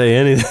didn't say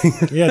anything.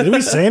 Yeah, did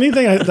we say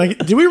anything?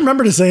 Did we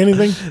remember to say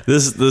anything?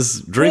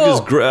 This drink is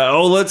great.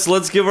 Oh,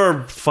 let's give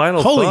our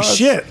final Holy thoughts.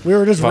 shit. We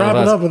were just Final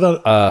wrapping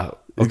thoughts. up without...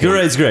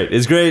 It's great.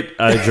 It's great.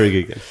 I drink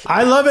again.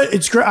 I love it.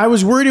 It's great. I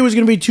was worried it was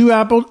going to be too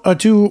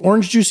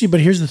orange juicy, but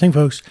here's the thing,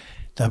 folks.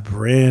 The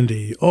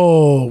brandy.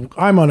 Oh,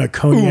 I'm on a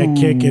cognac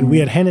kick, and we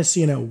had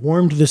Hennessy, and it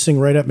warmed this thing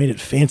right up, made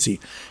it fancy.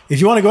 If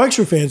you want to go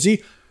extra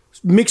fancy,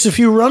 mix a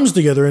few rums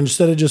together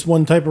instead of just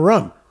one type of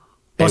rum.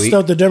 Bust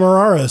out the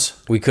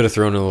Demararas. we could have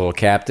thrown in a little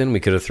Captain. We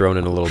could have thrown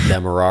in a little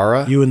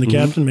Demerara. You and the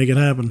captain make it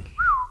happen.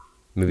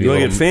 Maybe You a want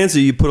to little- get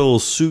fancy, you put a little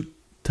suit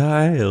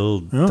tie, a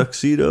little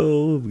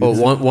tuxedo.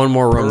 Oh, one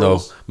more rum though.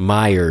 Pearls.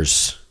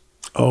 Myers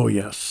Oh,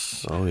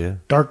 yes. Oh, yeah.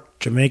 Dark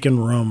Jamaican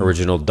rum.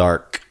 Original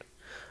Dark.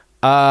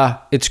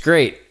 It's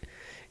great.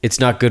 It's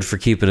not good for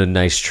keeping a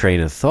nice train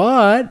of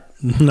thought.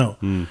 No.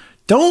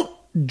 Don't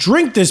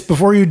drink this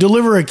before you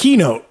deliver a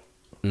keynote.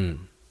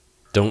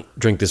 Don't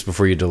drink this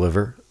before you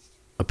deliver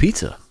a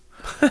pizza.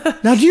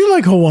 Now, do you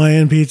like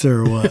Hawaiian pizza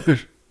or what?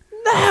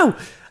 No!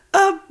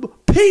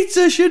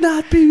 Pizza should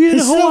not be in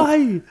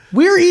Hawaii.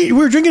 We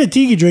were drinking a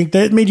tiki drink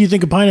that made you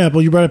think of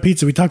pineapple. You brought up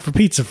pizza. We talked for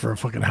pizza for a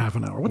fucking half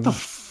an hour. What the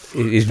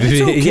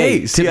okay.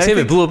 Yeah, See, I Tim, it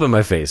think- blew up in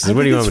my face.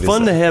 What do you want me It's to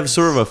fun say? to have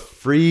sort of a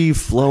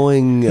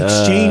free-flowing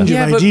exchange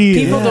Yeah, of but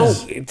ideas? people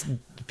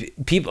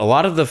don't. People, a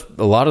lot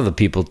of the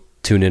people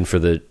tune in for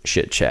the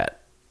shit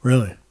chat.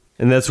 Really?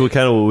 and that's what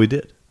we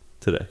did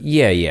today.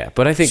 Yeah.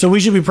 But I think So we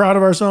should be proud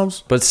of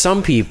ourselves? But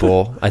some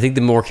people, I think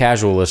the more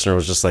casual listener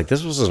was just like,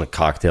 this wasn't a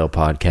cocktail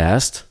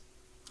podcast.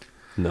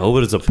 No,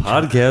 but it's a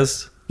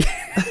podcast.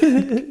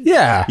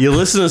 Yeah. You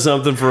listen to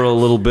something for a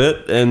little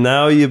bit, and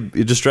now you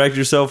distract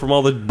yourself from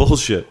all the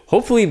bullshit.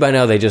 Hopefully by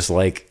now they just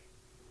like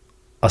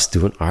us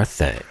doing our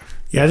thing.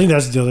 Yeah, I think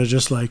that's the deal. They're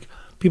just like,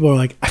 people are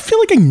like, I feel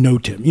like I know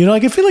Tim. You know,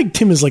 like I feel like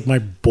Tim is like my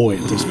boy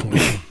at this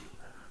point.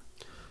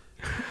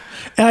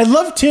 And I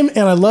love Tim,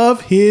 and I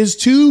love his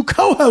two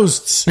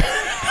co-hosts.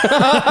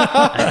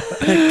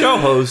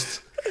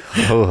 Co-host.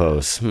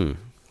 Co-hosts.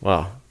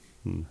 Wow.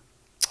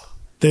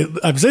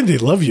 I'm saying they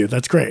love you.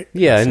 That's great.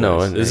 Yeah, I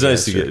know. It's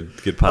nice to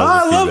get positive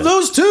I love feedback.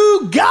 those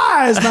two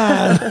guys,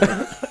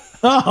 man.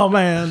 Oh,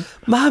 man.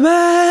 My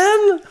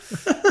man.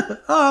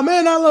 Oh,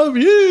 man, I love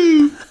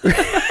you.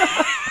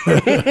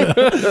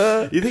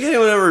 You think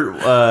anyone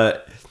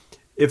ever,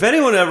 if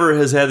anyone ever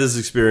has had this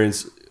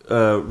experience,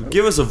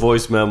 give us a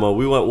voice memo.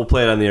 We'll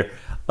play it on the air.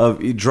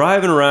 Of you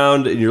driving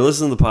around and you're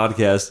listening to the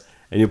podcast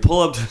and you pull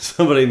up to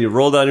somebody and you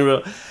roll down your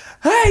window.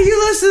 Hey, you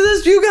listen to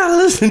this? You gotta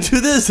listen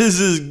to this. This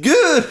is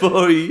good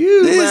for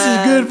you. This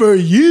is good for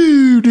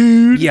you,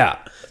 dude. Yeah,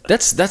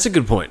 that's a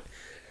good point.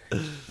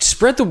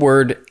 Spread the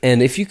word,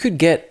 and if you could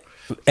get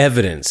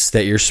evidence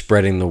that you're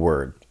spreading the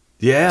word,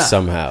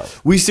 somehow.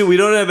 We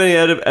don't have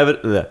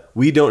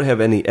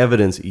any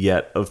evidence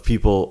yet of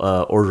people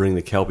ordering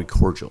the Calbee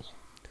cordial.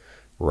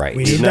 Right.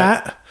 We need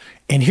that.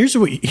 And here's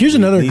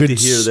another need good to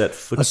hear that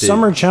a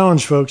summer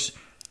challenge, folks.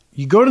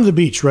 You go to the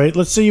beach, right?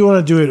 Let's say you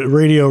want to do it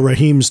Radio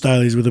Raheem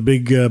stylies with a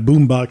big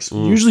boom box.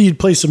 Usually you'd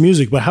play some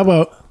music, but how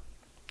about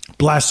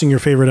blasting your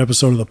favorite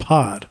episode of the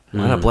pod?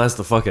 Why not blast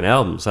the fucking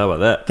albums? How about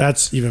that?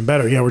 That's even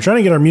better. Yeah, we're trying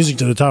to get our music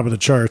to the top of the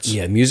charts.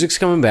 Yeah, music's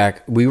coming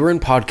back. We were in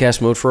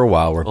podcast mode for a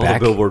while. We're All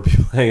back. the Billboard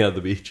people hang out at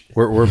the beach.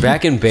 We're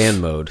back in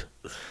band mode.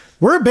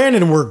 We're a band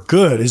and we're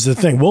good is the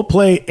thing. We'll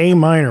play A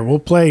minor. We'll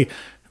play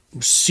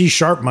C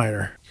sharp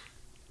minor.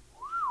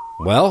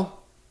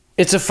 Well,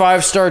 it's a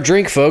 5-star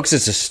drink, folks.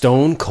 It's a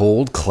Stone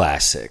Cold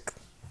classic.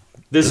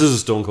 This is a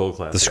Stone Cold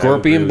classic. The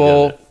Scorpion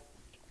Bowl.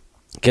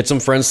 Get some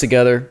friends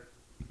together.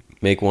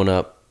 Make one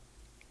up.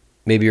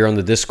 Maybe you're on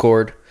the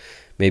Discord.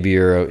 Maybe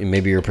you're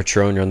a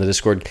Patron. You're on the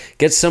Discord.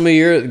 Get some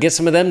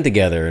of them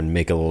together and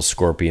make a little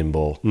Scorpion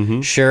Bowl.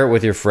 Mm-hmm. Share it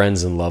with your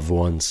friends and loved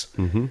ones.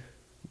 Mm-hmm.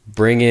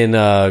 Bring in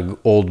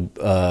old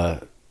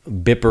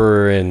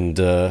Bipper and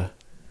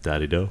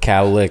Daddy Doe,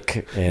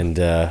 Cowlick and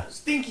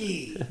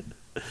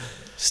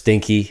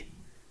Stinky.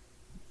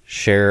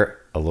 Share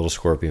a little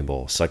Scorpion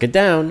Bowl. Suck it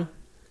down.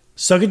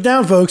 Suck it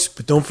down, folks.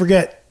 But don't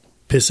forget,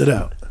 piss it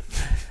out.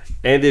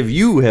 And if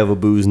you have a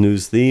Booze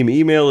News theme,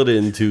 email it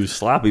in to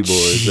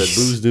sloppyboys at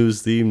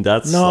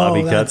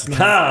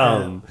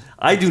boozenewstheme.sloppycuts.com.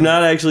 I do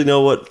not actually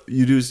know what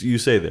you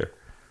say there.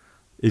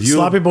 If you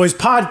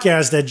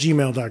Sloppyboyspodcast at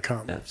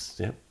gmail.com.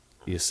 Yep.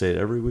 You say it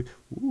every week.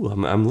 Ooh,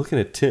 I'm looking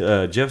at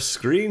Jeff's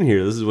screen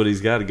here. This is what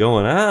he's got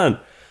going on.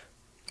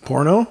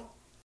 Porno?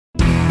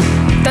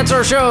 That's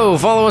our show.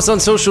 Follow us on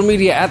social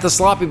media at The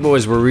Sloppy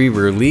Boys,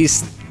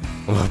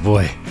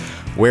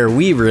 where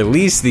we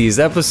release these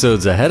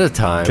episodes ahead of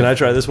time. Can I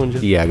try this one,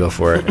 Jeff? Yeah, go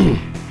for it.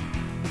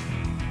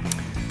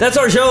 That's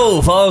our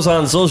show. Follow us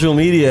on social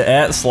media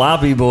at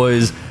Sloppy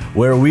Boys,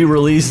 where we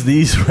release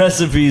these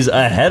recipes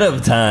ahead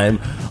of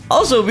time.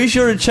 Also, be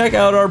sure to check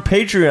out our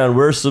Patreon,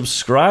 where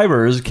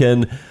subscribers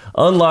can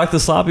unlock the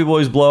Sloppy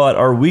Boys Blowout,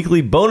 our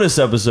weekly bonus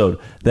episode.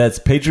 That's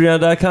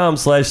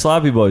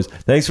patreon.com/sloppyboys.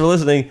 Thanks for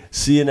listening.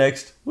 See you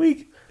next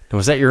week.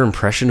 Was that your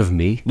impression of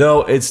me?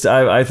 No, it's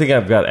I think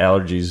I've got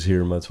allergies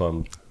here. That's why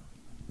I'm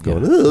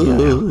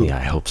going, yeah,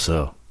 I hope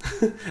so.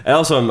 And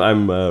also,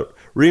 I'm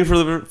reading for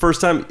the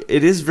first time.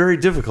 It is very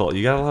difficult.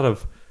 You got a lot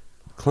of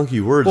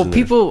clunky words. Well, in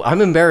there.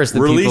 I'm embarrassed that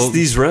release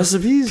these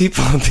recipes.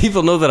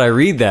 People know that I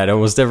read that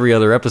almost every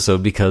other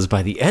episode, because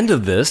by the end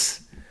of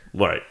this,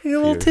 right, you're a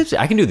little tipsy.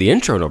 I can do the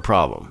intro, no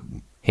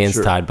problem. Hands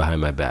tied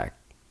behind my back.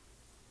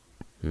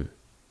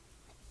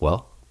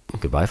 Well,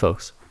 goodbye,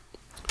 folks.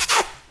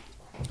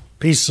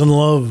 Peace and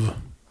love.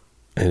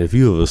 And if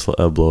you have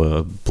a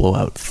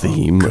blowout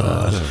theme, you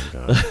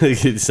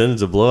can send it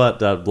to blowout.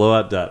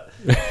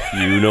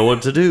 You know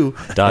what to do.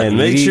 And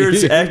make sure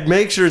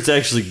it's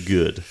actually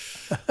good.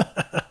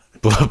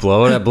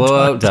 Blowout at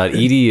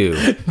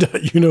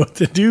blowout.edu. You know what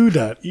to do.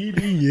 .edu.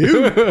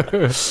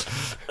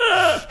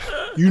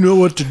 You know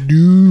what to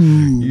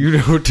do. You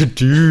know what to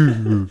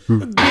do.